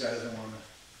 okay, this guy doesn't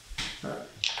wanna.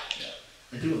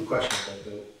 I do have a question about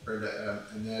that though, Brenda,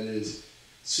 and that is,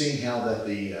 seeing how that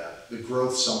the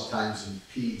growth sometimes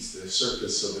impedes the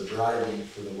surface of the driving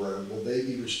for the road, will they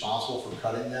be responsible for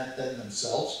cutting that then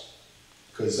themselves?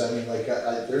 Cause I mean, like,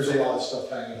 there's a lot of stuff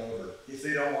hanging over. If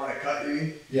they don't want it cut, you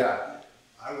mean? Yeah,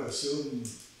 I would assume,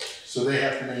 so they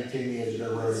have to maintain the edge of their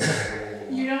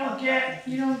road. You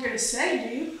don't get a say,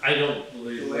 do you? I don't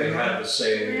believe they have the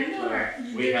same. Landowner,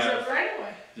 We there's have, a right of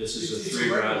way. this is a It's a 3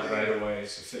 rod right-of-way. right away,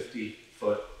 it's a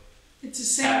 50-foot. It's the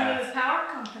same with the power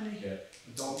company. can't,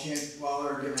 well,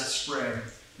 they're gonna spraying.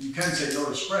 You can say no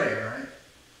to spraying, right?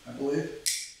 I believe.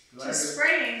 'Cause I Just did-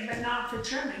 spraying, but not for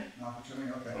trimming. Not for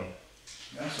trimming, okay.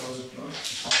 Hmm. Yeah, so is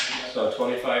it, So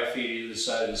 25 feet either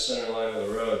side of the center line of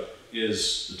the road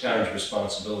is the town's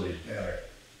responsibility. Yeah.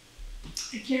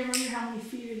 I can't remember how many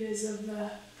feet it is of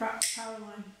the power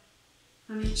line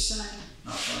on each side.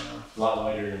 not far enough. A lot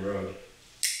wider than the road.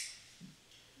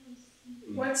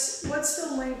 What's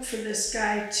the link for this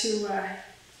guy to, I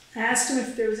asked him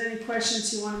if there was any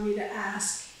questions he wanted me to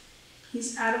ask.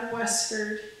 He's out of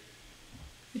Westford.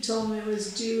 I told him it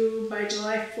was due by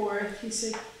July 4th. He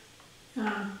said,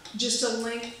 just a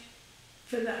link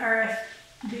for the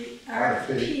RFP,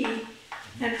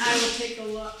 and I will take a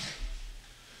look.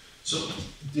 So,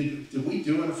 did we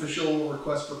do an official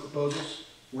request for proposals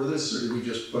for this, or did we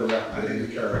just put it out I in think the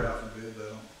we got right carrot? off the bid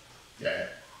though. Yeah.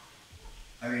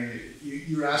 I mean,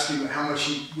 you're asking how much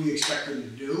we expect them to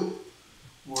do,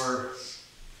 or,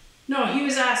 No, he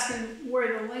was asking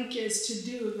where the link is to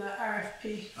do the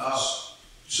RFP.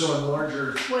 So in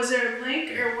larger, Was there a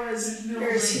link, or is he No.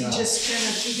 just You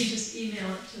gonna? can just email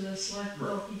it to the select,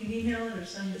 well, you can email it or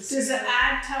send it. Does the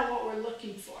ad tell what we're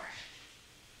looking for?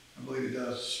 I believe it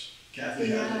does. Kathy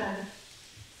has it. Yeah.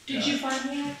 Did you find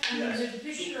that? I mean, Yes. there's a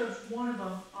picture of one of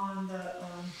them on the,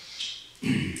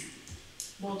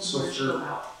 bulletin So board go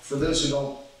out. for those who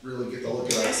don't really get to look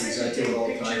at our Yes, I things, I could do take it a all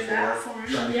the picture time of that for for him.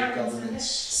 trying to Yep, get governments,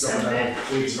 send governmental it.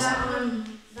 please.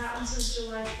 That one says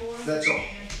July 4th. That's all.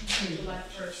 And that one says July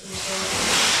 1st,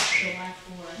 so we'll go July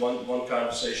 4th. One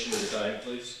conversation at a time,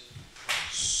 please.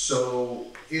 So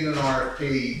in an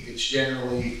RFP, it's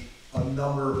generally a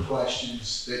number of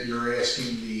questions that you're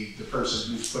asking the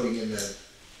person who's putting in the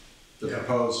Yeah.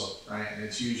 proposal, right? And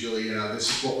it's usually, this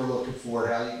is what we're looking for,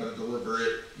 how are you gonna deliver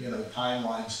it,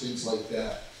 timelines, things like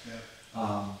that.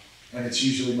 Yeah. And it's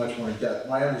usually much more in depth.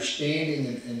 My understanding,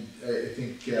 and I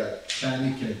think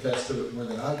Tammy can attest to it more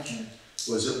than I can,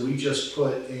 was that we just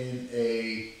put in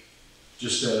a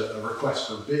request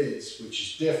for bids, which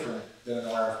is different than an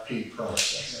RFP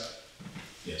process.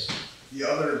 Yes. The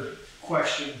other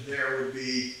question there would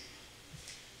be,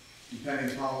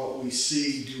 depending upon what we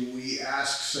see, do we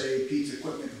ask, say, Pete's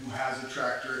Equipment, who has a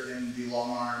tractor in the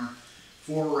long arm,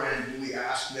 for rent, do we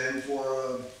ask them for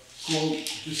a quote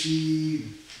to see,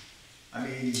 I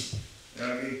mean, you know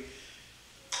what I mean?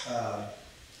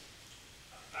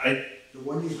 The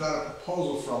one you got a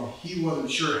proposal from, he wasn't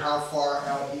sure how far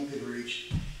out he could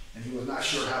reach, and he was not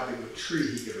sure how big of a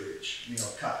tree he could reach,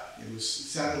 cut. It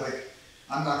sounded like,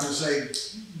 I'm not gonna say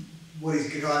what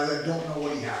he's, I don't know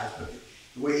what he has, but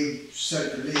the way he said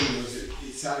it to me was it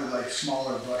sounded like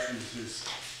smaller brush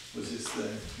was his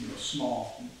thing, you know,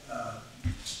 small,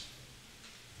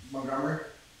 Montgomery?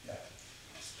 Yeah.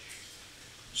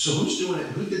 So who's doing it,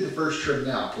 who did the first trim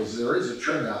now? Cause there is a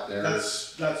trim out there. That's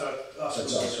us. That's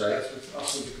us, right? That's with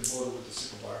us with the Kubota with the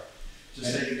sickle bar.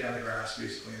 Just taking down the grass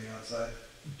basically on the outside.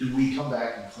 Do we come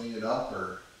back and clean it up,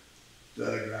 or,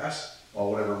 The grass? or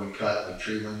whatever we cut, like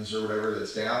tree limbs or whatever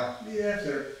that's down? Yeah, if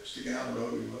they're sticking out the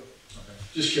road, we would. Okay.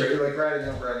 Just curious, like riding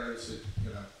over, I noticed it, you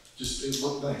know, just, it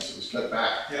looked nice, it was cut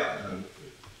back. Yeah.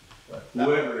 But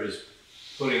Whoever is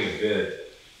putting a bid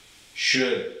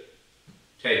should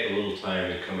take a little time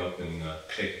and come up and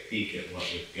take a peek at what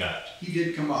we've got. He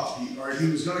did come up, he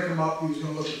was gonna come up, he was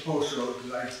gonna look at the post road,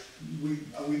 cause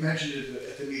we mentioned it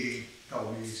at the meeting a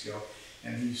couple meetings ago.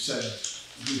 And he said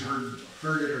he heard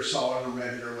it or saw it or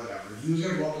read it or whatever. He was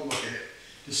gonna go up and look at it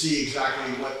to see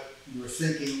exactly what you were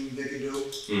thinking they could do.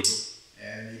 Mm-hmm.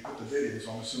 And he put the bid in,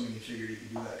 so I'm assuming he figured he could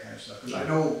do that kind of stuff. Cause I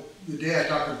know the day I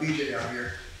talked to BJ out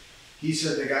here, he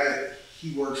said the guy that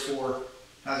he works for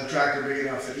has a tractor big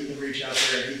enough that he can reach out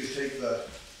there and he could take the,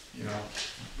 you know,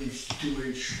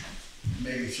 2-inch,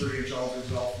 maybe 3-inch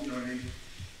alters off, you know what I mean?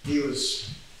 He was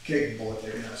capable of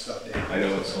taking that stuff down. I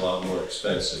know it's a lot more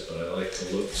expensive, but I like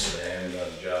the looks and the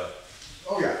hand-done job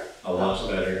Oh, yeah. a lot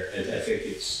better. And I think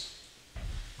it's,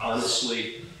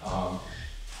 honestly,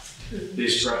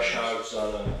 these brush hogs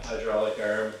on a hydraulic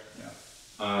arm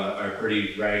are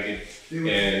pretty ragged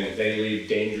and they leave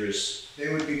dangerous,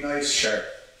 They would be nice sharp.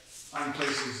 on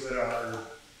places that are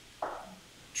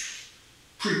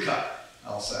pre-cut,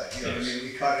 I'll say. You know what I mean?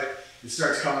 We cut it, it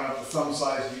starts coming up the thumb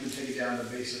size, you can take it down to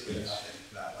basically nothing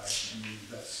that way. I mean,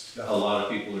 that's A lot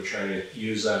of people are trying to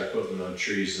use that equipment on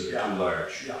trees that are too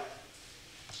large. Yeah.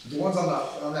 The ones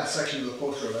on that section of the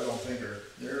post road, I don't think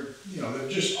they're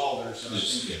just alders. And I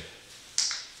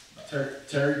think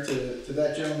Terry, to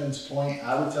that gentleman's point,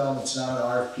 I would tell him it's not an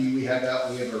RFP we have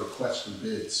out, we have a request for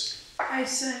bids. I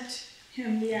sent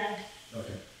him the ad.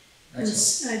 Okay. And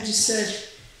Excellent. I just said,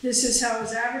 this is how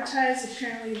it's advertised,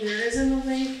 apparently there isn't a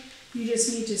link, you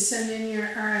just need to send in your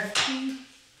RFP.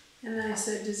 And then I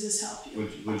said, does this help you?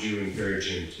 Would you encourage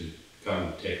him to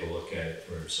come take a look at it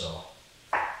for himself?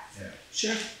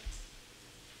 Sure.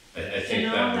 I think And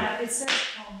all that that, it says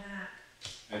call Matt.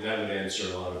 and that would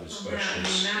answer a lot of his Call Matt, and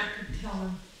questions. Matt could tell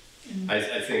him. And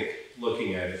I think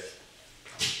looking at it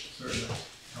certainly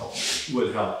help.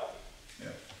 would help.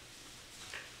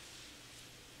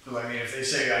 Because I mean, if they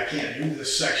say I can't do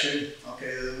this section,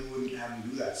 okay, then we wouldn't have them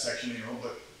do that section, you know,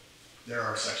 but there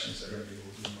are sections that are gonna be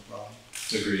able to do no problem.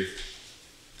 Agreed.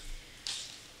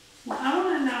 Well, I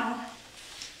wanna know,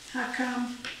 how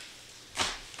come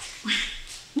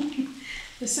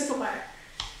the sickle bar,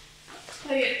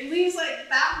 like it leaves like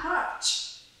that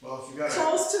much, Well, if you got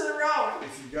close to the road.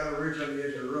 if you've got a ridge on the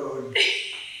edge of the road,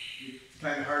 it's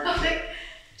kinda hard I'm to. like,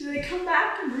 do they come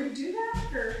back and redo that,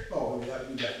 or? Oh, we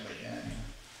definitely can,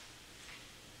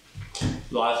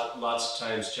 Lots of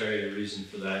times, Terry, the reason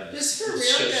for that is Just for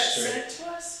it's real, just that straight, sent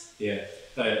to us? yeah,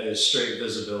 is straight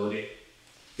visibility.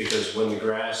 Because when the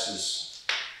grass is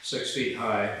 6 feet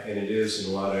high, and it is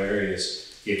in a lot of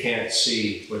areas, you can't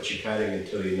see what you're cutting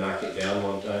until you knock it down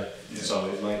one time. Yeah. So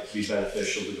it might be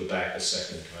beneficial to go back a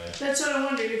second time. That's what I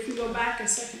wondered, if we go back a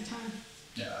second time.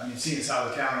 Yeah, I mean, seeing as how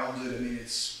the town owns it, I mean,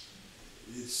 it's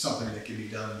something that can be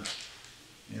done,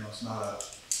 you know, it's not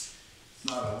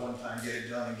a one-time get it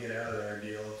done and get out of there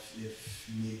deal if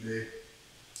need be.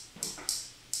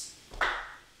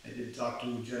 I did talk to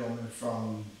a gentleman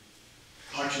from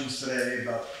Hutchins today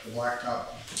about the blacktop.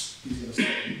 He's gonna start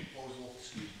a proposal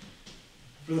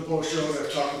for the post road.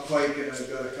 I've talked with Pike and I've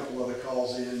got a couple other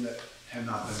calls in that have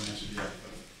not been answered yet,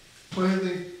 but Why are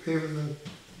they paving the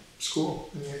school?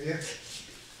 Any idea?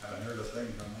 haven't heard a thing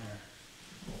from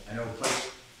there. I know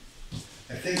Pike,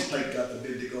 I think Pike got the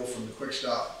bid to go from the quick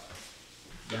stop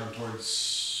down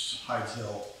towards Hyde's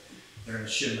Hill. They're gonna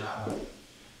shim that one,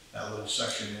 that little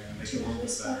section there and make it a little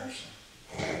bit better,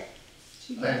 so.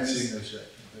 I haven't seen those yet.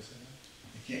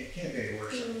 It can't be any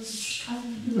worse. I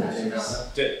don't do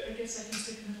that. Did- I guess I can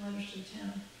stick them in letters to the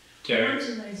town. Terry, Mine's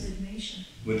in resignation.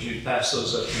 would you pass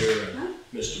those up here?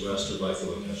 Mr. West would like to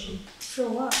look at them. For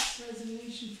what?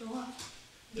 Resignation for what?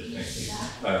 Thank you.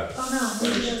 Oh, no,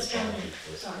 maybe that's fine.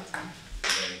 Sorry.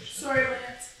 Sorry,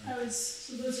 Lance, I was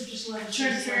So those are just letters.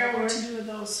 trying to figure out what to do with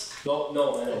those. No, I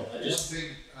know. I just, Just think,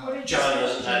 What did you John say?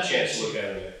 hasn't had a chance to look at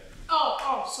them yet.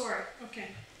 Oh, sorry, okay.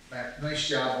 Matt, nice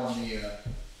job on the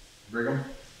Brigham,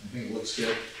 I think it looks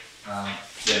good. Yeah.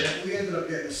 We ended up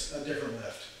getting a different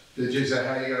lift. Is that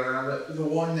how you got around it? The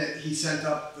one that he sent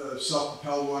up, the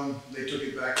self-propelled one, they took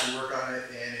it back to work on it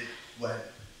and it went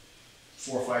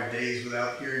 4 or 5 days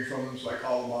without hearing from them, so I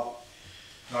called them up,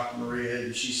 talked to Maria,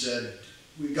 and she said,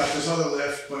 we've got this other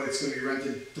lift, but it's gonna be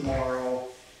rented tomorrow,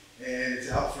 and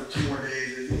it's out for 2 more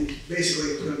days.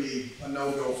 Basically, it's gonna be a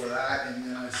no-go for that, and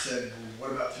then I said, well,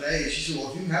 what about today? And she said,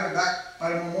 well, if you can have it back by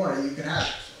tomorrow morning, you can have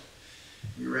it. So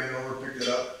we ran over, picked it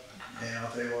up, and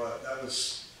I'll tell you what, that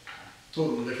was a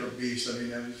totally different beast. I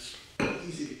mean, it was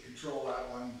easy to control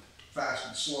that one, fast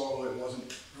and slow, it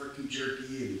wasn't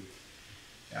herky-jerky, and,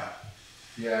 yeah.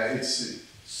 Yeah, it's,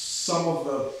 Some of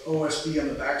the OSB on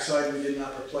the backside we did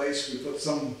not replace. We put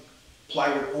some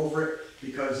plywood over it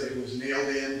because it was nailed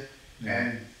in,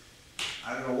 and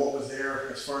I don't know what was there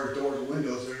as far as doors and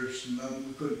windows. There's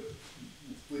none,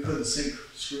 we couldn't sink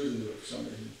screws into it for some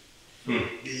reason.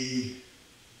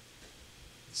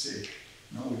 Let's see,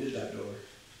 no, we did that door.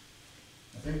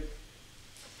 I think,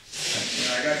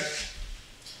 I got,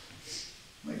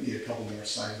 might need a couple more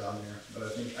signs on there, but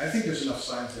I think there's enough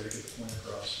signs there to get the point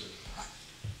across.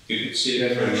 You can see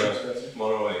it from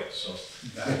 108, so.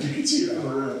 you can see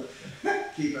that.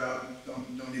 Keep out,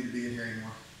 don't need to be in here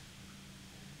anymore.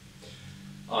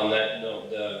 On that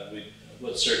note,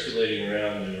 what's circulating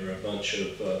around are a bunch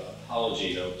of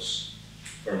apology notes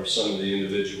from some of the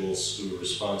individuals who were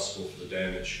responsible for the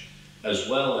damage, as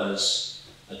well as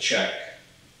a check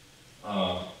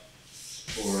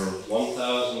for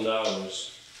 $1,000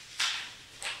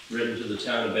 written to the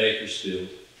town of Bakersfield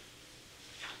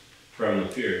from the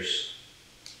Pierce,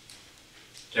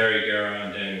 Terry Guerra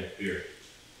and Daniel Pierre,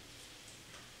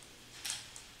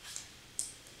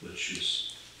 which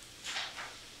is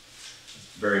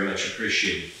very much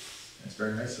appreciated. That's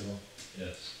very nice of them.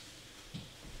 Yes.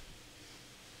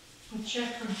 A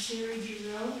check from Terry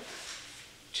Giroux.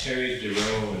 Terry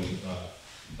Giroux and,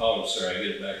 oh, I'm sorry, I get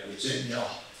it backwards. Danielle.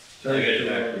 I get it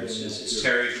backwards. It's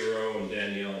Terry Giroux and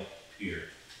Danielle Pierre.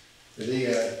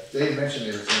 They mentioned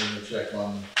they were sending a check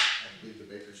on, I believe, the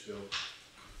Bakersfield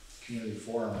Community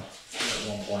Forum at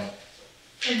one point.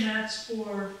 And that's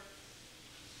for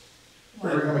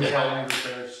what? We're gonna be having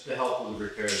repairs. The help with the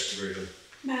repairs to Brigham.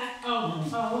 Matt,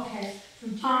 Oh, okay.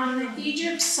 on the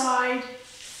Egypt side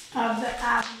of the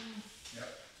avenue.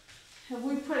 Yep. Have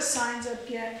we put signs up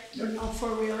yet for no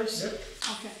four-wheelers? Yep.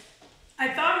 Okay.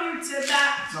 I thought you had said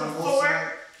that It's on both before.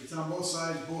 sides, it's on both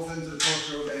sides, both ends of the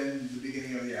post road and the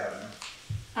beginning of the avenue.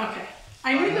 Okay.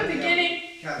 I knew the beginning,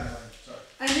 Cabin line, sorry.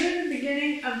 I knew the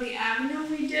beginning of the avenue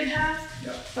we did have,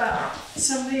 Yep. but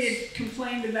somebody had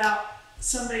complained about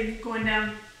somebody going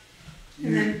down,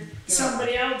 and then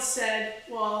somebody else said,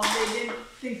 well, they didn't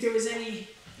think there was any.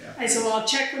 Yeah. I said, well, I'll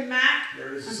check with Mac.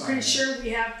 There is a I'm sign pretty there. sure we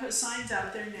have put signs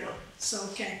out there now, so,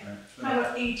 okay. I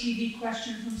have an ATV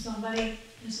question from somebody.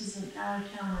 This is an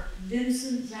out-of-towner.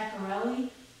 Vincent Zaccarelli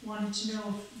wanted to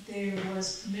know if there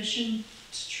was permission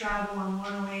to travel on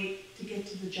 108 to get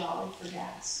to the Jolly for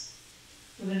gas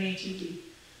with an ATV.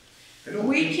 I don't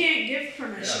We think- can't give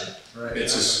permission. Right.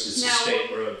 It's a Now,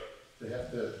 state road. They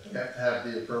have to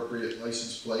have the appropriate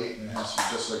license plate, and it has to be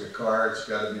just like a car, it's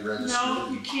gotta be registered. No,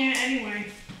 you can't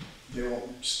anyway. They won't,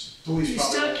 police You probably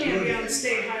still won't do can't be on anything. the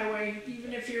state highway,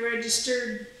 even if you're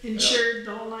registered, insured,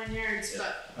 the whole 9 yards,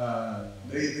 but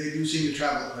They do seem to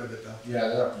travel quite a bit though. yeah,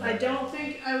 they're up. I don't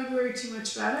think I would worry too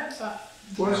much about it, but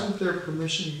Wasn't there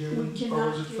permission given, We cannot or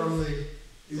was it from the,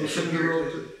 It was from from the here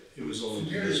road to, to? It was only from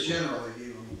here to general, they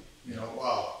gave them, you know,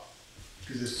 wow,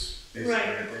 cause it's basically Right,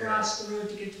 right there. across the road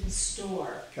to get to the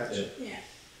store. Gotcha. yeah.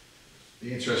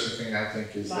 The interesting thing I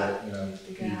think is that, you know, With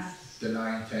the gas. the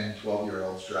 9, 10,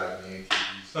 12-year-olds driving the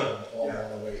ATVs all Yeah. on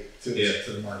the way to Yeah.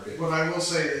 the market. But I will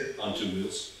say that, on 2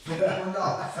 wheels.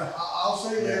 I'll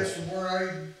say this, from where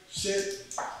I sit,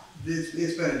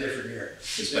 it's been a different year.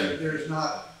 It's been, There's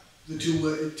not the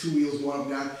two wheels going up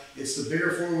and down, it's the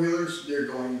bigger four-wheelers, they're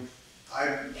going,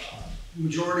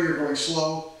 majority are going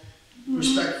slow,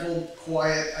 respectful,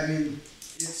 quiet, I mean,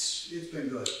 it's been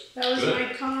good. That was Good.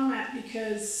 my comment,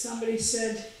 because somebody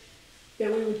said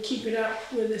that we would keep it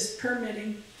up with this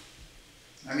permitting.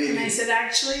 I mean, And I said,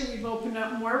 actually, we've opened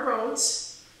up more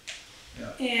roads.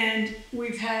 Yeah. And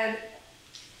we've had,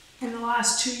 in the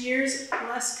last 2 years,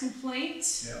 less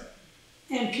complaints. Yeah.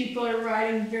 And people are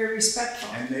riding very respectful.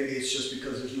 and maybe it's just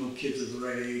because there's no kids of the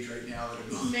right age right now that are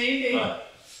going. Maybe,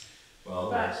 well,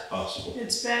 that's possible.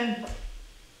 it's been,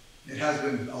 It has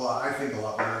been a lot, I think a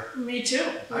lot better. me too.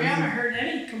 I We mean, haven't heard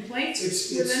any complaints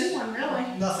It's with anyone,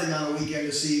 really. nothing on the weekend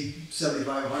to see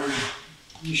 7,500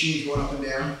 machines going up and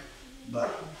down,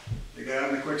 but they got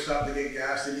on the quick stop, they get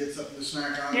gas, they get something to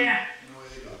snack on. Yeah. And away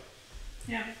they go.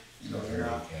 Yeah. So they're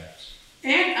not,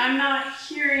 And I'm not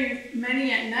hearing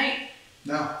many at night.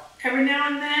 no, Every now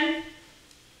and then,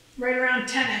 right around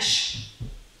 10ish,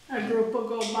 a group will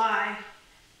go by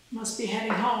must be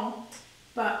heading home,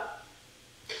 but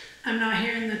I'm not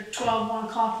hearing the 1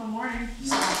 o'clock in the morning,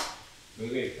 so.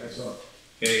 Okay, Excellent.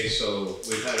 okay, so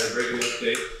we've had our Brigham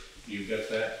update. You've got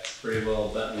that pretty well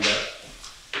buttoned up.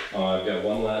 I've got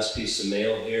one last piece of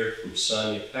mail here from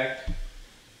Sonia Peck.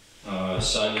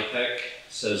 Sonia Peck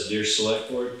says, "Dear Select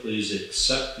Board, please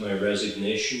accept my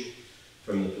resignation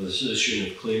from the position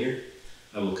of cleaner.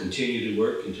 I will continue to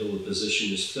work until the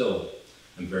position is filled.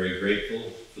 I'm very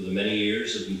grateful for the many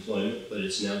years of employment, but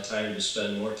it's now time to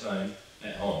spend more time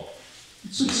at home.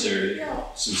 Sincerely,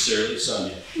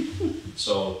 Sonia."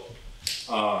 So,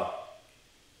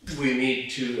 we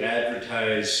need to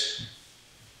advertise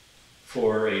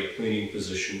for a cleaning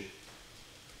position,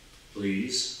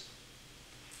 please.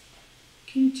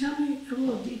 Can you tell me a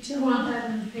little detail on that?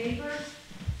 in the paper?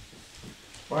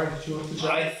 Why did you want the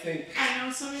job? I think I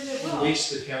know somebody that at will.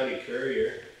 least the county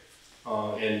courier,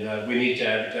 and we need to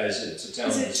advertise it. It's a town.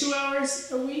 Is it 2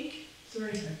 hours a week? 3.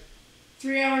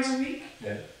 3 hours a week?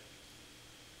 Yeah.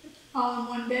 All in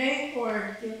one day,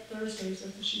 or Yep, Thursdays,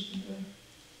 that's what she's been doing.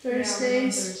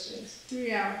 Thursdays? Thursdays.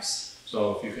 3 hours.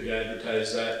 So if you could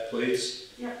advertise that, please.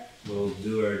 Yep. We'll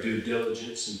do our due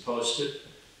diligence and post it.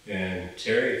 And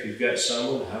Terry, if you've got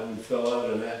someone, have them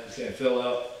fill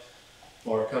out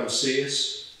or come see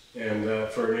us and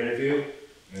for an interview,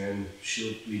 and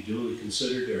she'll be duly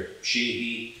considered, or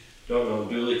he, don't know,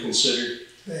 duly considered,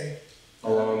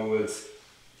 along with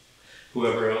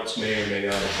whoever else may or may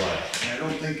not apply. And I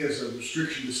don't think as a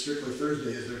restriction to strictly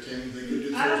Thursday, is there, Tammy? They could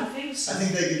do I Thursday. don't think so. I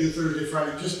think they could do Thursday,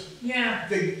 Friday, just, Yeah,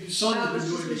 Sonia's been That was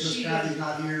doing it just because what she Kathy's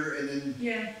not here, and then,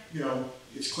 yeah. you know,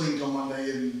 it's clean till Monday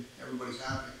and everybody's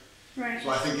happy. Right. So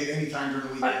I think at any time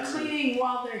during the But weekend. cleaning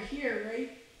while they're here,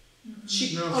 right?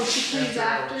 She, No, she cleans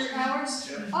after after hours?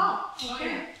 Yeah. Oh, Oh,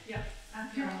 okay. yeah,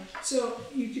 after hours. So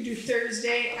you could do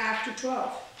Thursday after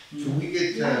 12. Can we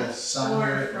get Sonia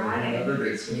or Friday, whoever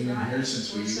to it's clean in Friday, here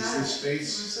since we or use Saturday, this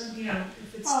space? or Sunday, you know,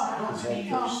 if it's Oh, not, There's I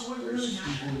mean, all we're those, really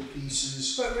not. keyboard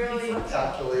pieces, But really,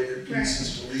 calculator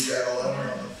pieces, we'll leave that all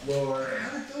over on the floor.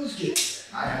 How did those get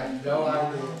there? I have no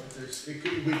idea,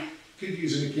 but we could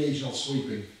use an occasional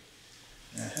sweeping.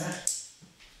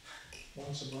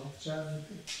 Once a month, Saturday.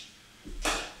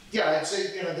 Yeah, I'd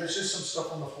say, there's just some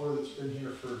stuff on the floor that's been here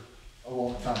for a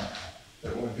long time now.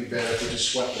 That wouldn't be bad if we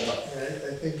just swept it up.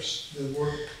 I think the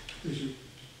work is you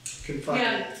can find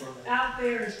Yeah. it from it. Out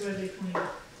there is where they clean.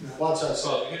 Once I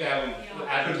So you could have them Yeah.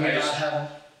 could we not advertise, have them?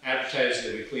 advertise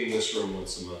that we clean this room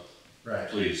once a month, Right.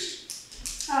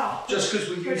 please. oh. Just because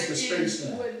we put use it the space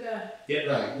in now. with the,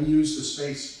 Right, we use the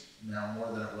space now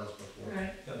more than it was before.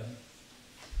 Right.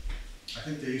 I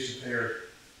think they used to pay her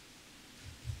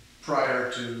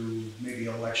prior to maybe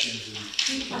elections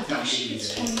I think she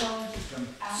gets $20 and.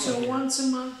 an so hour. once a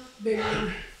month,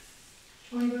 bigger.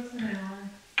 $20 an hour.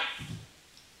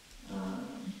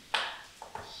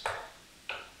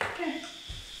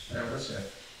 Yeah, what's that?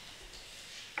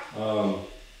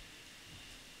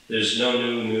 There's no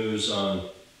new news on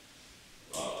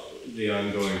the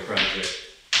ongoing project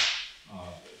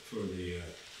for the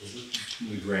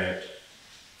grant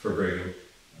for Brigham.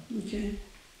 Okay.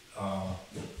 Uh,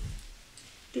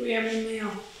 Do we have any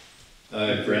mail?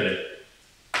 I've read it.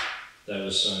 That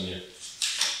was Sonia.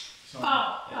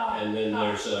 Oh. And then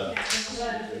there's Yeah, that's a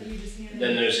letter that you just handed.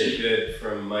 then there's a bid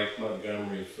from Mike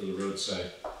Montgomery for the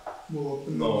roadside. We'll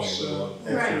open Mowing, those, we'll-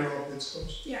 after all bids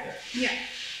closed. Yeah.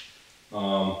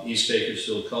 East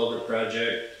Bakersfield Culvert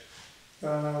Project.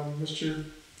 Mr.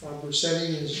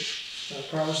 Brissetti has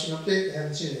promised an update, I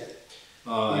haven't seen it yet.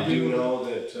 I do know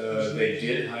that they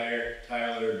did hire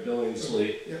Tyler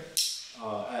Billingsley Yep.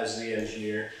 as the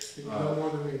engineer You know more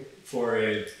than me. for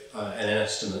an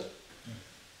estimate.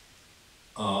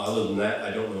 Other than that,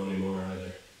 I don't know any more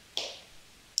either.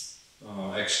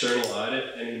 External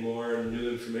audit, any more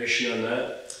new information on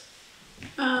that?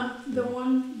 The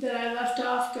one that I left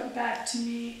off got back to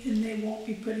me and they won't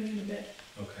be putting in a bid.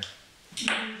 Okay.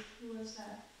 Who was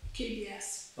that?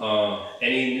 KBS.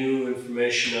 Any new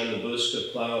information on the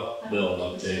Buska plow bill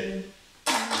update?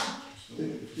 I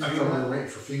thought we were waiting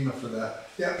for FEMA for that.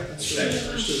 Yeah, that's what I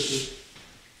understood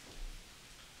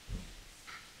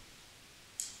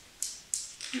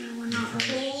No, we're not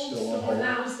full. Still on So hold.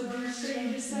 that was the first thing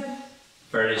you just said?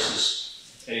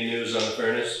 Furnaces, any news on the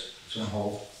furnace? It's on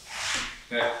hold.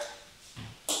 Okay.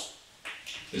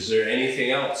 Is there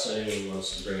anything else anyone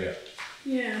wants to bring up?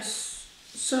 Yes.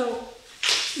 So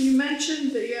you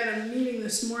mentioned that you had a meeting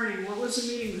this morning. What was the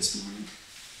meeting this morning?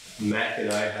 Mac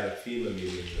and I had a FEMA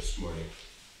meeting this morning.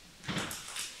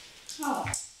 Oh.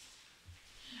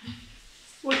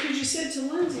 Well, because you said to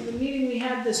Lindsay, the meeting we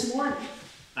had this morning.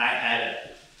 I had it.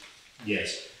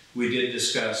 Yes, we did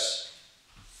discuss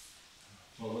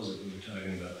What was it we were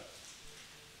talking about?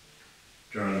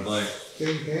 Drawing a blank.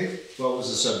 Okay, What was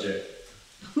the subject?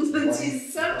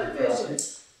 Lindsay's subdivision,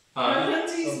 or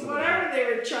Lindsay's whatever they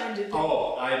were trying to do.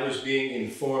 Oh, I was being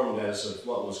informed as of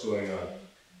what was going on.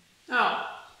 Oh,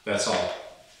 That's all.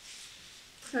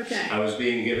 okay, I was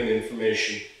being given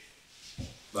information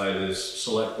by the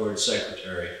select board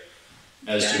secretary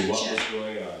as to what was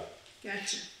going on.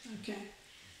 gotcha, okay.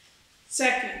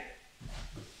 Second,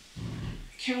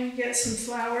 can we get some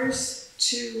flowers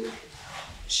to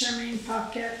Charmaine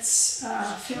Paquette's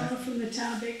funeral from the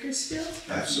town of Bakersfield?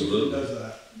 Absolutely. Does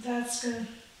that. That's gonna,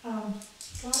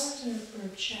 flowers or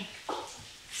a check?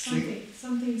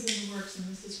 Something's in the works, and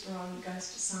this is for all you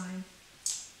guys to sign.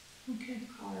 Okay.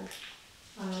 Card.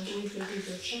 I believe there's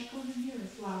either a check on in here or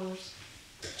flowers.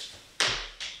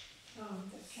 The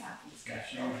Kathy's got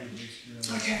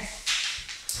that. Okay.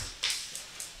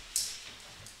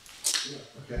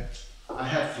 Okay, I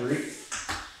have 3.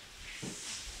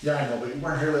 Yeah, I know, but you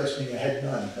weren't here last meeting, I had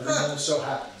none, everyone was so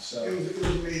happy, so. It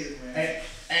was me that went.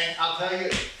 And I'll tell you,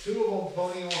 2 of them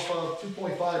ponying off of,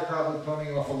 2.5 probably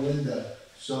ponying off of Linda.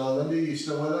 So Linda, you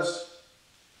still with us?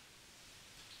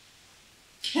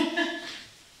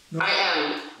 I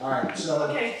am. Alright, so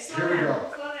Okay, slow here we go.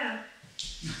 down, slow down.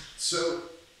 So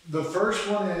the first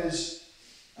one is,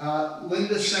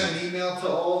 Linda sent an email to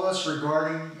all of us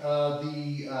regarding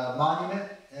the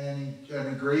monument and an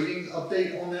engraving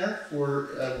update on there for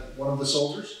one of the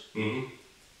soldiers. Mm-hmm.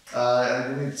 I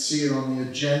didn't see it on the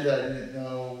agenda, I didn't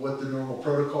know what the normal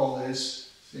protocol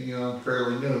is, seeing I'm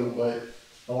fairly new, but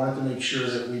I wanted to make sure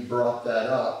that we brought that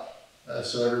up,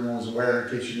 so everyone was aware in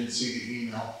case you didn't see the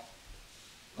email.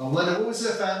 Linda, what was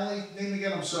that family name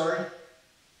again? I'm sorry.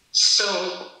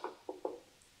 So,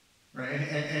 Right,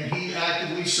 and he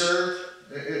actively served,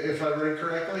 if I read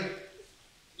correctly?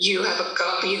 you have a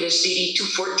copy of the CD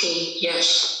 214,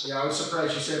 yes. Yeah, I was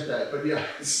surprised you said that, but yeah.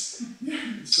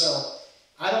 So,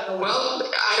 I don't know. Well,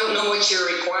 I don't know what you're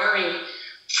requiring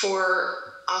for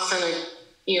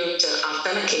to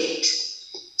authenticate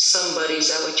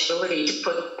somebody's eligibility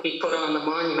to be put on the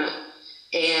monument.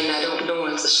 And I don't know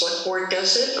if the select board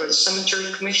does it or the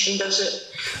cemetery commission does it.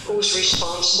 Who's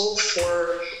responsible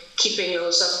for keeping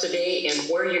those up to date and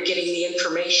where you're getting the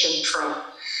information from.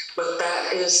 But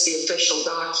that is the official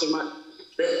document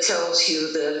that tells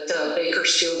you that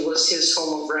Bakersfield was his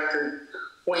home of record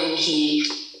when he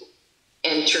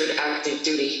entered active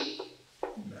duty.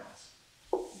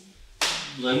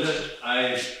 Linda,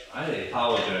 I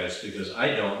apologize because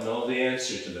I don't know the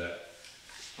answer to that.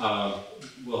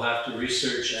 We'll have to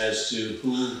research as to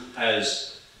who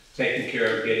has taken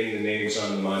care of getting the names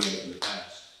on the monument in the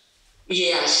past.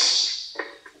 Yes.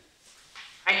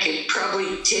 I could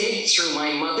probably dig through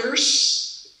my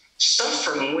mother's stuff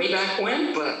from way back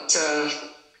when, but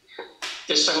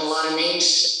there's been a lot of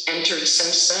names entered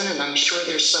since then, and I'm sure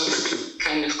there's some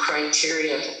kind of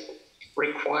criteria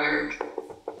required.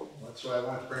 That's why I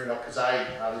wanted to bring it up, because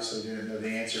I obviously didn't know the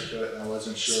answer to it, and I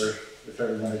wasn't sure if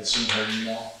everyone had seen her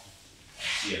email.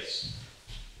 Yes.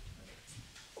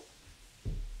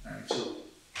 Alright, so,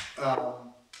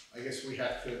 I guess we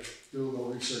have to do a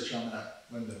little research on that,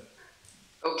 Linda.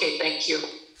 Okay, thank you.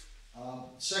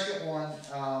 Second one,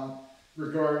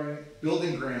 regarding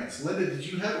building grants. Linda, did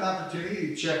you have an opportunity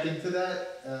to check into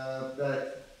that,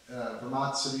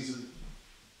 Vermont Cities and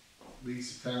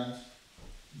Leagues of Towns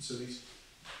and Cities?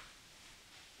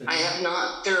 I have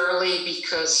not thoroughly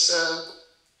because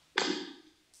I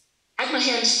have my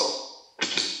hands full.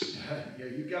 Yeah,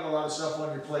 you've got a lot of stuff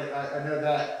on your plate, I know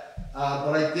that.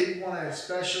 But I did want to,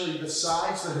 especially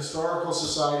besides the Historical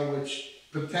Society, which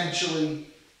potentially,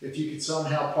 if you could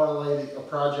somehow parlay a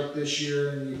project this year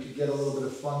and you could get a little bit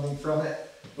of funding from it.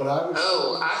 But I was.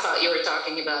 Oh, I thought you were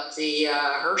talking about the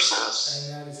Hearst House.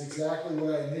 And that is exactly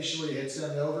what I initially had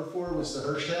sent it over for, was the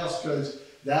Hearst House, because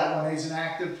that one is an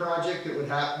active project that would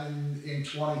happen in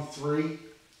 23.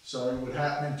 So it would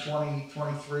happen in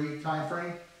 2023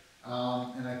 timeframe.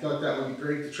 And I thought that would be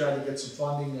great to try to get some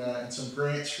funding and some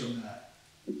grants from that.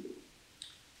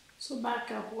 So back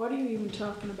up, what are you even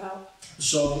talking about?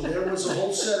 So there was a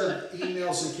whole set of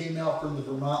emails that came out from the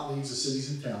Vermont Leagues of Cities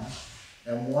and Towns.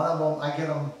 And one of them, I get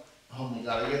them, oh my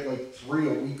God, I get like 3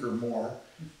 a week or more.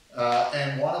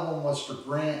 And one of them was for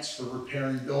grants for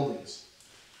repairing buildings.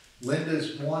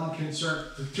 Linda's one concern,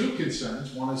 the 2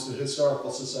 concerns, one is the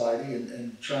Historical Society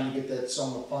and trying to get that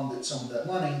somewhat funded, some of that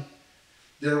money.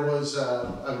 There was,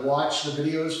 I watched the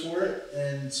videos for it,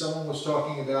 and someone was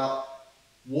talking about,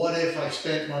 what if I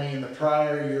spent money in the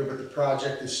prior year, but the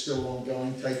project is still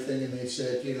ongoing type thing, and they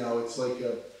said, you know, it's like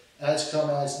a as come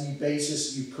as need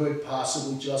basis, you could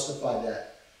possibly justify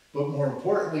that. But more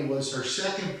importantly was her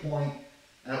second point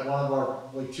at one of our,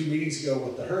 like 2 meetings ago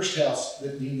with the Hearst House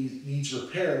that needs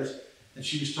repairs. And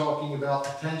she was talking about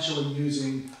potentially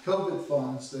using COVID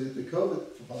funds, the COVID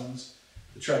funds,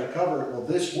 to try to cover it. Well,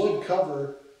 this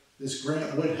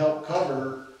grant would help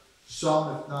cover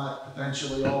some, if not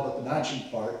potentially all, but the matching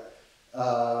part,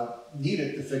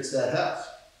 needed to fix that house,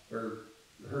 or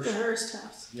the The Hearst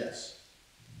House. Yes.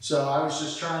 So I was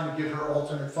just trying to give her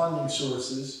alternate funding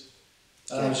sources.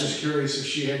 I was just curious if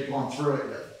she had gone through it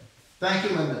yet. Thank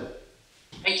you, Linda.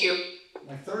 Thank you.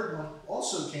 My third one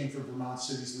also came from Vermont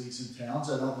Cities, Leagues, and Towns.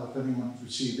 I don't know if anyone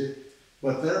received it,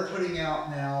 but they're putting out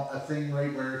now a thing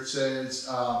right where it says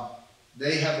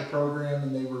they have a program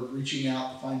and they were reaching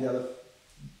out to find out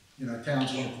if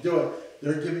towns wanted to do it.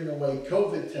 They're giving away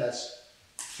COVID tests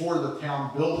for the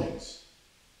town buildings.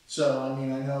 So I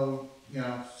mean, I know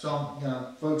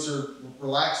some folks are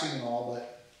relaxing and all,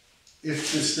 but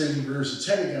if this thing rears its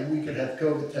head again, we could have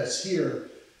COVID tests here.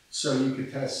 So you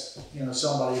could test,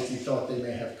 somebody if you thought they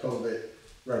may have COVID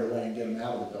right away and get them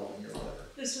out of the building or whatever.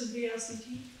 This was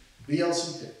VLCT?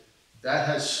 VLCT. That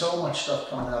has so much stuff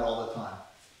coming out all the time.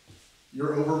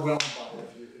 You're overwhelmed by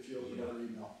it if you open our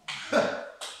email.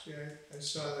 Yeah, I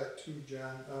saw that too,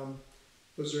 John.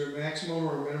 Was there a maximum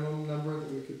or a minimum number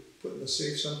that we could put in the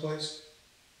safe someplace?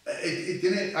 I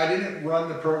didn't run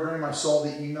the program. I saw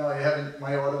the email.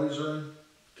 My auditors are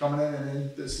coming in and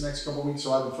in this next couple of weeks,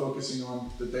 so I've been focusing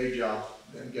on the day job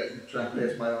and trying to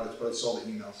pass my audits, but I saw the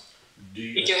emails.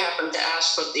 Did you happen to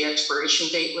ask what the expiration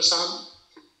date was on?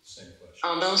 Same question.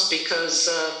 On those, because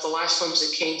the last ones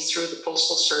that came through the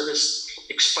Postal Service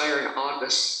expire in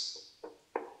August.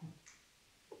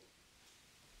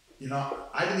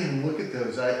 I didn't even look at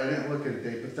those. I didn't look at a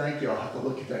date, but thank you. I'll have to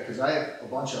look at that because I have a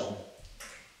bunch of them.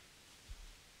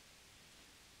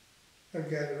 I've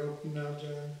got it open now,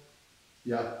 John.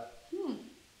 Yeah. I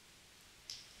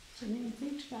didn't even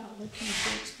think about looking at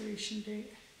the expiration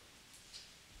date.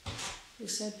 They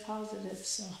said positive,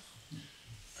 so.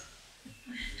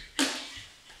 I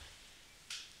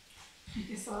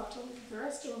guess I'll have to look at the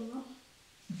rest of them though.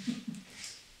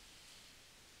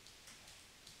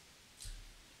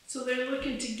 So they're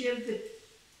looking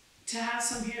to have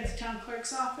some here at the town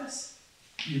clerk's office?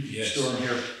 You can Yes. store them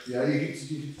here. Yeah, you can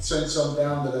send some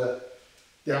down at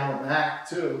MAC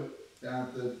too, down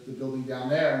at the building down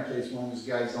there in case one of those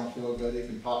guys don't feel good. They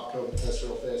can pop a COVID test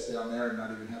real fast down there and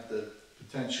not even have to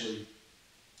potentially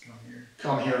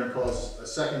come here and cause a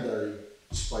secondary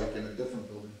spike in a different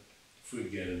building. If we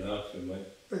get enough, we might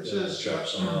It says, drop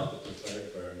some off at the fire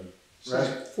department.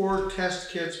 says 4 test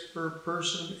kits per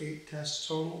person, 8 tests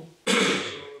total. So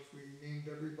if we named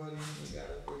everybody, we got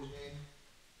everybody's name,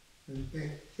 and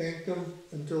thank them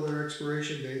until their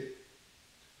expiration date,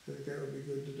 I think that would be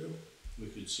good to do. We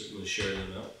could certainly share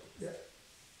them out.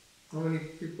 How many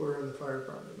people are in the fire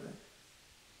department, man?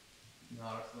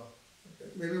 Not a clue.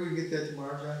 Okay, maybe we can get that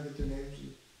tomorrow, John, get the names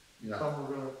and Yeah. tell them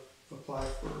we're gonna apply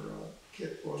for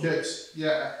kit. for them. Kits,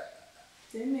 yeah,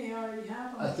 They may already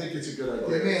have I them. think it's a good idea.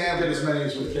 They may have Get as many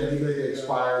as we can, even if they Yeah.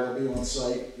 expire, they'll be on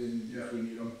site and if we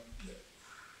need them.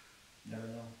 Never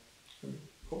know.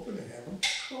 Hoping to have them.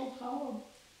 Cold Hollow.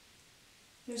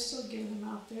 They're still giving them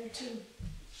out there too.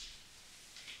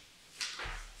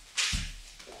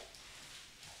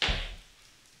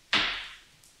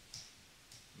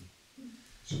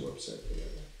 It's a website for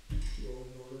that. Go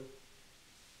in order.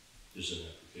 There's an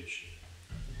application.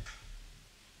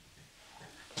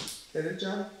 That it,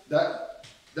 John? That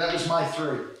was my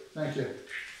 3. Thank you.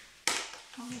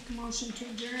 I'll make a motion to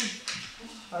adjourn.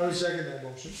 I would second that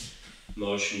motion.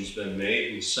 Motion's been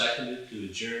made and seconded to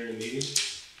adjourn the meeting.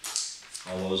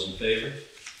 All those in favor?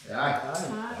 Yeah.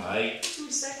 Aye. Aye.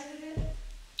 Who seconded it?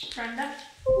 Brenda?